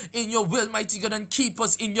us in your will, mighty God, and keep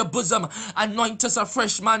us in your bosom. Anoint us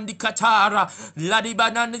afresh, Mandi Katara.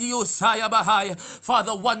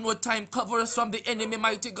 Father, one more time, cover us from the enemy,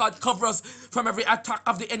 mighty God. Cover us from every attack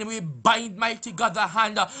of the enemy. Bind, mighty God, the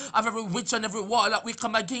hand of every witch and every warlock. We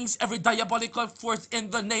come against every diabolical force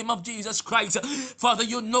in the name of Jesus Christ. Father,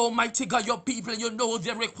 you know, mighty God, your people, you know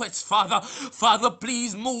their requests, Father. Father,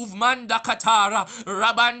 please move, Manda Katara,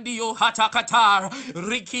 Rabandio Hatakatar,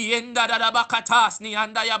 Riki Enda Dadabakatasni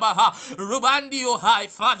and Yabaha, Rubandio High.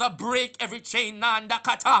 Father, break every chain, Nanda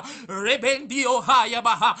Kata, Rebendio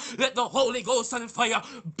Hayabaha. Let the Holy Ghost and fire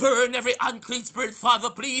burn every unclean spirit,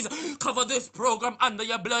 Father. Please cover this program under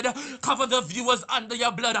your blood. Cover the viewers under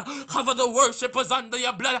your blood. Cover the worshippers under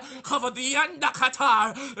your blood. Cover the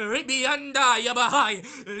Andakatar, Ribianda Yabahai,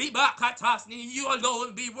 Ribakatasni. You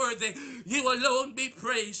alone be worthy. You alone be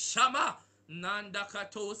praised. Shama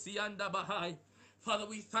Nandakatosi Andabahai. Father,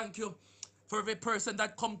 we thank you for every person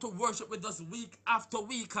that come to worship with us week after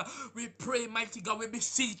week. We pray, mighty God, we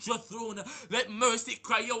beseech your throne. Let mercy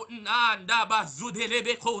cry out.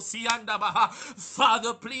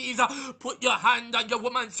 Father, please put your hand on your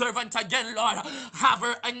woman servant again, Lord. Have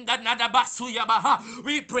her under Nadabasuyabaha.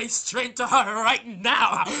 We pray strength to her right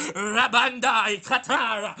now. Rabandai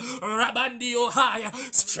Katara, Rabandi Ohio,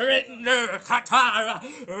 strengthen her, Katara,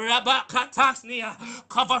 Rabakatasnia,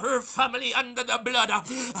 cover her family under the blood.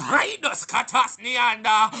 Hide us, Katasnia, and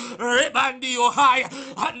Rebandi Ohio,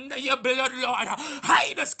 under your blood, Lord.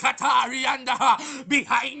 Hide us, Katari, and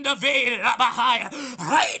behind the veil, Rabahai.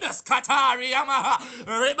 Hide us, Katari, Yamaha,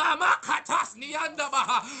 Rebama Katasnia, and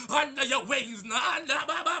under your wings, Nanda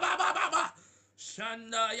Baba.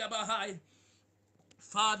 Shanda Yabahai.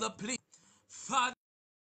 Father, please. Father,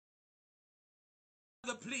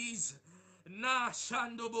 please. Na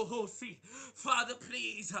Shando Bohosi. Father,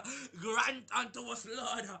 please grant unto us,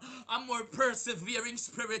 Lord, a more persevering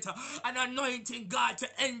spirit, an anointing, God, to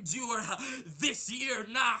endure this year.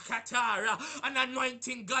 Na Katara, an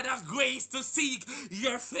anointing, God, of grace to seek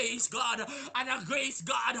your face, God, and a grace,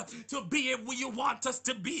 God, to be where you want us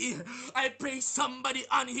to be. I pray somebody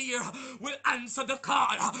on here will answer the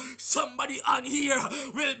call. Somebody on here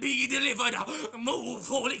will be delivered. Move,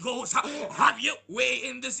 Holy Ghost. Have your way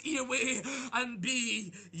in this airway and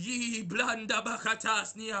be ye blanda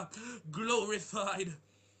bakatasnia glorified.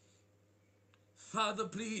 Father,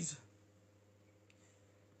 please,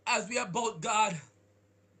 as we are about, God,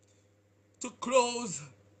 to close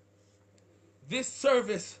this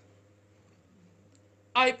service,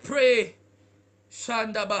 I pray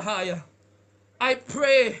Shanda Bahaya. I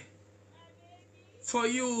pray for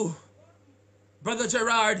you, Brother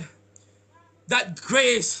Gerard, that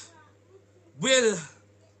grace will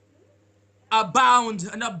abound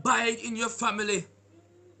and abide in your family.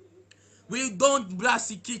 We don't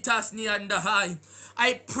blasikitas ni andahai.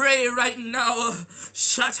 I pray right now,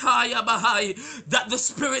 Shataya Bahai, that the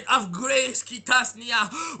spirit of grace Kitasnia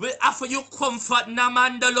will offer you comfort.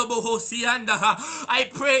 Namanda Lobohosi andaha. I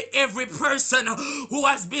pray every person who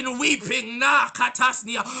has been weeping na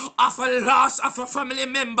Katasnia of a loss of a family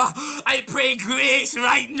member. I pray grace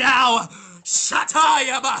right now.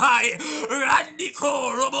 Shataya Bahai,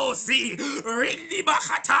 Randiko Robosi, Rindi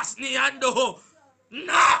Bakatasni Andoho,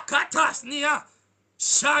 Nakatasnia,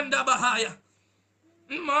 Shanda Bahaya.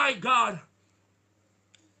 My God,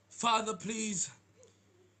 Father, please,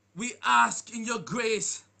 we ask in your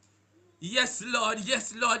grace. Yes, Lord,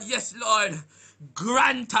 yes, Lord, yes, Lord.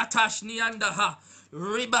 Grant Tatashni Andaha,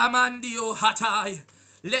 Ribamandio Hatai.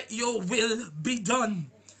 Let your will be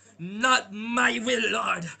done. Not my will,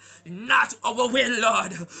 Lord. Not our will,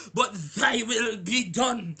 Lord. But thy will be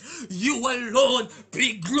done. You alone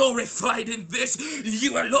be glorified in this.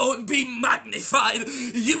 You alone be magnified.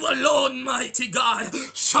 You alone, mighty God.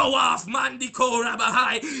 Show off, Mandiko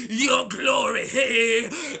Rabahai, your glory. Hey,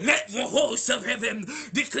 let the hosts of heaven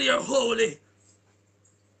declare holy.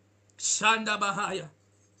 Shanda Bahaya.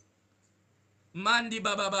 Mandi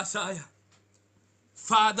Baba Basaya.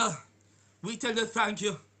 Father, we tell you thank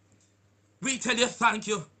you. We tell you thank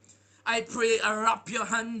you. I pray wrap your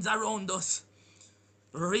hands around us.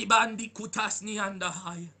 Ribandi kutasni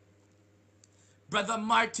andahai. Brother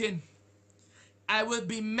Martin, I will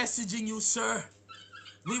be messaging you, sir.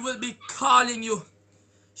 We will be calling you.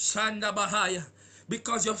 Shanda Bahaya.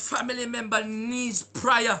 Because your family member needs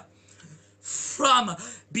prayer from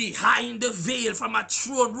behind the veil, from a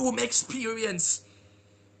throne room experience.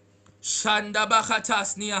 Shanda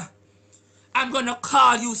Bahatasnia. I'm gonna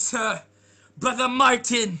call you, sir. Brother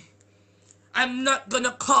Martin, I'm not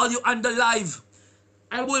gonna call you on the live.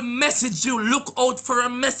 I will message you. Look out for a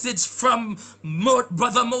message from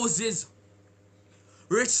Brother Moses.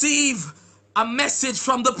 Receive a message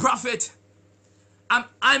from the prophet.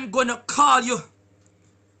 I'm gonna call you.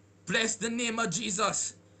 Bless the name of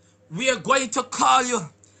Jesus. We are going to call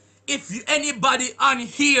you. If anybody on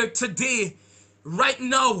here today, right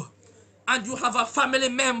now, and you have a family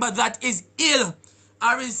member that is ill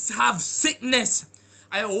or have sickness,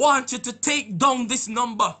 I want you to take down this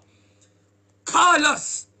number. Call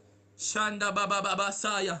us. Shanda Baba Baba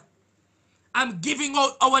Saya. I'm giving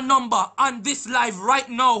out our number on this live right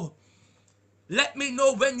now. Let me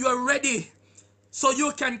know when you're ready so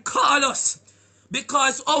you can call us.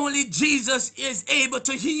 Because only Jesus is able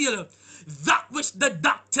to heal that which the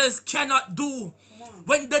doctors cannot do.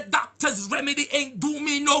 When the doctor's remedy ain't do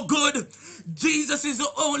me no good, Jesus is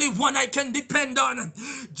the only one I can depend on.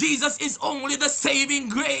 Jesus is only the saving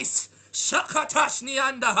grace. Shakatashni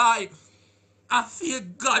andahai. I feel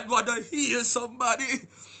God want to heal somebody.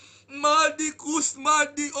 Madi kus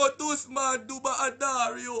madi otus maduba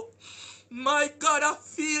adario. My God, I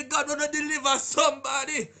feel God want to deliver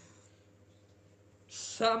somebody.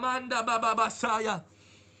 Shamanda Baba Basaya.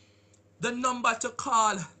 The number to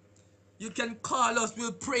call. You can call us.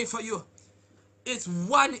 We'll pray for you. It's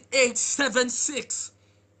 1876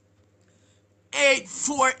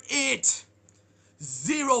 848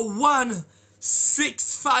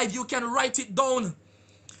 0165. You can write it down.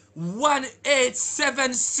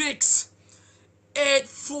 1876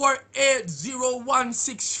 848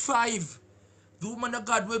 0165. The woman of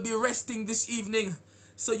God will be resting this evening,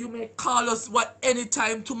 so you may call us any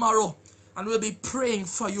time tomorrow, and we'll be praying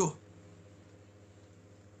for you.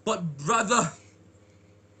 But brother,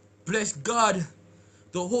 bless God,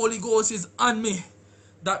 the Holy Ghost is on me.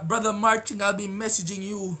 That Brother Martin, I'll be messaging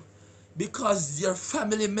you because your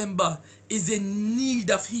family member is in need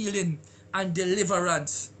of healing and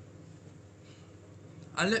deliverance.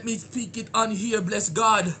 And let me speak it on here, bless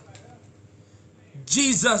God.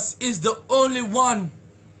 Jesus is the only one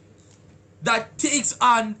that takes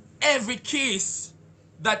on every case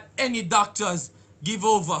that any doctors give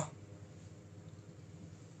over.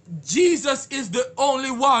 Jesus is the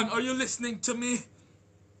only one, are you listening to me,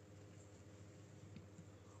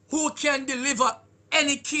 who can deliver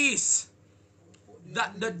any case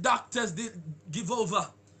that the doctors did give over.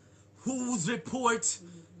 Whose report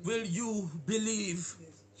will you believe?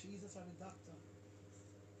 Jesus and the doctor.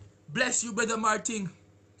 Bless you, Brother Martin.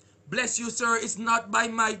 Bless you, sir. It's not by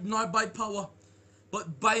might nor by power,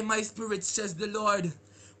 but by my spirit, says the Lord.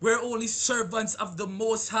 We're only servants of the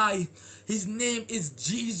Most High. His name is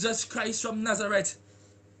Jesus Christ from Nazareth.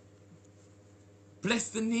 Bless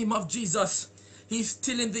the name of Jesus. He's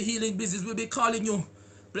still in the healing business. We'll be calling you.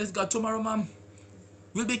 Bless God. Tomorrow, ma'am,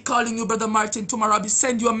 we'll be calling you, Brother Martin. Tomorrow, I'll be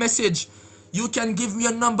send you a message. You can give me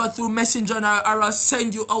a number through Messenger or I'll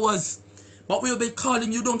send you ours. But we'll be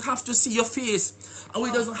calling. You don't have to see your face. And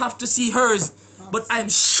we doesn't have to see hers. But I'm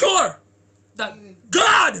sure that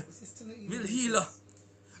God will heal her.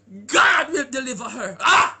 God will deliver her.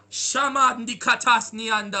 Ah! Shaman di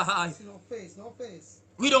katasni andahai. No face.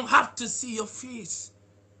 We don't have to see your face.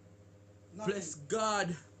 Bless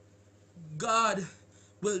God. God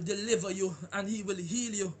will deliver you and He will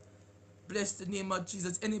heal you. Bless the name of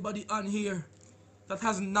Jesus. Anybody on here that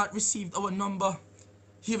has not received our number,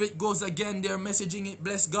 here it goes again. They're messaging it.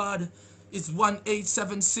 Bless God. It's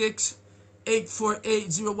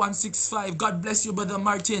 1-876-848-0165. God bless you, Brother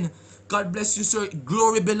Martin. God bless you, sir.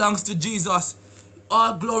 Glory belongs to Jesus.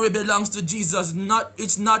 All glory belongs to Jesus.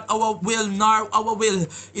 It's not our will nor our will.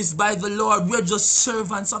 It's by the Lord. We're just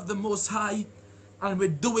servants of the Most High. And we're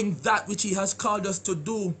doing that which He has called us to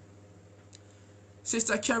do.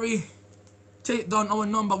 Sister Carrie, take down our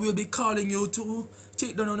number. We'll be calling you too.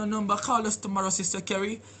 Take down our number. Call us tomorrow, Sister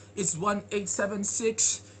Carrie. It's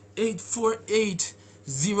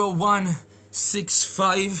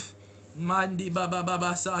 1-876-848-0165. Mandi Baba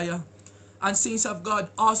Baba Saya. And saints of God,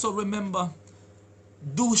 also remember,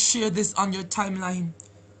 do share this on your timeline.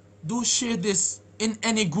 Do share this in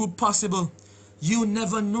any group possible. You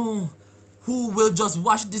never know who will just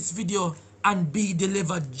watch this video and be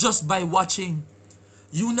delivered just by watching.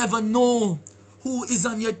 You never know who is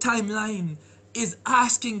on your timeline is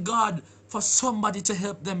asking God for somebody to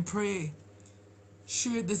help them pray.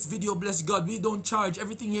 Share this video, bless God. We don't charge.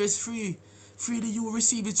 Everything here is free. Freely you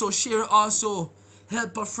receive it, so share also.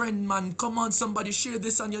 Help a friend, man. Come on, somebody, share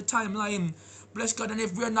this on your timeline. Bless God. And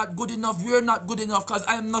if we're not good enough, we're not good enough, because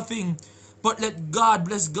I am nothing. But let God,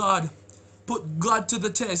 bless God, put God to the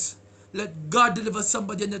test. Let God deliver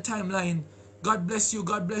somebody on the timeline. God bless you.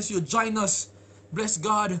 God bless you. Join us. Bless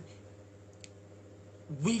God.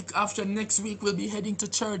 Week after next week, we'll be heading to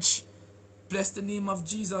church. Bless the name of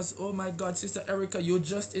Jesus. Oh my God, Sister Erica, you're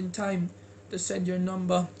just in time to send your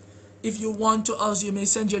number. If you want to us, you may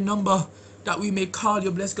send your number that we may call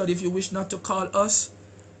you. Bless God. If you wish not to call us,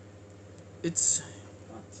 it's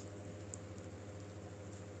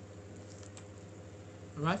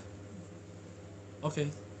right. Okay.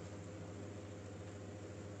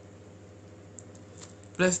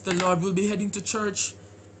 Bless the Lord. We'll be heading to church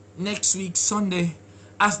next week, Sunday,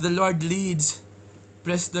 as the Lord leads.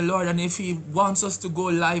 Bless the Lord. And if He wants us to go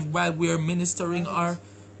live while we are ministering or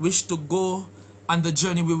wish to go on the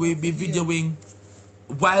journey, we will be videoing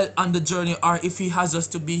while on the journey, or if He has us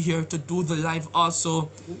to be here to do the live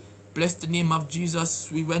also. Bless the name of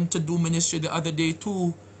Jesus. We went to do ministry the other day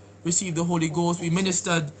to receive the Holy Ghost. We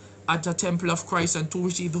ministered at the temple of Christ and to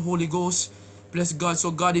receive the Holy Ghost. Bless God.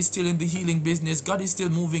 So God is still in the healing business. God is still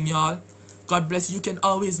moving, y'all. God bless you. You can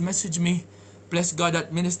always message me. Bless God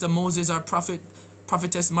at Minister Moses or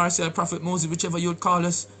Prophetess Marcia, Prophet Moses, whichever you'll call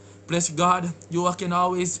us. Bless God. You can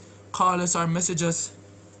always call us or message us.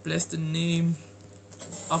 Bless the name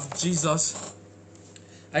of Jesus.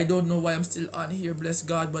 I don't know why I'm still on here, bless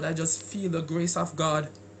God, but I just feel the grace of God.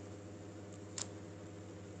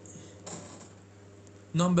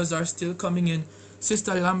 Numbers are still coming in.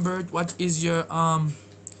 Sister Lambert, what is your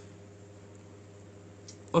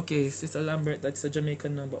okay, Sister Lambert, that's a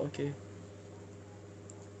Jamaican number. Okay.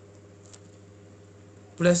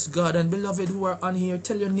 Bless God. And beloved who are on here,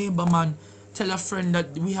 tell your neighbor, man, tell a friend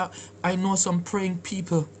that I know some praying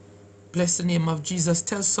people. Bless the name of Jesus.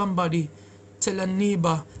 Tell somebody, tell a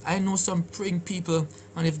neighbor, I know some praying people,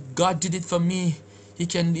 and if God did it for me, He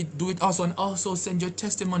can do it also. And also send your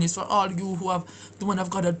testimonies for all you who have the one of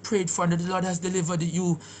God had prayed for and the Lord has delivered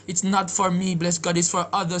you. It's not for me, bless God, it's for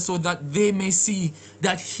others, so that they may see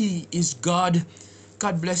that He is God.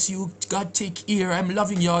 God bless you. God take ear. I'm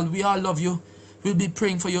loving y'all. We all love you. We'll be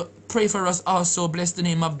praying for you. Pray for us also. Bless the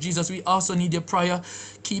name of Jesus. We also need your prayer.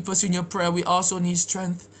 Keep us in your prayer. We also need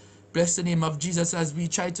strength. Bless the name of Jesus as we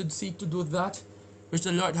try to seek to do that which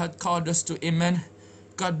the Lord had called us to. Amen.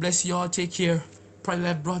 God bless you all. Take care. Prayer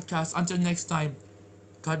Live broadcast. Until next time.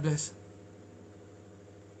 God bless.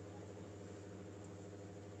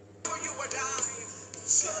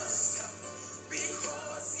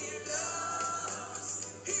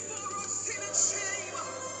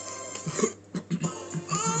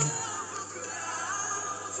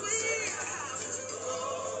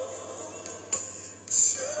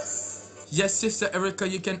 Yes, Sister Erica,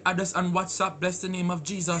 you can add us on WhatsApp. Bless the name of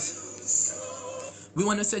Jesus. We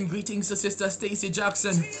want to send greetings to Sister Stacy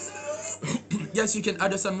Jackson. Yes, you can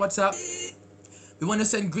add us on WhatsApp. We want to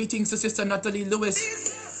send greetings to Sister Natalie Lewis.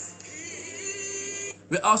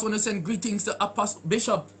 We also want to send greetings to Apostle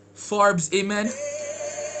Bishop Forbes. Amen.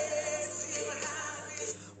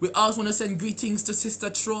 We also want to send greetings to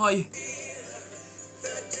Sister Troy.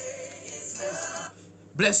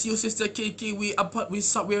 Bless you, Sister KK.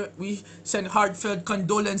 We send heartfelt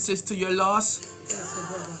condolences to your loss.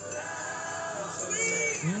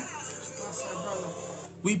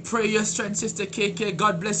 We pray your strength, Sister KK.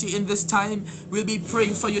 God bless you in this time. We'll be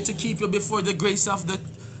praying for you to keep you before the grace of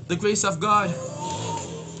the grace of God,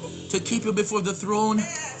 to keep you before the throne.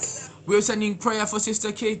 We're sending prayer for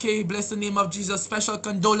Sister KK. Bless the name of Jesus. Special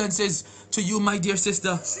condolences to you, my dear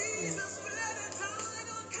sister.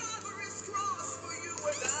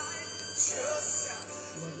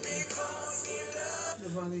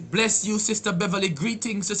 Bless you, Sister Beverly.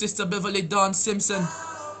 Greetings to Sister Beverly Dawn Simpson.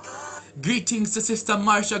 Greetings to Sister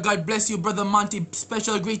Marsha. God bless you, Brother Monty.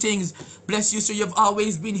 Special greetings. Bless you, sir. You've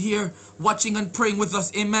always been here watching and praying with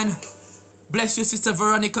us. Amen. Bless you, Sister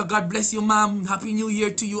Veronica. God bless you, ma'am. Happy New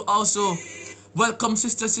Year to you also. Welcome,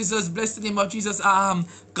 Sister Scissors. Bless the name of Jesus.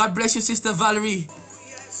 God bless you, Sister Valerie.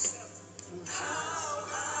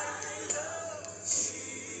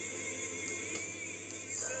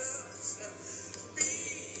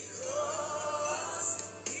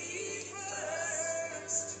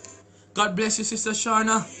 God bless you, Sister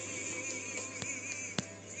Sharna.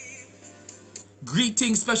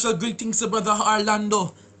 Greetings, special greetings to Brother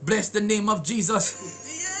Orlando. Bless the name of Jesus.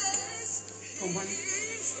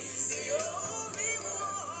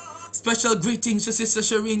 Special greetings to Sister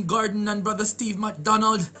Shireen Gordon and Brother Steve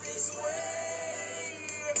McDonald.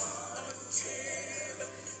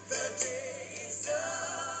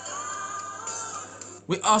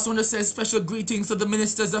 We also want to say special greetings to the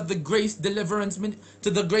ministers of the Grace Deliverance,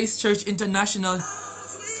 to the Grace Church International.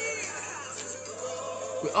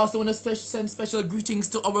 We also want to send special greetings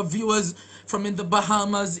to our viewers from in the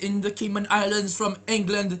Bahamas, in the Cayman Islands, from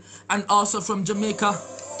England, and also from Jamaica,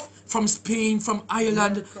 from Spain, from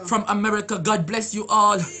Ireland, from America. God bless you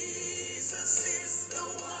all.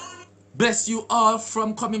 Bless you all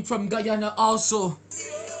from coming from Guyana also.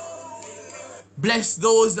 Bless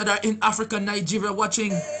those that are in Africa, Nigeria,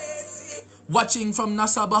 watching from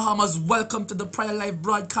Nassau, Bahamas. Welcome to the Prayer Life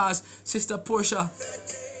broadcast, Sister Portia.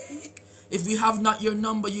 If we have not your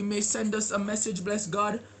number, you may send us a message, bless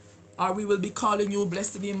God, or we will be calling you, bless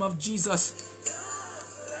the name of Jesus.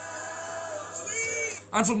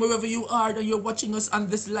 And from wherever you are that you're watching us on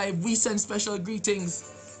this live, we send special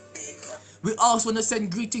greetings. We also want to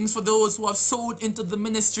send greetings for those who have sowed into the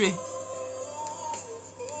ministry,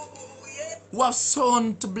 who have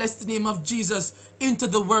sown to bless the name of Jesus into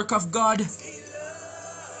the work of God.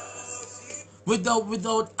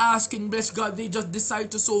 Without asking, bless God, they just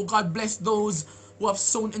decide to sow. God bless those who have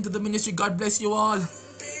sown into the ministry. God bless you all.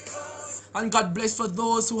 And God bless for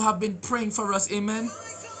those who have been praying for us. Amen.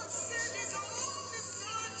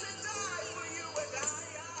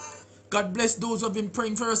 God bless those who have been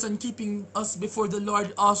praying for us and keeping us before the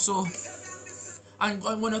Lord also. And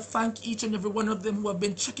I want to thank each and every one of them who have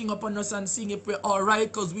been checking up on us and seeing if we're all right,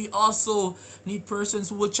 because we also need persons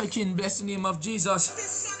who will check in. Bless the name of Jesus.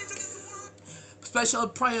 Special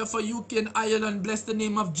prayer for UK and Ireland. Bless the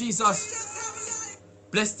name of Jesus.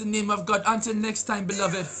 Bless the name of God. Until next time,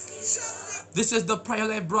 beloved. This is the Prayer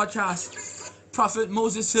Life broadcast. Prophet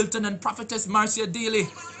Moses Hylton and Prophetess Marcia Daley.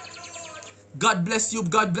 God bless you.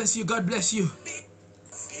 God bless you. God bless you.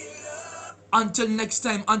 Until next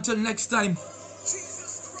time. Until next time.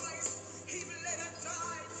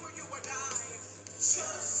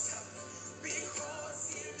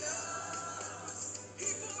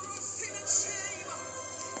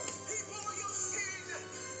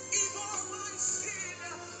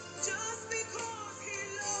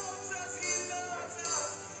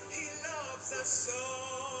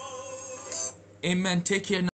 Amen. Take care now.